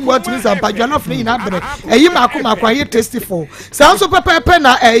mo dugu mo atumi zampa jollof no ina bere eyi makoma kwa ye tasteful so so pepe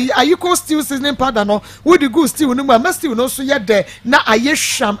na Akos stew seasoning powder no wo the good stew no ma stew no so ye de na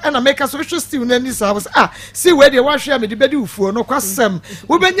ayehwam na make so stew no ni sa see where they wash me the bedi ufuo no kwasem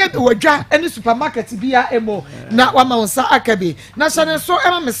wo benya wadwa any supermarket bia emo na wa ma unsa akabe na sane so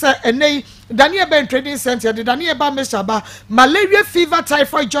ema me se enei Daniel Ben Trading Center the Daniel Ba Meshaba malaria fever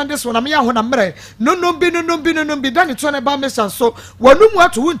typhoid jaundice wona me ya ho na mre no bi Daniel to na ba mesha so wonu mu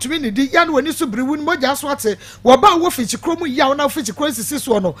ato wuntumi ni di ya no wani so biri wun moja so ate wo ba wo fichi kromu ya wo na fichi kro sisi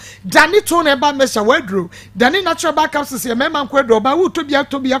so no Daniel to na ba mesha wadro Daniel natural back capsules ya mema nkwedo ba wo to bia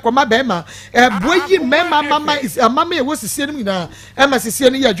koma ba ma boyi mema mama is mama e wo sisi ni na ema sisi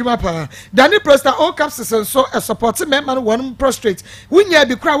ni ya adwuma pa Daniel Prostate all capsules so support mema no won prostrate wunya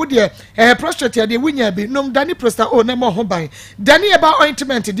bi kra wo de prostate de wunya bi nom Daniel Prostate o na mo ho ban Daniel ba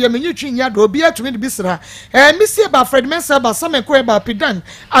ointment de menyu twinya do obi atumi de bisra misi ba Fred Mensa ba Samenko ba Pidan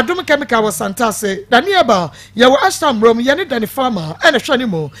Adom Chemical was Santase Daniel ba ya wo Ashton Rom ya ne Dani Farmer and hwani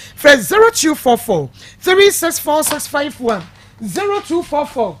mo Fred 0244 364651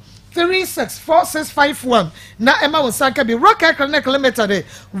 0244 364651 na Emma Wosaka be Rocket Clinic Limited.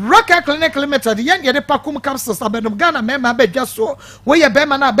 Rocket Clinic Limited yen ye de pakum capsules abenum Ghana mema bedwa so we ye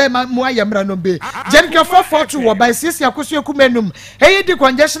bema na bema mu ayemra no be Jenke 442 wo by sisi akoso kumenum eye di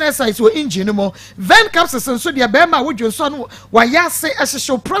congestion exercise wo engine mo ven capsules nso de bema wo dwonso no wa yase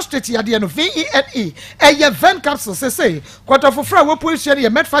ehyehyw prostate yade no VENE eye ven capsules say kwatofofra wo position ye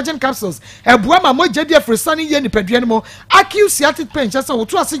metfagen capsules ebua ma mo jedi afrisani ye nipadua no mo acute sciatic pain chese wo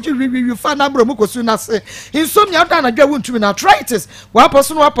to ase you find number mu kosu na se insomnia da na dwa wontumi na arthritis wa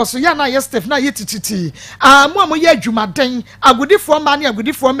poso ya na ye stiff na ye tititi mo ye adwumaden agudifo ma na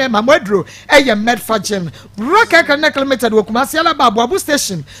agudifo me ma modro eye medfagen Rocket Connect Limited wo kuma siala babo abu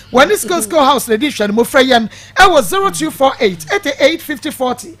station when is school house le di hwan mo freyen e wo 0248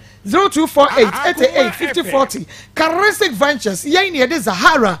 885040 0248885040 Charistic Ventures yen ye de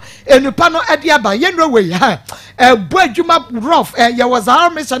Zahara enupa no ade aba yen no we ha bo adwuma rough ye was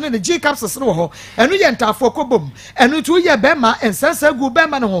Zahara mission in the G capsules no ho enu ye ntafo kobom enu tu ye bema ensensa gu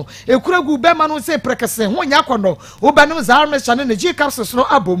bema no ho ekura gu bema no se prekese ho nya kono wo benum Zahara mission in the G capsules no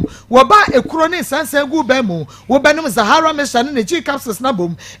abom wo ba ekuro ne ensensa gu bemu wo benum Zahara mission in the G capsules na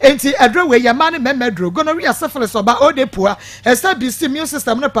bom enti edro we ye man memedro gonorrhea syphilis oba odepua establish immune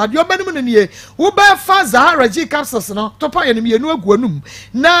system no pa yo benum no nie wo ba fa Zahara G capsules no topa ye no mienu aguanum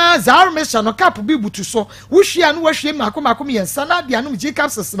na Zahara mission no cap bi butu so wo hwia no wo hwia makomakom yensa na de anum G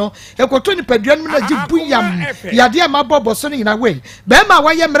capsules no ekoto ni padua no na gi buyam yade ma bobo so ni na we be ma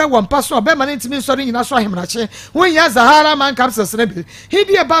wa ye mre wo mpa so be ma ntimi so ni na so ahemrache wo ya Zahara man capsules ne bi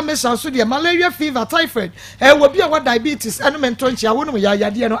hidi e ba mission so de malaria fever typhoid wo bi a wa diabetes eno mentonchi a wo no ya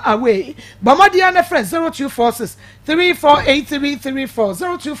yade no away ba ma dia na friend 0246 348334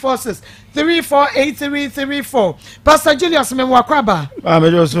 0246 348334 Pastor Julius me wakwaba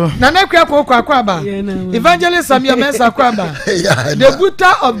mejoso na na kwakwa Evangelist Samuel Mensa kwaba the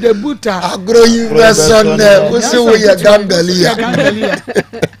butter of the butter agro inversion we say we ya gambelia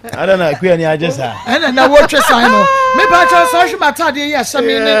adana kwia ni ajesa na wo twe sign no me ba cha so hwema tade ya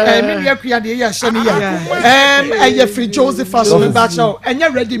shame ni me ya kwia de ya shame ya eye free Joseph fashion me ba cha enye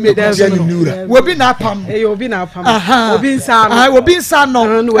ready made we bi na pam obi na pam obi nsa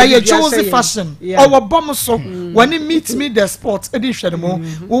no eye Joseph fashion our bomb so when it meets me the sport edition mo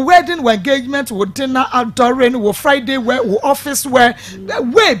we wedding we engagement we dinner outdooring we Friday wear we office wear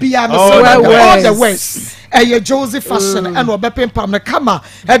we be am so all the ways Joseph fashion and we be pam na kama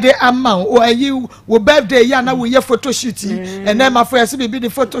e de amount or you we birthday ya na we ye photo shoot and then my friends be the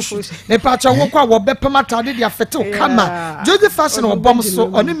photo shoot e pacha wo kwa we be pam atade de afeto kama Joseph fashion we bomb so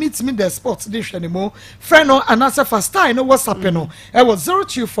on it meets me the sport edition mo friend no anasa fast time no what's up no e was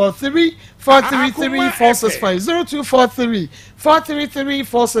 0243 433 465 0243 433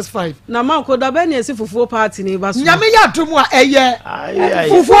 465 na manko da be na esi fufuo party ni ba so nyame ya dum a eye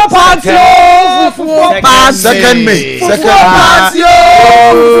fufuo party fufuo party second May fufuo party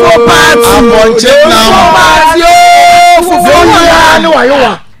fufuo party fufuo ya no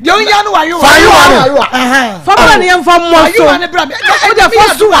ayowa Yonya no ayo. Fama na yemfa mmoso. Ayo na bra. O de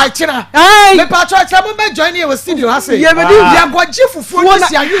fosu wa kira. Me pa cho kira mo be join here studio ha say. Ye be di ya goje fufuo ni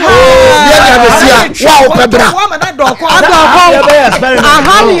si ayo. Ye na be sia. Wa o pe bra. Wa ma na do ko.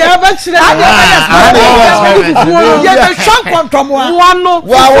 Aha ni e be kire. Ye be shan kontomo a. Wano.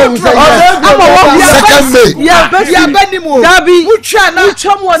 Wa wo say second May. Ya be ni mo. Dabi. Utwa na.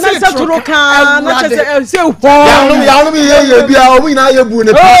 Utwa mo na se turo kan na se ho. Ya no ye bia o mi na ye bu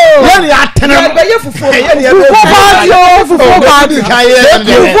ne. Yeni atena be ye fufuo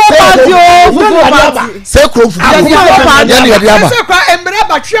se kro fufuo yeni ye aba se kwa emre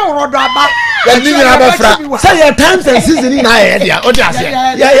ba twe orodo aba yeni ye aba fra say your times and season na ye dia o dia se ye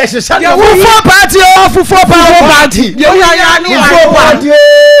hyehyɛ fufuo party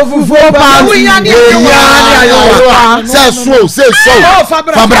say so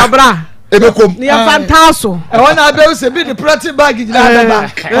fabra ebekom ni fantaso e wona be se bi the pretty bag gina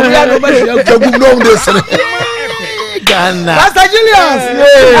baba o ya no ba jagum no de sere Ghana Pastor Julius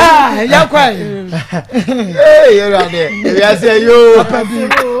ya kwai you rade ya say yo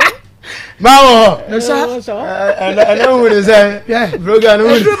Mawo and who is program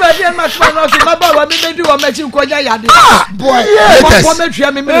who do be dey match man no so baba wa me di wo machi nkonya yade boy ko me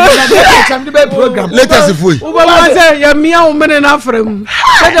twa me dey program latest fui wo ba say ya mia wo me na afrem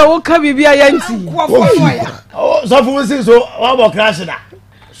say da wo ka bibia ya nti so fu say so wa bo crash da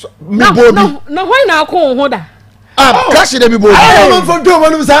mi bo bi na why na ko ho da crash dem bo I am for do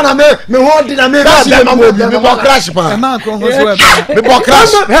one say na me hold na me bo crash pa man ko ho so me bo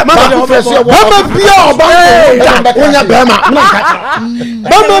crash mama bia oba wonya bema na ka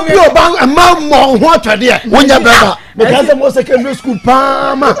mama bia oba ma mo ho atwede wonya bema because I'm secondary school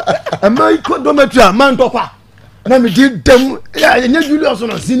pama ama iko dormitory man tokwa na me di dem nya Julius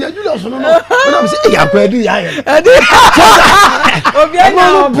no senior Julius no na me say ya kwa di ya ye obi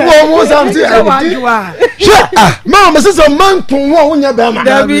anya bo mo something ma me say man tun wo wonya bema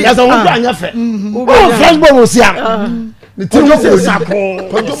ya say wo anya fe o fresh bo si am ni ti wo say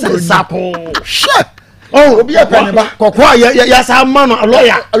sapo oh obi e pene ba kokwa ya sa ma no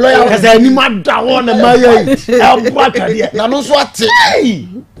lawyer ka say ni ma da wo na ma ye e bo atade na no so ate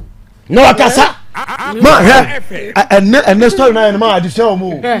no akasa ma he and story na ma adi show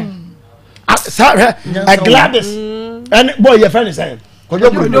mo sa he a Gladys and boy your friend is saying kojo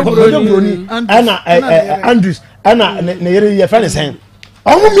broni ana Andrews ana na yere your friend is saying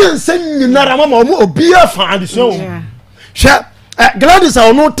omo mi ensen nyinara mama omo obi afa adi show she Gladys a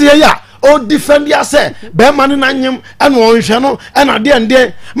ono te ya o defend ya say be man na nyem ana onhwe no ana de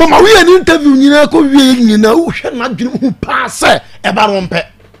ende mama we ni interview nyina ko wie nyina wo hwe na dwene hu pa say e ba ro mpe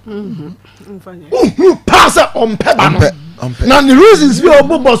pass on peba na the reasons we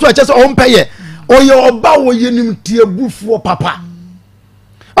obo so che so on peye oye oba wo yenim tiebufuo papa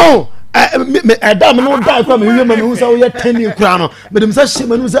oh adam no die kwa me hwe ma me hu say wo ye tani kura no me dem say hye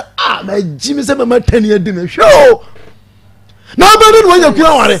manu say ma jimi say ma tani adi me hwo na ba no wo ye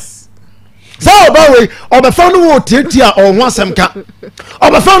kura ware say oba we obefa no wo tietia on ho asem ka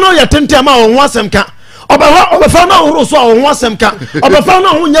obefa no ye tente ma on ho asem ka obefa na horo so a ho asem ka obefa na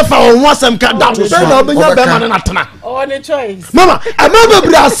ho nyefa ho asem ka da so na obenya be ma na tena on a choice mama amaba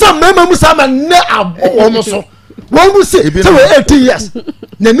bra asam mama musa ma ne abo no so won mu say 18 years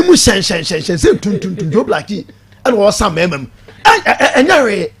na nimu shen say tun do black and wo asam mama enya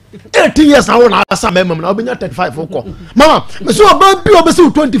re 18 years na won asam mama na obenya 35 ko mama me so oba bi obese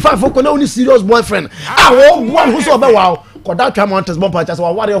 25 ko na only serious boyfriend wo one who so oba wa koda twa mountains bomb chase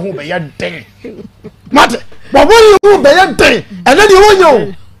wa ware ho be ya den mate but when you be ya den and then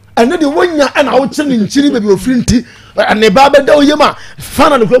you wonya and I would send in chiri baby ofrinti and the baba da oyema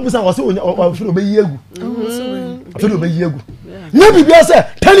fana no kwabusa wo se ofri obe yegu ofri obe yegu na bibia se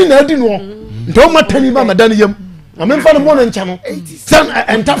tani na adi no nto ma tani ba madan yam amemfa no mo no ncha no san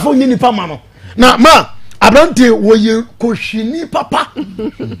entafo nyi nipa ma no na ma abrante woye kohwini papa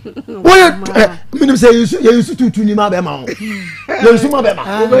woye minim say yesu tutu ni ma be ma yesu ma be ma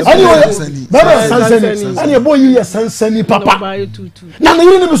ani woye baba sansani ani boy ye sansani papa na na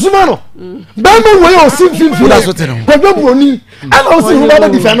yiri ni bisuma no be ma woye o simfimfi la so tere ko do broni ana o si hu baba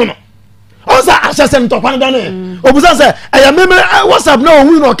defend no o sa asese ntokwan da ne obusa say aya meme WhatsApp na o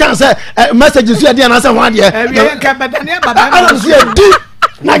hu no kan say messages you dey na say ho ade e ka badane baba ana si di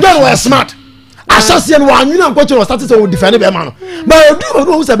na get we smart asase no anwina nkoche no start say o defend be ma no but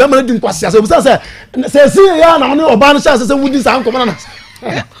do who say be ma di nkwase say obusa say si ya na no oba no say wudi sa nkomo na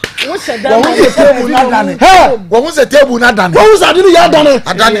wo se table na dane wo se table na dane wo se ade ya dane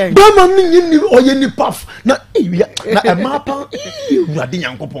be ma ni oye ni paf na na ma pa urade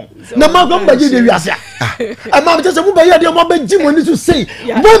nyankopon na ma gba baje de wiase a ma be say mu ba ye de mo ba ji mo ni so sei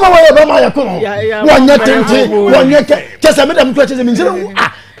bo ma wa be ma ya ko wo nya tente wo nya ke say me dem to che say me njira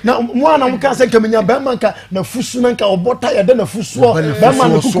na mwana mka se kemenya bema nka na fusu na nka obota ya de na fusu bema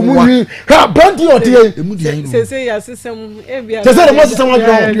na kukumunwi ha bandi otie se ya sesem ebia se mo sesem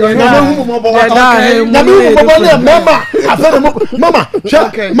wadro na me hu mo bo na me hu mo bo na mama afere mo mama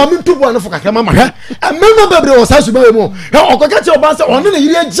sha mama ntubu na fuka mama ha mama bebre o sasu ba mo ha okoka che oba se one na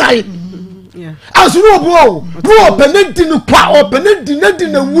yiri ajai asuru obo wo penenti no kwa o penenti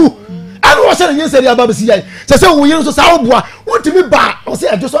na wu anu wo se nyese ya baba si yai se wo yin so sa oboa wotimi ba o se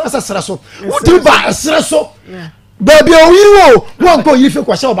ajo so asasra so wotimi ba asra so baby o yiri wo won ko yife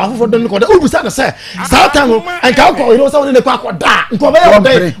kwa sha oba fofo don ko da obusa na se sa time anka ko yiri so won ne kwa ko da nko ba ya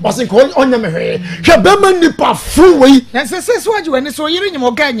odai o se ko onya me hwe hwe be man ni pa fu we na se so aju wani so yiri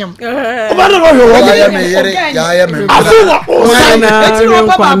nyimo ganyam o ba no hwe ya me yere ya me afuna o sa na eti no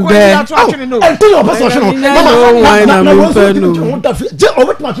papa ko ya to atwene no enti no papa so no mama na wo so je o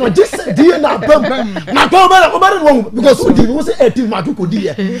bet ma je di na bam na ko ba no because o di wo se 18 ma to ko di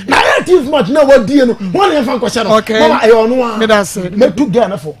na 18 ma na wo di no won ye fan ko sha no okay mama ayo no a me da say me tu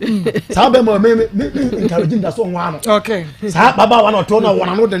Ghana for sa be mo me encourage da so nwa no okay sa baba wa no to na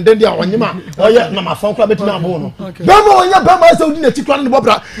wona no denden dia onyima oye na mafan kra betimi abo no be mo onya be ma se odi na ti kra no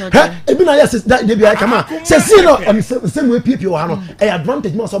bobra he ebi na yes da de bia kama se si no se mo epie wa no e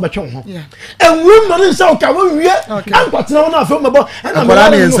advantage mo so be twe ho enwum no nse o ka wo wie ankwatena wona afa mebo na me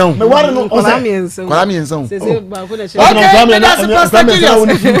ware no o se kwala mi ensan se ba ko na she okay that's Pastor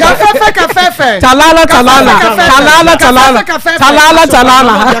Julius kafefe talala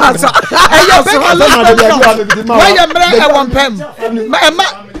ayo be ala why emre e won pem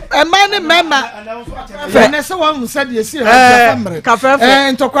Emma ne mema fenese won said ye see her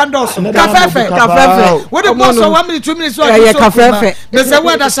kafefe ntokwandos kafefe what the boss 1 minute 2 minutes so kafefe me say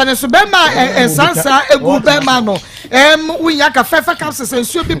we da sane so be ma ensansa egu be ma no winya kafefe capsules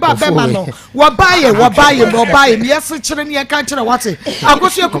ensuo bi ba be ma no wo baye me yes kire ne ka kire wate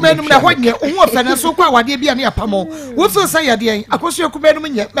akoso ekumenum na honye wo fenese kwa wade bia ne apamo wo feel say ye de akoso ekumenum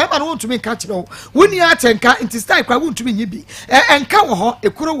nye me ma no wontumi ka kire wo woni atenka intistine kwa wontumi nye bi enka wo ho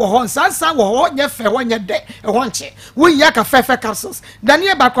ekuro wo ho sansa wo ho nye fe wo nye de ho nche wonya ka fefe capsules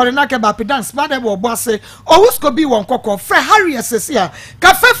daniel bakore na ke ba pedance ba de wo boase o wusko bi won kokko fre harry esesia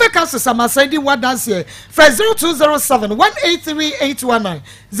ka fefe capsules amasidi wa dance fre 0207 183819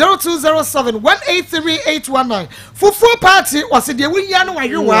 0207 183819 fufu party wase de wonya no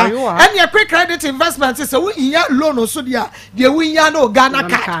wayewa and your quick credit investment is so wonya loan so dia de wonya no Ghana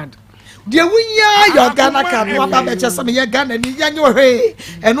card de wunya your Ghana card no ba be chese me ye Ghana ni yanyo he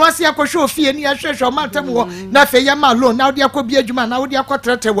eno ase akwohwe ofie ni ahwehwe o mantem wo na fe ye ma loan na wo de akobi adwuma na wo de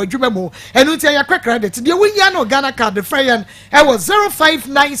akotrete wadwuma mu eno tie ya credit de wunya no Ghana card the friend e was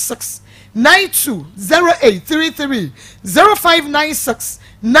 0596 920833 0596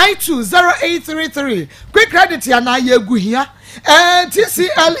 920833 quick credit ya na ye guhia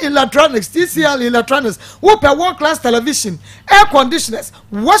TCL Electronics whoop a world class television air conditioners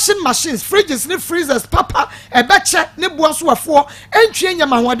washing machines fridges ni freezers papa e beche ni boaso afo entwe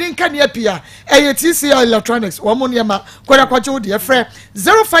nyama hoden ka ne apia TCL Electronics wo mo ne ma kwara kwache wo de frɛ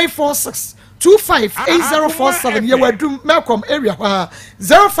 0546 258047 ye wadum Malcolm area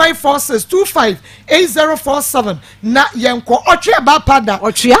 0546 258047 na yenko otwe ba pada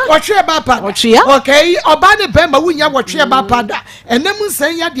okay oba ne bema wunya wotwe ba pada enem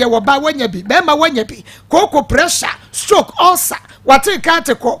nsan ya de wo ba wanya bi bema wanya bi koko pressure stroke ulcer wate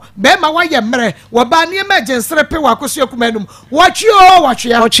kate ko bema waye mre wo ba ne emergency repe wa koso akumanum watwe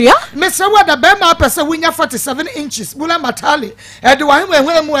mese wada bema pese wunya 47 inches bula matali ede wa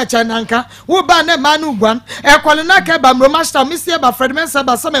hwe mu acha nanka wo ba na manu gwan e kwale na ka ba master mr ba fredman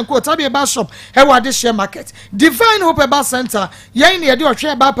saba samen ko tabi ba shop e wa de share market divine hope ba center yen ne de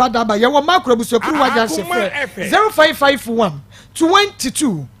otwe ba pada ba ye wo makro busokuru wa ja shefre 0551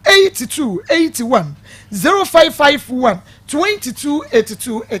 22 82 81 0551 22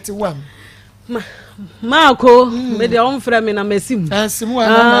 82 81 Marco me de on frɛ me na masim asimu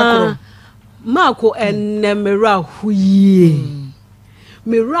ana Marco enemera huye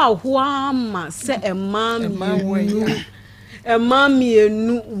mera huwa ma se emami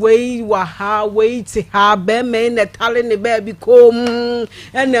enu wei wa ha wei ti ha be me ne tale ne ba bi kom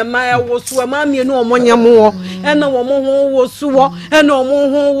ene ma wo so emami enu omonyamo ene wo mo ho wo so ene omo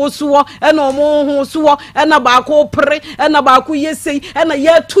ho wo so ene omo ho so ene ba ko pre ene ba ko yesei ene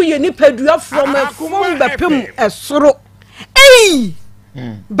ye tu ye ni padua from afom bepem esoro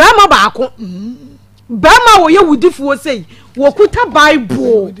ba ma ba ko ba ma wo ye wudifu wo sei wo kuta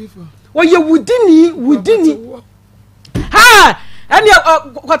bible wo ye wudini ha ene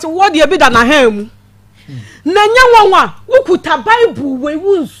kwate word ye bi da na ham na nya wonwa wukuta bible we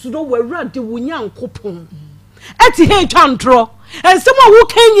wunsuro wawrade wunyankopon eti he twantro ensem a wo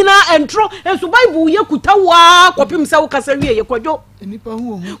kan nyina entro enso bible ye kuta wa kopim se wo kasa wie ye kwadwo enipa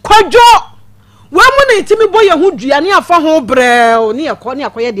hu kwadwo wa mu na etimi boye hu dua ne afa ho brɛ ne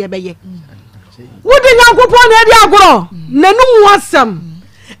akoye de beye wodi nyankopon na de agoro nanum wasam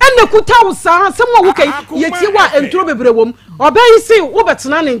ene kuta usa se mo wo kai yetie wa entro bebre wom obai si wo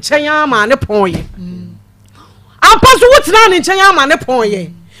betena ne nkyɛn ama ne ponye ampaso wo tena ne nkyɛn ama ne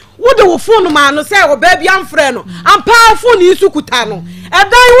ponye wo de wo phone ma no se wo ba bia mfrɛ no ampa phone isu kuta no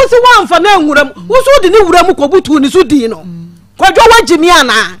edan wo si wa amfa na nwuram wo so de ne wuram kobutu ne so din no kwadwo wagimi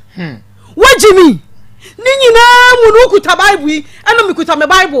ana wagimi ni nyina mu no kuta bible ena me kuta me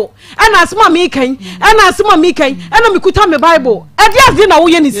bible ena asema me kan ena me kuta me bible edi azi na wo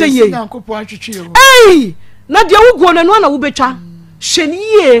ye ni seye na dia wo go na no na wo betwa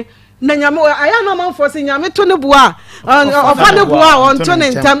hweniye na nyame aya na manfo se nyame to ne bua ofa ne bua on to ne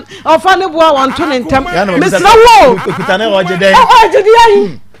ntam mesra wo kuta na o jede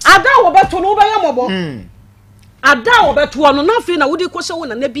ayi ada wo beto no be yamobo ada obeto no na afi na wodi ko hye wo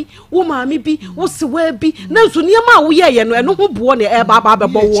na bi wo maame bi wo sewa bi na nso niam a wo ye no eno ho bo ne e ba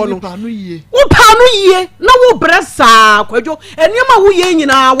bebo wo no wo pa no yie na wo bresa kwadwo niam a wo ye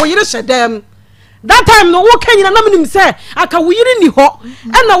nyina wo yire hyedam that time no wo kanyina na menim se aka wo yire ni ho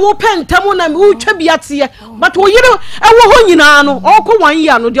e na wo pentam na wo twa biate but wo yire e wo ho nyina no okọ 1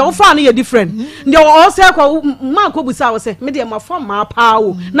 year no de wo fa no ye different de wo se kwa ma ko busa wo se me de ma fa ma pa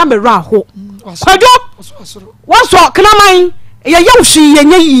wo na me ra ho kwadwo waso knaman ye yewhwi ye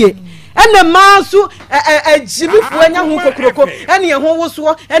nyeyie ene maso ejimifu anya ho kokroko ene ye ho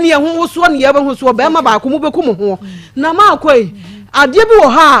woso ene ye ho woso ne ye be ho so be ma ba ko mu be kum ho na ma akoi ade bi wo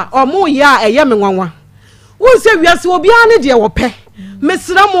ha omo ya eye menwanwa won se wiase obi ane de wo pe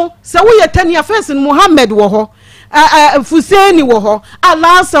mesra mo se wo ye tani afensin Muhammad wo ho Fuseni wo ho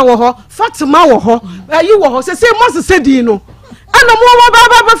Alasa wo ho Fatima wo ho yi wo ho se mo se di no ana mo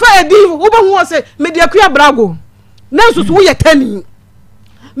ba fa edi wo be hu se mediakua brago na nso wo ye tani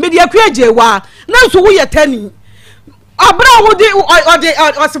mediakua jewa na nso wo ye tani abra wo de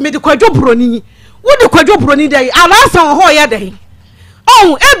o se medikwadwo broni wo de kwadwo broni dai Alasa wo ho ye dai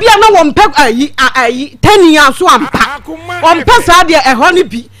oh ebia na wo mpe ayi tani aso ampa wo mpe sa de eho ne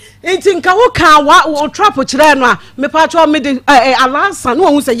bi enti nka wo ka wa trap kire no a me pa cho me de Alasa no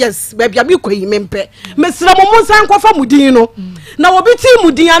hu say yes ba bia me koyi me mpe mesira mo monsan kwafa mudin no na wo bi ti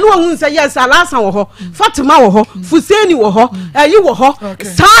mudin anu hu say yes Alasa wo ho Fatima wo ho Fuseni wo ho yi wo ho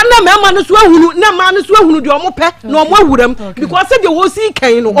sa na me ma no so ahunu na ma no so ahunu de o mo pe na o mo awuram because say de wo si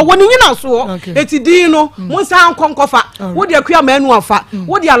kan no o woni nyina so eti din no monsan konkofa wo de akua ma anu afa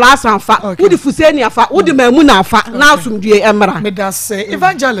wo de Alasa afa wo de Fuseni afa wo de mamu na afa na asumdue emra me da say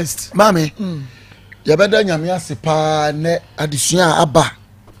evangelist Mami, ya beda nyame ase pa ne adesua aba.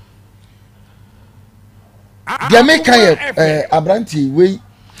 Dia me kan abranti we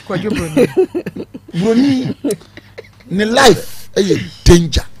kwadwo broni. Broni ne life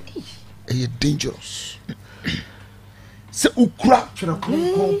danger. Dangerous. Se ukura twere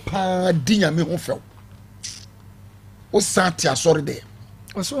kon pa di nyame ho few. O santi asori de.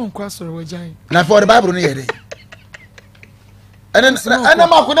 O so on kwa asori wajan. Na for the Bible no yede. Ana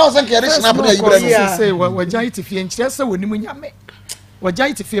ma ko na o sanke yare snap na yibra no say wajan itifie nkyere se wonimu nyame. Wajan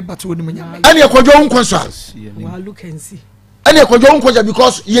itifie but wonimu nyame. Ana yakwadwo nkonso a. Wa look and see. Ana yakwadwo nkonso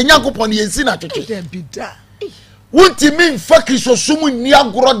because ye nyankopon ye nsi na twetwe. Dem bi da. Wonti min faki so sumu ni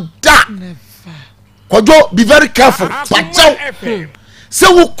agoro da. Never. Kwadwo be very careful. Pachaw. Se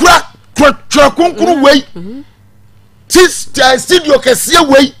wo kura konkuru wei. Studio kese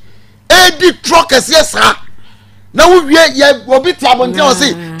wei. Edi truck kese sa. Na wo wie ye obi ti abonte o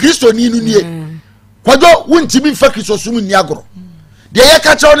se Kristo ni nu nie kwadwo wontimi fa Kristo sum ni agoro de ye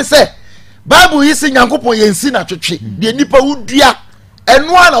ka chawo ne se Bible yi se Nyankopon ye nsi na twetwe de nipa wudua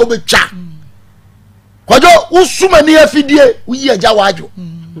eno ana obetwa kwadwo usuma ni afidie uyi agya wadwo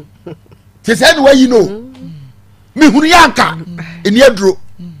te se ni wayi no mi hunu yanka eni aduro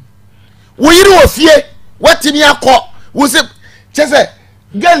wo yiri wo fie watimi akọ wo se chese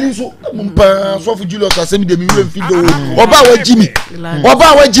girl so mpa so fu Julius asemi de mi we mfido oba wa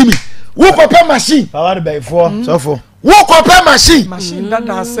Jimmy wo papa machine power by 4 so for wo kopa machine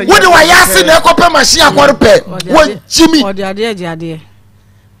dada say wo de wa yase na kopa machine akwaro pe wo Jimmy o de ade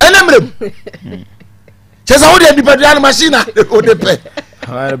enemrem chesa wo de dipedal machine o de pe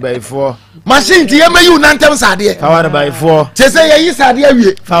power by 4 machine ti yema yu nantem sade power by 4 chesa ye yi sade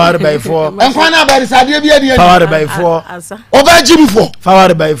awie power by 4 enfo na ba sade bia de power by 4 oba Jimmy 4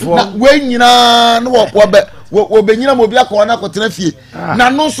 power by 4 na we nyina no wo be nyina mo bia ko na kotena fie na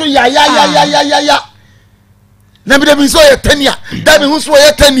no so ya na bi de bi so ye tania da bi hu so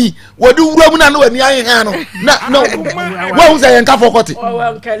ye tani wo di wura mu na no wani ayen ha no na wo hu say enka fokoti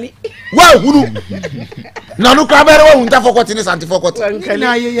wo hunu na no ka bere wo hu nta fokoti ni santi fokoti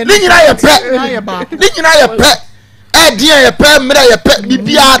ni nyina ye pe dia ye pe mra ye pe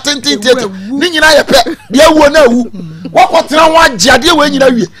bibia tententete ni nyina ye pe dia wo na wu wo kotena wo agiade we nyina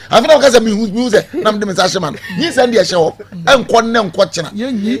wie afina ka say mi hu say na mde mesa hema no ni say de hye ho enko ne enko kyena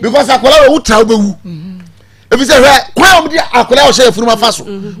because akola wo tra wo wu if you say kwa omdi akola wo hye furuma faso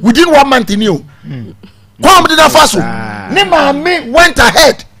within 1 month ni o kwa omdi na faso ni maami went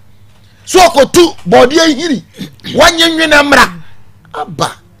ahead so ko tu body ehiri wanyenwe na mra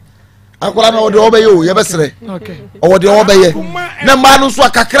aba akola na wo de obeye o ye besere o de obeye na ma no so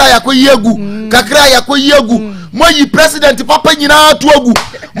kakra yakoyi egu mo yi president papa nyina to agu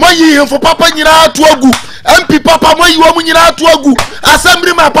moyi hemfo papa nyina to agu MP papa moyi wo mu nyina to agu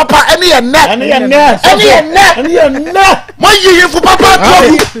assembly man papa ene ye moyi hemfo papa to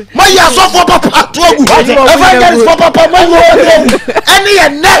agu moyi asofo papa to agu evangelist papa moyi wo ene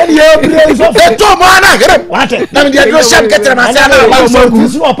ye to mo ana here na me dey sham ketere ma say na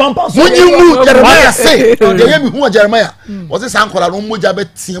munyi mu Jeremiah say dey yemi hu Jeremiah was say ankola no moja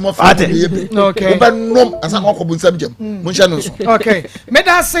betie mo fa okay be nom asa ko bunsam jam mun hye no so okay me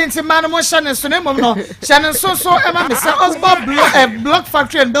da saint man mo hye no so ne mom no hye no so ema me say Osborne block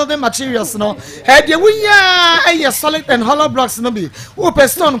factory and building materials no e de wunya solid and hollow blocks no be open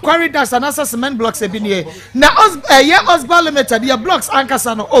stone quarry dust and cement blocks e bi ne na Osborne limited your blocks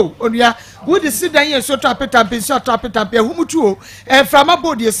ankasa no onua wo de sidan ye so trapeta pension trapeta pe humutu o from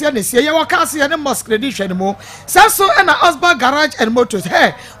abodi ese na ese ye wakase ye ne mosque credit hwe mo so na Osborne garage and motors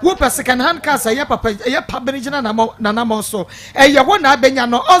wo per second hand car say ye papa ye pabenigina na mo so ye wo na abenya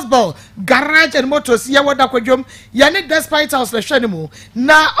no Osborne garage and motors ye wo da kwadwom ye ne despite house le hwe mo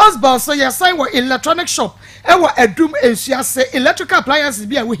na Osborne so ye sign wo electronic shop wo adum ensuase electrical appliances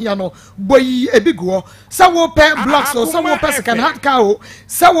bi a wo hia no boyi ebiguo so wo per blocks so wo per second hand car o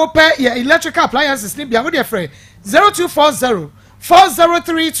so wo per ye electrical appliances ni bia wo dey free 0240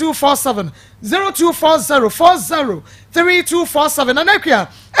 403247 0240403247 anakua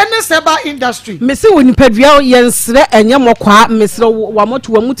ene seba industry mesi woni padua yensre enye mokwa mesre wa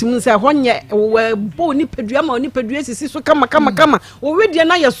moto wa mutim se honye bo ni padua ma oni padua sisi so kama wo wedie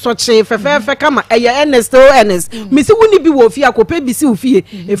na ye soche fefefe kama eye enes mesi woni bi wo fie akope bi si wo fie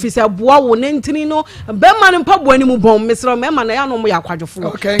efisa boa wo ne ntini no be ma ne mpaboa ni mu bom mesre me ma na ya no mo ya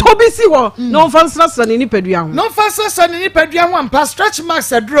kwadwofo to bi si ho no fansra ni padua ho no fansra ni padua ho ampa stretch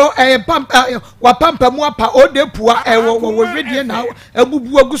marks adro wa pampa mu apa odepua wo wedie na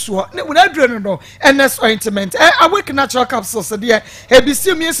abubu aguso ne wona adro no NS ointment awake natural capsules de ebisi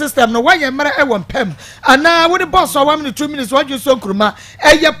immune system no waye mara mpam ana wo de boss wa 2 minutes wa so nkruma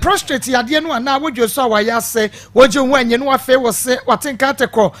eye prostate yade no ana wo so wa yase wo je ho anye no wa fe wo se watenka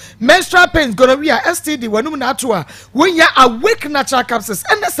ateko menstrual pains gonorrhea STD wanum na ato a wonya awake natural capsules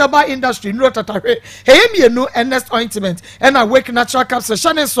NS aba industry no tatahwe eyemienu NS ointment and awake natural capsules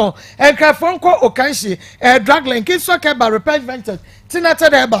shaneso enkrafon okanshi drug link so ke ba repel venture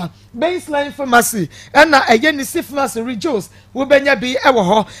tinated eba baseline pharmacy and ayeni pharmacy rejoice wo benya bi ewo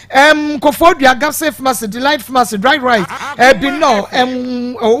ho kofodua gapsafe pharmacy delight pharmacy dry right bi no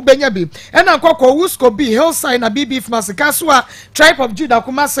wo benya bi and ankoko wusko bi hillside na BB pharmacy kaswa tribe of Judah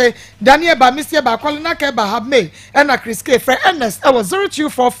kuma say Daniel ba Mr. ba kwalina ke ba have me and Chris K for NS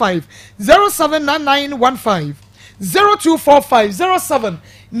 0245 079915 0245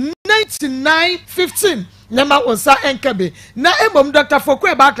 079915 Nema onsa enkabe na ebom Dr.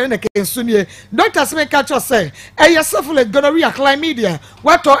 Fokwe ba clinic ensunie Dr. Smeka cho say syphilis gonorrhea chlamydia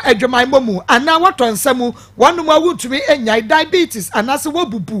wato adwemai momu ana wato nsamu wanu ma wutumi enyai diabetes anase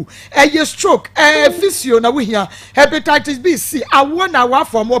wobubu stroke physio na wuhia hepatitis B C awo na wa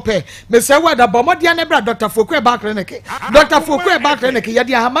form ope mese wada bomodia na bra Dr. Fokwe ba clinic Dr. Fokwe ba clinic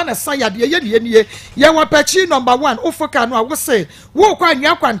yede ahama na sayade ye wapachi number 1 ofoka no awo say wo kwa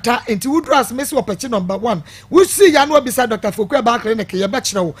nwa kwanta enti wudras mese wapachi number 1 we see ya no beside Dr. Fokwe ba clinic ye be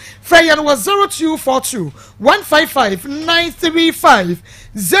kire wo frey ya no 0242 155 935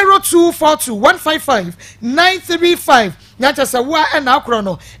 0242 155 935 nyata se wa na akro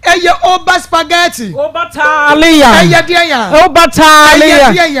no eye oba spaghetti obatalia eye dia ya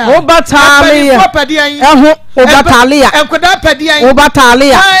obatalia ehu obatalia enkoda pedian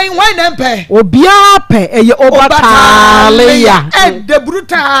obatalia ai why na mpe obia pe eye obatalia de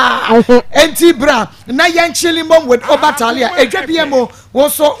bruta enti bra na yanchili mom with obatalia edwabiemo wo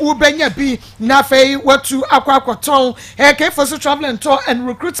so ubenya bi na fei watu akwakoton kefo travel tour and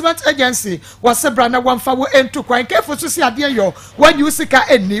recruitment agency wasebra na wamfa wo entu kwan kefo si ade yo when you sika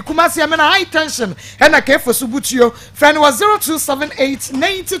eni kumasi amena high tension na kefo butuo friend was 0278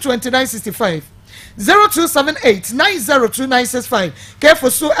 902965 0278902965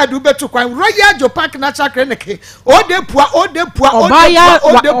 kefo so adubetu kwan Royal Jo Park Natural Clinic odepua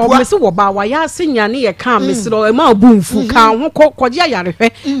mesi wo ba wa ya senyane ye kan mesiro e ma obunfu kan ho koje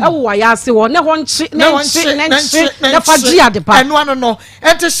ayarehwe ewo wa ya se wo ne ho nchi ne fagia de pa eno ano no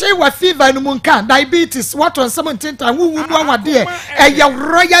ente she wa fever no munka diabetes what on 17 wuwu mu awade ye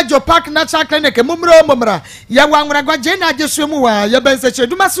Royal Jo Park Natural Clinic mumra ya wanwura gwaje na ajesu mu wa ya bense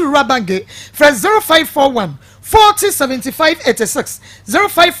cheduma su rubange friends 0541 407586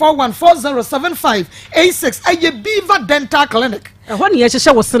 0541 407586 aye Beaver Dental Clinic ho ne ye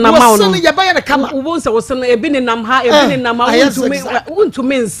hye wo sena ma wo no wo sena ye ba ye ne kama wo nse wo sena ebi ne nam ha ebi ne nam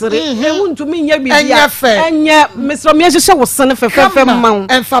wontumi nsere wontumi nya bibia enye mesro me hye wo sena fefefe ma wo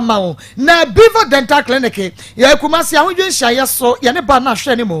enfa ma wo na Beaver Dental Clinic ye kumasi ahudwe nhya so ye ne ba na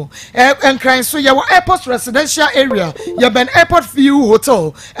hwe ne mo enkran so ye wo airport residential area ye ben airport view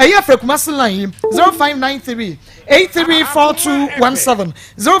hotel ye frekumasi line 0593 834217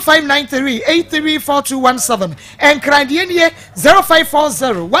 0593 834217 and Crandianie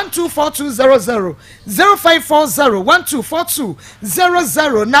 0540 124200 0540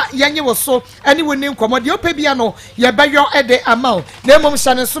 124200 na yanye wo so ani woni nkomo de opebia no ye beyo ede amount na mom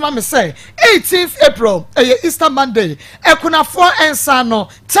shane soma me say 18th April Easter Monday ekunafo ensa no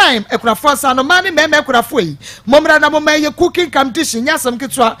time ekunafo ensa no mani meme ekunafo yi momra na mom ye cooking competition nyasam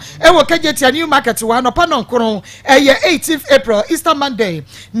ketwa ewo kageti new market wa no pa no nkron 18th April Easter Monday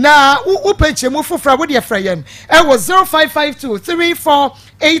na upenche mu fofra wo de efrayen was 0552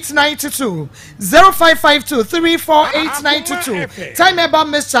 34892 0552 34892 time about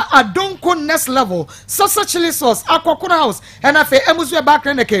Mr. Adonko next level Sasa chili sauce Akokuna house and afa emuzu back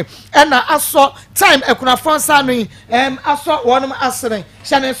clinic and aso time ekuna fonsa no aso wonum asene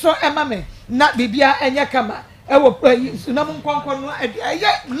chane so emame na bibia enye kama ewo sunam nkonkon no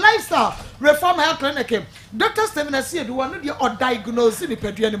lifestyle reform health clinic Dr. Stephen Asiedu wonu de o diagnose ni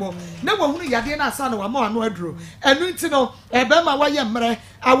pedua ni mo na wo hunu yade na asa na wa ma anu aduro enu nti no ebe ma waye mre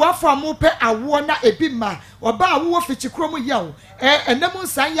awafo mu pe awo na ebi ma oba awo fichikro mu yawo enam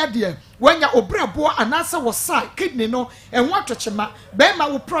nsan yade wanya obrabo anasa wo sa kidney no enwo atwechema be ma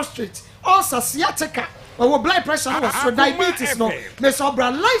wo prostate ulcer sciatica or blood pressure or diabetes no me so bra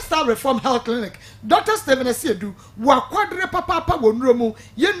lifestyle reform health clinic Dr. Stephen Asiedu wa kwadre papa wonro mu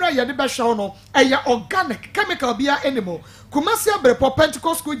yenra yede be hwe no eya organic chemical bia animal Kumasi Abrepo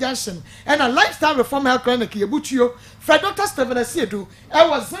Pentecost School Junction and a lifestyle reform health clinic yebutuo for Dr. Stephen Asiedu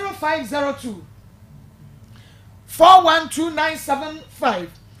was 0502 412975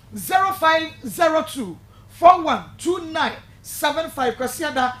 0502 412975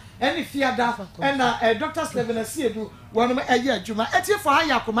 kwasiada any fiada and Dr. Stephen Asiedu one a year juma etie for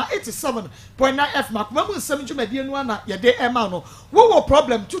Akoma 87.9 F mark mamu nsem juma die no na ye de emano wo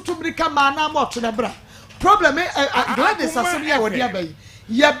problem tutumrika ma na mo twenebra problem Gladys asem ya wodi abai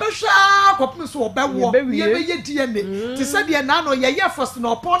ye behwa kopim so obewo ye be ye DNA ti se de na no ye first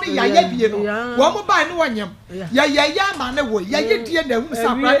no pon ya ye bie no wo mo bai no wanyam ye ma na wo ye DNA hu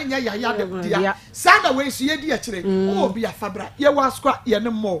sa kra ne ya de dia sana we so ye di akire wo bi afabra ye waskwa ye ne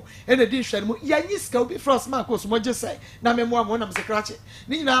mo ene di hwere mu ye nyi ska obi frost Maa Akos mo je sai na me mo na me se krache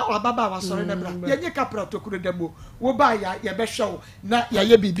ni nyina obaba wa sore na bra ye nyi kapra tokuro demo wo ba ya ye behwa na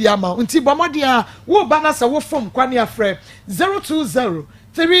ye bibia ma nti bomode a wo ba na se wo fom kwane afre 020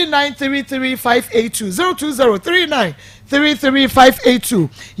 3933582 02039333582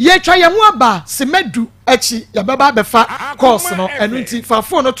 ye twa ye ho aba semedu achi ya baba befa course no enu nti fa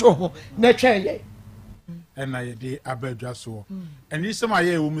phone no to ho na twa ye ena ye de abadwa so eni sema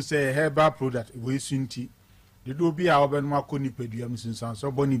ye wo mu say herbal product we sunti de do bia obenu akoni padua msunsan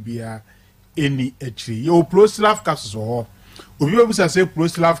so boni bia eni achiri ye o proslaf capsules ho obi wo bisa say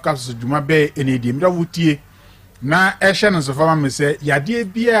proslaf capsules djuma be eni de mda wutie na ehye no so fama me say yade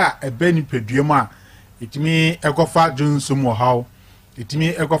bia ebeni paduam a itimi ekofa junsum wo haw itimi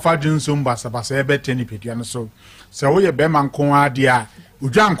ekofa junsum basabasa ebeteni padua no so se wo ye be mankon ade a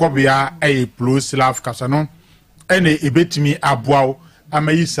udwan kobia proslaf capsules no ene ebetimi aboaw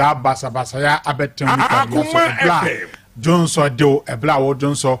amayi sa basabasa ya abetem padua so bla jonso de ebla wo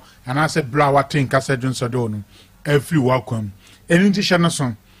jonso anase bla wa tinka se jonso de no every welcome eni hye no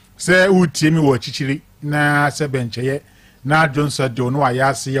so se utie mi wo chichiri na se bencheye na jonso de no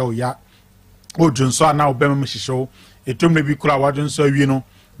ayase ya oya o jonso na obemem hihyew etomle bi kura wa jonso awie no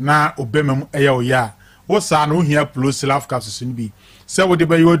na obemem eya oya wo sa na ohia proslaf capsules ni bi se wo de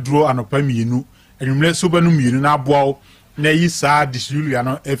be yo duro anopa mienu enwumle so banu mienu na aboaw na yi sa disiluya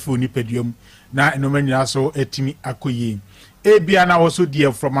no efu ni paduam na enomanyina so etimi akoye ebia na wo so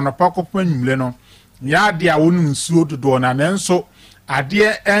die from anopa kopam enwumle no ya de a wonu nsuo dodo na nenso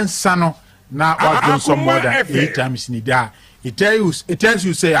ade ensa no na wa jonso more than 8 times ni da it tells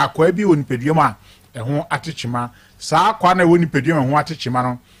you say akwa bi woni paduam a eho atechima sa akwa na woni paduam eho atechima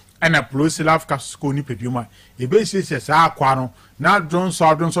no ena proslaf capsules ko ni paduam a ebe sese sa akwa no na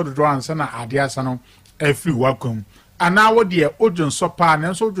jonso dodo ansa na ade asa no every welcome ana wo de ojonso pa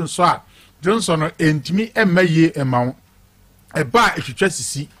na nso ojonso a jonso no entimi emaye emawo eba etwetwa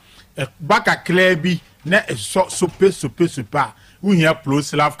sisi baka clear bi na sope uhia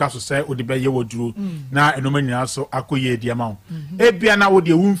proslaf capsules say odi be ye woduro na enomanyina so akoye diama ebia na wo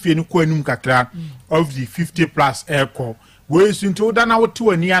de wumfie ni ko anum kakra of the 50 plus airco we sunto da na wote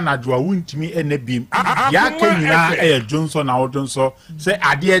wani anadwo a wuntimi ene bim ya kanyina Johnson na Johnson say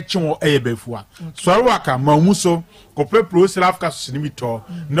ade e chiwo befua so waka mamu so kopre pro self casus ni mito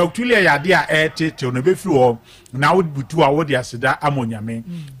na otuli ya ade a tete no befiri ho na wo butu a wo de aseda amonyame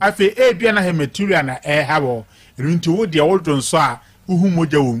afi bia na he material na ha wo rinti wo de Johnson a uhu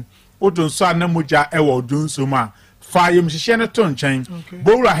moja wo Johnson na moja wo Johnson ma fa yem hihye ne to nchen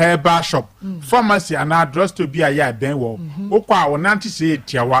bowra herbal shop pharmacy ana drugstore bi aya ben wo okwa wo nanti se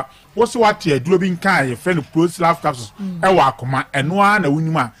tiawa wo so wate aduro bi nkan ye friend pro self capsules wo Akoma eno a na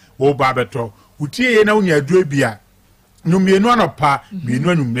wunima wo ba beto utie ye na wunya aduro bi a no mienu anopa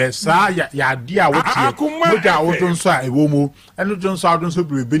mienu anumre sa ya dia wotie moja wo Johnson a ewo mu eno Johnson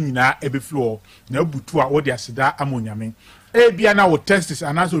brebe nyina ebeflo na butu a wo de aseda amonyame bia na wo testis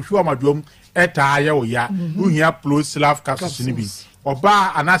ana so hwa madwom eta ya wo ya uhia pro self capsules ni bi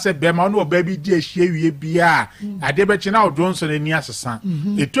oba anase bema no oba bi di ehie wie bia ade be chi na Johnson ni asesa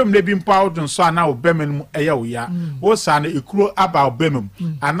etom le bi mpa Johnson ana obema mu eya wo ya wo sa na ekuro aba obema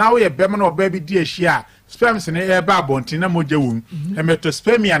ana wo ye bema na oba bi di ehie a sperms ne eba abonti na moja wum emeto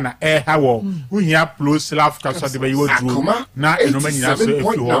spermia na ha wo uhia pro self capsules de be yo dru na enoma nyina so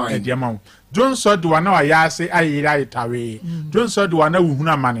efi ho ediama Johnson do na wa ya se ayira itawe Johnson do na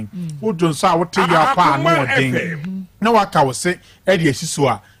wuhuna mane wo Johnson a wote ya pa no odin na waka wo se e de asiso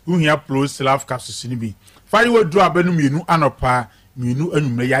a wuhia pro self capsules ni bi fari wo dru abanu mienu anopa mienu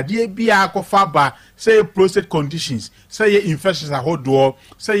anumre yade bia akofa ba say prostate conditions say infections ahodo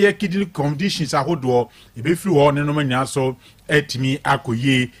say kidney conditions ahodo e be free ho ne no manya so etimi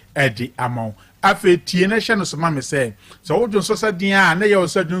akoye edi amon afe tie na hye no so ma me say so wo Johnson so dia na ye wo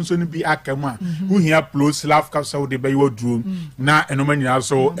so Johnson ni bi akama wuhia pro self capsules de be yo dru na eno manya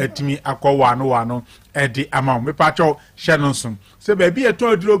so etimi akwa no edi amon me pa cho hye no so se ba bi eto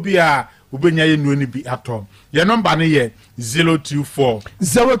aduro bi a ubenya ye nuani bi ato ye number ne ye 024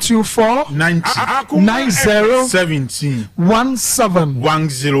 90 17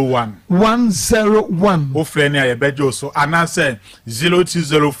 101 o frene ya bejo so anase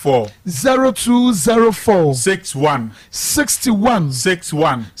 0204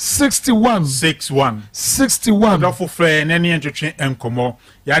 61 do fo frene ne entwetwe enkomo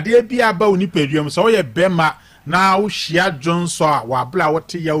ya de bia ba oni peduam so ye bema na wo hia Johnson a wa bla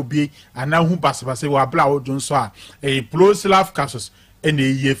wote ya obi ana hu basabase wa bla wo Johnson a pro self capsules ene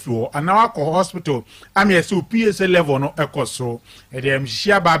ye flo ana wa ko hospital am ye so PSA level no ekoso e dem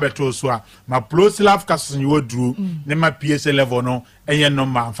hia ba beto so a ma pro self capsules ni wodru ne ma PSA level no enye no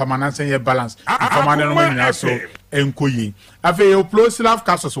ma famana sen ye balance famana no nyina so enkoyi afa ye pro self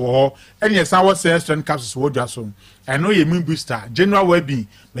capsules wo ho enye san wo say strength capsules wo dwa so eno ye min booster general well-being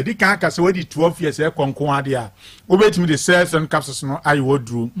medical kase wadi 12 years e konkon ade a obetimi the cells and capsules no ayi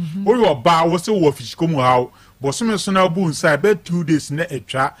wodru wo yo ba wo se wo fishikomu hawo bosome so na bu nsa be 2 days na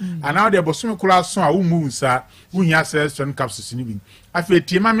etwa ana de bosome kula so a wo mu nsa wo hia cells and capsules ni bi afa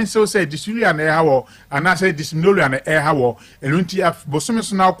tie ma me say dysuria na e hawo ana say dysmenorrhea na e hawo elunti bosome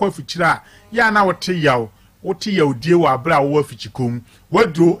so na akwa fichira ya na wote yawo woti ya odie wa abra wo afichikom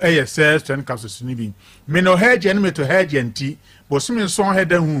wadro eye cells and capsules ni bi meno hedge and meto hedge anti bosumi so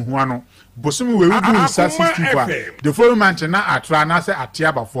heda huhu ano bosumi we wudu nsa 64 the following month na atra na se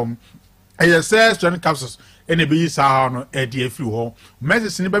atia ba form eye cells and capsules ene be yisa ha no e de afiri ho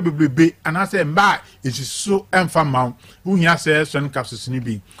message ni ba bebrebe anase mba esiso emfa maw uhia cells and capsules ni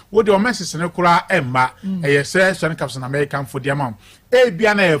bi wo de o message ne kura emma eye cells and capsules na American food amount e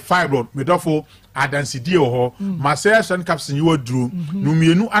bia na e fibroid medofo adansidie ho ma cells and capsules ni wodru no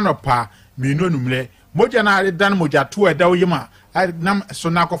mienu anopa mienu anumle moja na dan moja to e da oyema nam so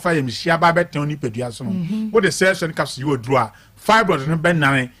na kofa yem hia ba beton ni pedua so no wo de cells and capsules ni wodru a fibroid no ben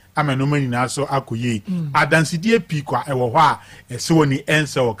nan ameno mani na so akoye adansidie pi kwa ewo ho a ese woni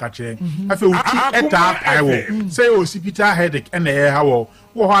ense wo kache afa wuti eta paiwo say hospital headache ene hawo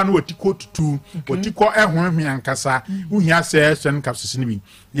wo ho anu otiko tutu otiko ehonhwe ankasa uhia cells and capsules ni bi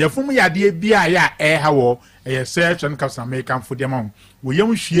yefum yade bia ya hawo cells and capsules American food amount wo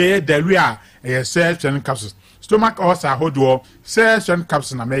yem hwie dalu a cells and capsules stomach ulcer hodo cells and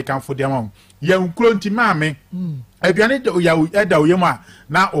capsules American food amount yem klonti maame aduane de ya eda oyem a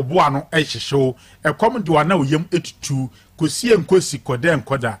na oboa no ehyehew ekom de wa na oyem etutu kosie nkosi koda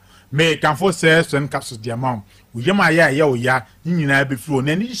enkoda me kanfo cells and capsules de amount oyem aya ya oya nyina be firo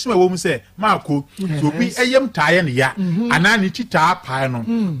na ni sima wo mu se maako so bi eyem taaye ne ya ana ni tita paa no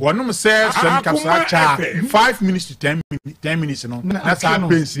wonum cells and capsules cha 5 minutes to 10 minutes no na sa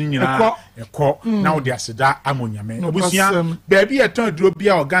pens nyina eko na wo de aseda amonyame obusia ba bi eton duro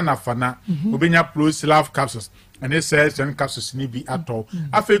bia organa fana obenya pro self capsules and it says when capsules ni bi ato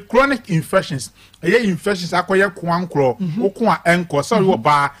afi chronic infections infections akoye kwankro okun enko so wo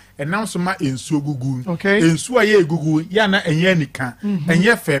ba enam so ma ensuo gugu ensuo aye gugu ya na enye nika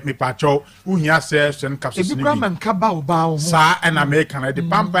enye fe me pacho uhia says when capsules ni bi man ka ba oba sa en American the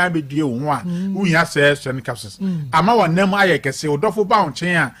pampa be die wo a uhia says when capsules ama wonam aye kese odofo ba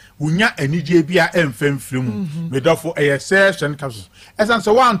onchen a unya anije bia emfemfrim me dofo aye says when capsules esan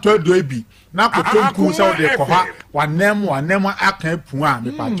so wan to do ebi na kotonku se wo de ko ha wanem aka pu a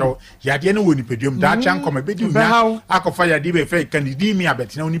me pacho yade no woni pedum da chan koma be di unya akofa yade be fe kandidi mi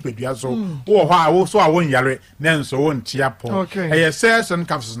abetina woni pedua so wo ho a wo so a won yare na nso won tia po aye says when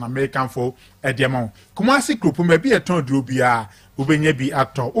capsules na American for ediamon kuma si kropo me bi eton duro bia ubenya bi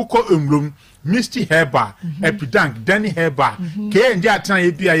ato uko emlom Misty Herba, Epidank, Danny Herba, K and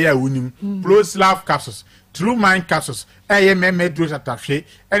Jatan Ebia Unim, Plus Love Capsules, True Mind Capsules, AMM Dose Attache,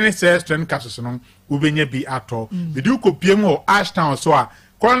 NSS 10 Capsules, Ubenya bi ato. We do copiemo Ashtown so.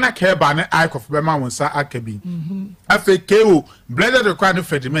 Corona Herba and Ike of Bema Wonsa Akabi. FAKO, blended required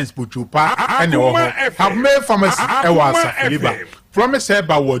sediments, Puchupa, and have made pharmacy, Ewasa, Filiba. Promise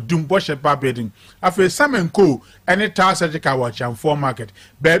Herba will doom Bosheba bedding. After Salmon Co. Any town surgical watch and for market.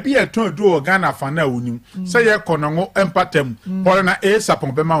 Baby, a ton do Ghana Fana Unim. Say a Conongo Empatem, Polana Ace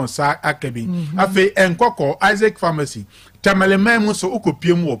upon Bema Wonsa Akabi. After Enkoko, Isaac Pharmacy. Tamale memo so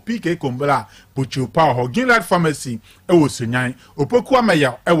ukopiem PK Kombala Puchupa ho Gilad Pharmacy ewo Sunyan opoku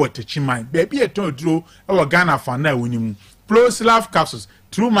amaya ewo Techiman baby eton duro ewo Ghana Fana Unim Plus Love Capsules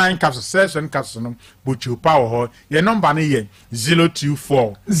True Mind Capsules Session Capsules no Puchupa ho your number ne ye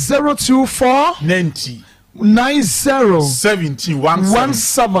 024 90 90 17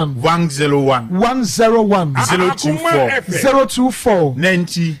 101 024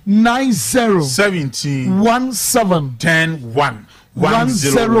 90 17 10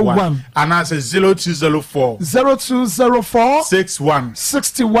 101 and as a 0204 61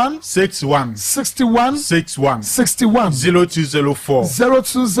 0204 61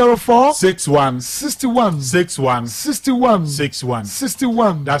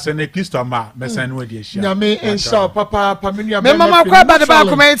 that's an Christoma mesan we dey share nyame insha papa pamenua me mama kwa ba de ba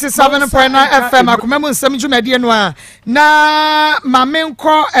community 7.9 FM akomemu nsem dwumade no a na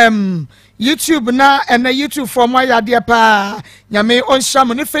mamenko YouTube na YouTube for my idea pa nyame on sham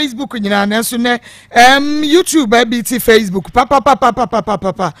ne Facebook nyina na so ne YouTube BT Facebook papa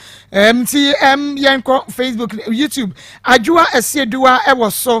ti yanko Facebook YouTube adwa esieduwa e wo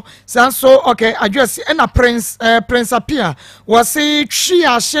so sanso okay adwa si na Prince appear was say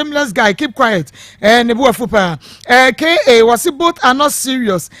tria shameless guy keep quiet ne bo afupa KA was both are not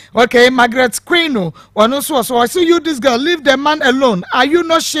serious okay Margaret Quino one also so I see you this girl leave the man alone are you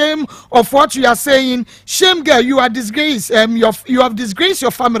not shame of what you are saying? Shame girl, you are disgraced. You have disgraced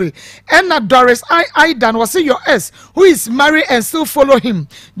your family. And Doris Aidan was say your S who is married and still follow him.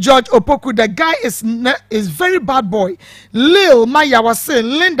 George Opoku, the guy is very bad boy. Lil Maya was saying,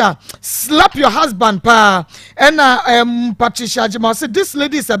 Linda, slap your husband, pa. And Patricia Jima said, this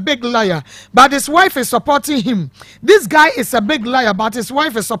lady is a big liar, but his wife is supporting him. This guy is a big liar, but his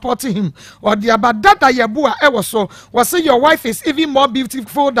wife is supporting him. Or the about that Yabua Ewoso was say your wife is even more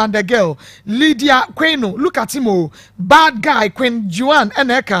beautiful than the girl. Lydia Queno, look at him, bad guy, Queen Juan and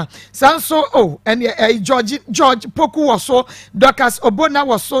Eka, Sanso, and George Poku was so, Docas Obona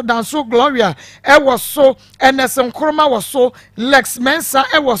was so, Danso Gloria, was so, and some Kroma was so, Lex Mensa,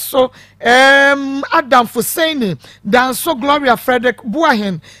 was so, Adam Fuseni, Danso Gloria Frederick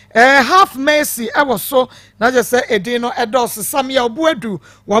Buahin, half Mercy, was so, not just say Edino Edos, Samuel Buedu,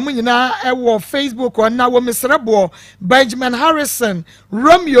 Wamina, Facebook, or now Miserable, Benjamin Harrison,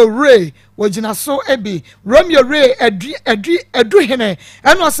 Romeo Ray, Wajina so ebi Romeo Ray Edruhene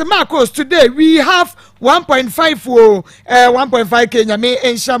and was Maa Akos today we have 1.5 1.5k nyame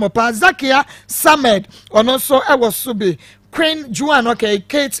enshamo pa Zakia Samed and also was Subi Queen Juan okay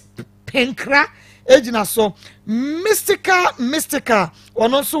Kate Penkra ejina so Mystica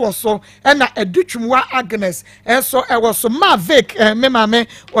and also was so and Educhumwa Agnes and so I was so Mavic me mame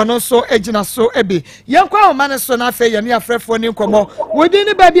and also ejina so ebi yankwa manaso na fe yani afrefo ni nkomo wodi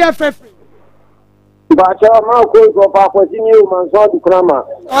ni baby afrefo. But Maa Akos of continue manso di krama.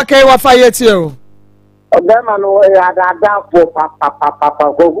 Okay, what fire you? Them and we had a dance for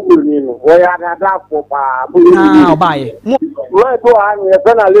papa go ni no. We had a dance for papa. Ah, buy. We go and we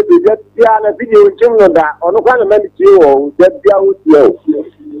finally be get here na video chim no da. Onu kwa na me ti o, get bia o ti o.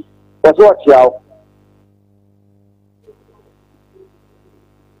 What's what you?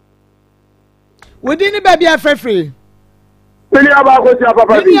 We didn't baby afrefre. Mini aba ko ti papa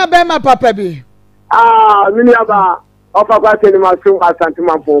bi. Mini aba ma papa bi. Mini aba ofa kwa teni ma so asante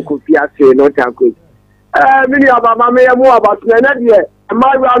ma fon ko fi ase no tanko. mini aba mama ya mu aba na de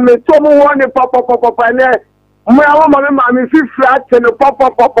ma wa me to mu woni papa ne mo ya mama me fifra te no papa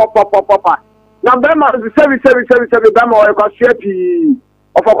na be ma sevi be ma o ko shepi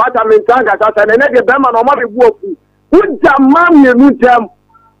of kwata me tanga ta na de be ma no ma be bu ofu uja ma me nu jam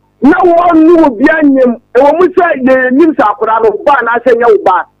na wo nu bi anyem e wo mu se de nim sa akura no ba na se nya wo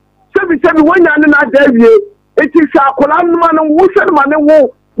ba sevi wonya ne na da wie eti sa akura no ma no wo se ma ne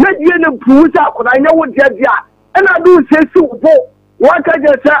wo na die ne pu sa akura nya wo dia dia e na du se si wo wa ka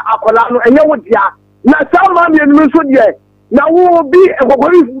je se akura no nya wo dia na sa ma me nu so die na wo bi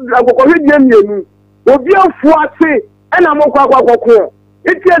agogori die mienu obi afu ase e na mo kwa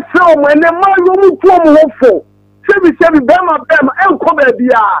eti se o mo ne ma yo mu tu mo ho fo sevi be ma enko ba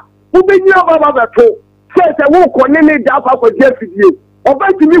bia wo be nyi baba beto se wo ko ne da kwa die fidie oba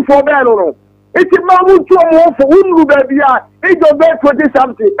timi fo be no eti ma mu tu mo ho fo unru ba bia e jo be 20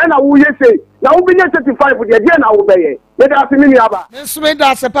 something e na wo ye say na wo be 35 die na wo be ye me da se ni aba nso me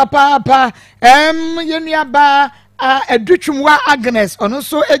da se papa ye nua ba Edutchumwa Agnes, and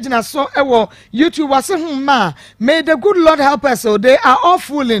also Ejina so ewo YouTube was ma. May the good Lord help us. So they are all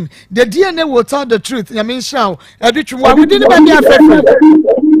fooling. The DNA will tell the truth. I mean, shout Edutchumwa. We didn't be afraid.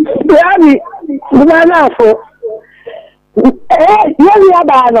 You are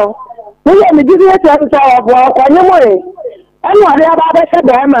bad. We are the business of work on your way. And what they are about a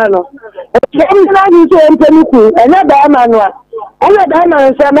diamond. I'm not used to Penny, and a diamond. And a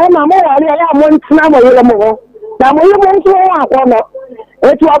diamond said, Mamma, I am one snubble. Na mo yebo nso akoma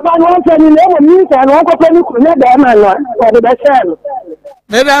etu aba no ntani na mo minta na okọ pani ku na da ma no o de be se no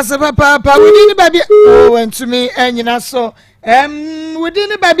me da se papa we didn't baby oh went to me enyina so we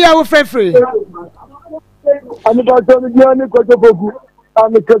didn't baby I will free ani ba so ni ani ko to bogu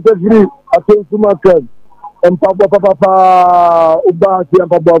ami ko to free atentu makan papa uba ti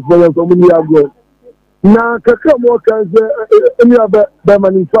papa fo so mu ni ago na kaka mo kan se emi aba ba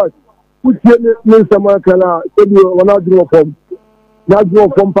mani fact utie ne nsama kana ebi wana duro fom na duro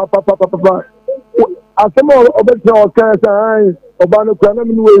fom papa asema obetna o kan sa ai oba no kwa na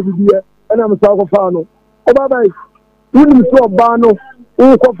mi we bibie na me sa ko fa no oba bai wuni so oba no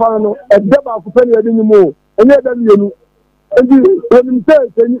wo ko fa no e de ba ko fa ne ade ni mo enye da mi yenu ebi woni se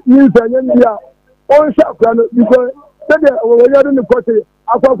ni sa nya ni ya on sha kwa no because se de wo ya do ni ko te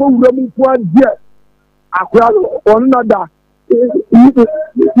akwa ko wura mu fu ade akwa on na da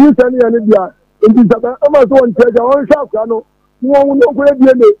you tell me any dia in this ama so on treasure on sharp no won no go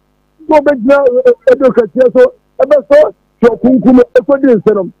ebie ne so be na education so ebe so to kunkum e ko din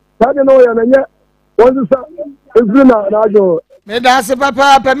senom ta de no ya na nya won sa ezuna na ajo me da se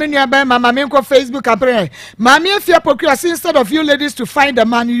papa me nua ba mama me ko Facebook apre mama efia procure instead of you ladies to find a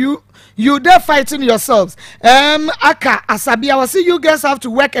man you there fighting yourselves. Aka Asabia was see you guys have to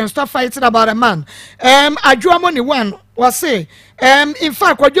work and stop fighting about a man. Ajuamoni one was say in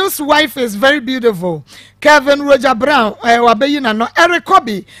fact Kwajo's wife is very beautiful. Kevin Roger Brown Eric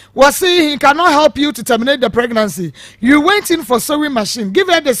Kobe was saying he cannot help you to terminate the pregnancy. You went in for sewing machine. Give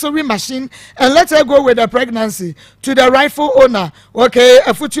her the sewing machine and let her go with the pregnancy to the rightful owner. Okay,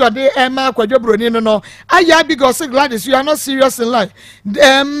 a foot you are there, Emma Kwajo Bruni no. I because Gladys, you are not serious in life.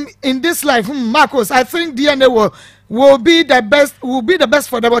 In this life, Maa Akos, I think DNA will be the best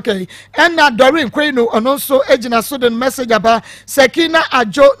for them. Okay, and now Doreen Kwenu and also Ejina Sudan message about Sekina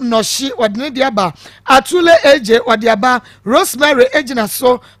Ajo Noshi or Nidiaba Atule Eje or Diaba Rosemary Ejina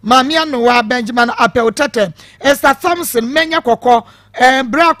so Mamia Noah Benjamin Apel Tete Esther Thompson Menya Koko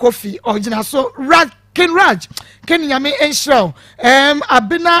and Bra Kofi or Jina so Ken Raj Ken Yami Enshrow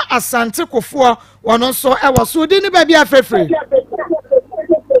Abina Asante Kofua one also I was so didn't baby a free.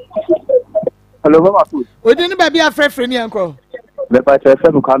 Hello, Mama. We didn't baby a free uncle. The patch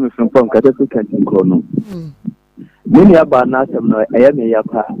coming from Kataku Canton Chrono. Many about Natam, I am a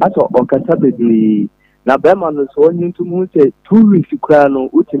yapa. I saw on Catabidi. Now, Berman is holding to moon 2 weeks to crown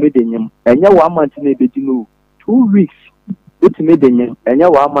ultimatum, and your 1 month in a bit 2 weeks ultimatum, and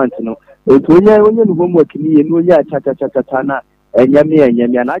your 1 month no. Utoya when you homework in the Nuya Chatatana, and Yami,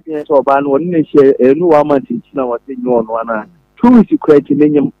 and I didn't saw ban 1 share a new 1 month in China was in your 1. 2 weeks to create a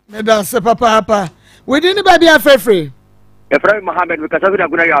minimum. Madam Papa. We didn't baby a free. Efraim Mohammed because of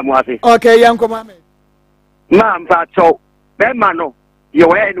the okay, young Mohammed. Ma'am, so, Bemano, you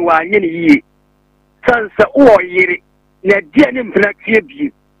were in 1 year. Sans or year, near Denim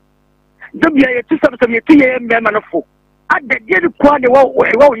Flaxia. Don't be a 2 year man of 4. At the dear quality,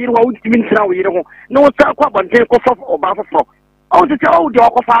 well, you won't mean now, you know, no Sakwa and take off or Bafo. Oh, to tell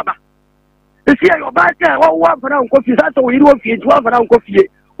your father. The see your back there, 1 for coffee, that's all you don't feed 12 for coffee.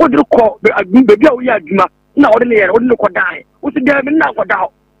 What do you call the baby? Oh, yeah, no, only die. What's the damn now for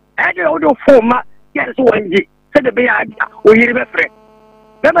doubt? I don't know for yɛn so wɔn yi sɛde bɛyɛ adia oyiri bɛfrɛ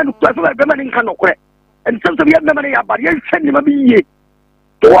bɛma no kura fɛ bɛma no nka nɔkorɛ nsɛm sɛ yɛ bɛma no yɛ aba yɛnhwɛ nneɛma bi yie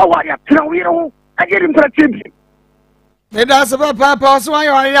to wɔwɔ yɛatena wo yere ho agye ne mpɛrɛkyerɛ bi Meda se papa so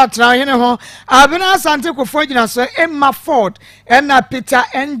ayo ya tra hene ho abena asante kofo gina so Emma Ford na Peter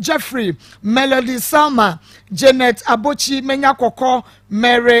and Jeffrey Melody Salma Janet Abochi Menya Koko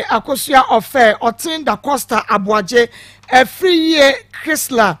Mary Akosua Ofe Otin da Costa Abuaje Efriye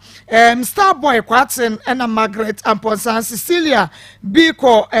Chrysler Starboy Kwatin and Margaret Amponsan Cecilia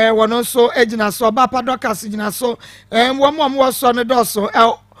Biko wono so ejina so bapa dokas gina so wo so ne doso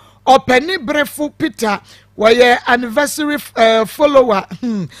Openi Brefu Peter where anniversary follower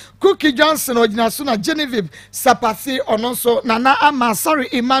Cookie Johnson ojina Genevieve Sapati ononso Nana Ama sorry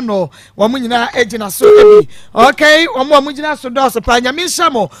Emmanuel wamunyina ejina so ebi okay wamunyina so do so pa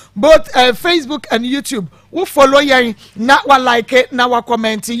nyamishamo both Facebook and YouTube wo follow yan na wa like na wa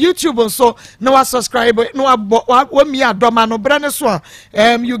comment YouTube so na wa subscribe na wa mi adoma no brane so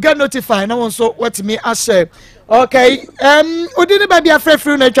you get notified na won so what me a share okay odini ba bia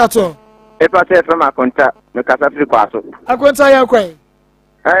frefru na twato Epate from Akonta, the Catafri Paso. Akonta yakwe.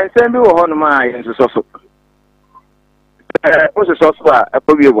 Send you on my into so. What's a sauce? A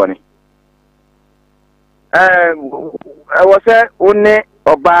probably one. I was a one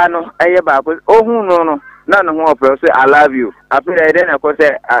Obano, a babu. Oh, no. None of more say I love you. After then I could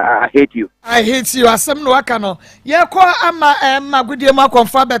say I hate you. I hate you. Asem no akano. Ye kwa ama gudie ma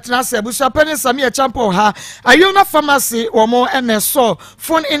konfa betna se busa pene sami e champo ha. Ayona pharmacy wo mo ene so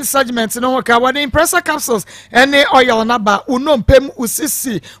phone in segment no ho ka wani impressor capsules ene oil na ba unompem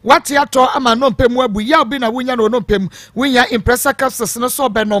usisi. Wati ato ama nompem abu ya obi na wunya no nompem. Wunya impressor capsules no so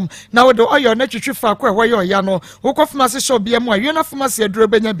benom. Na wo do oil na twitwi fa kwa ho yo ya no. Wo ko pharmacy shop bia mu ayona pharmacy aduro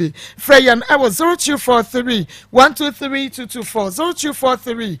benya bi. Freyan e was 0243 123 224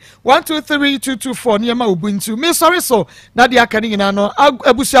 0243 123 224 niema ubuntu me sorry so na dia kani nyina no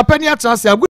abusua pani atrase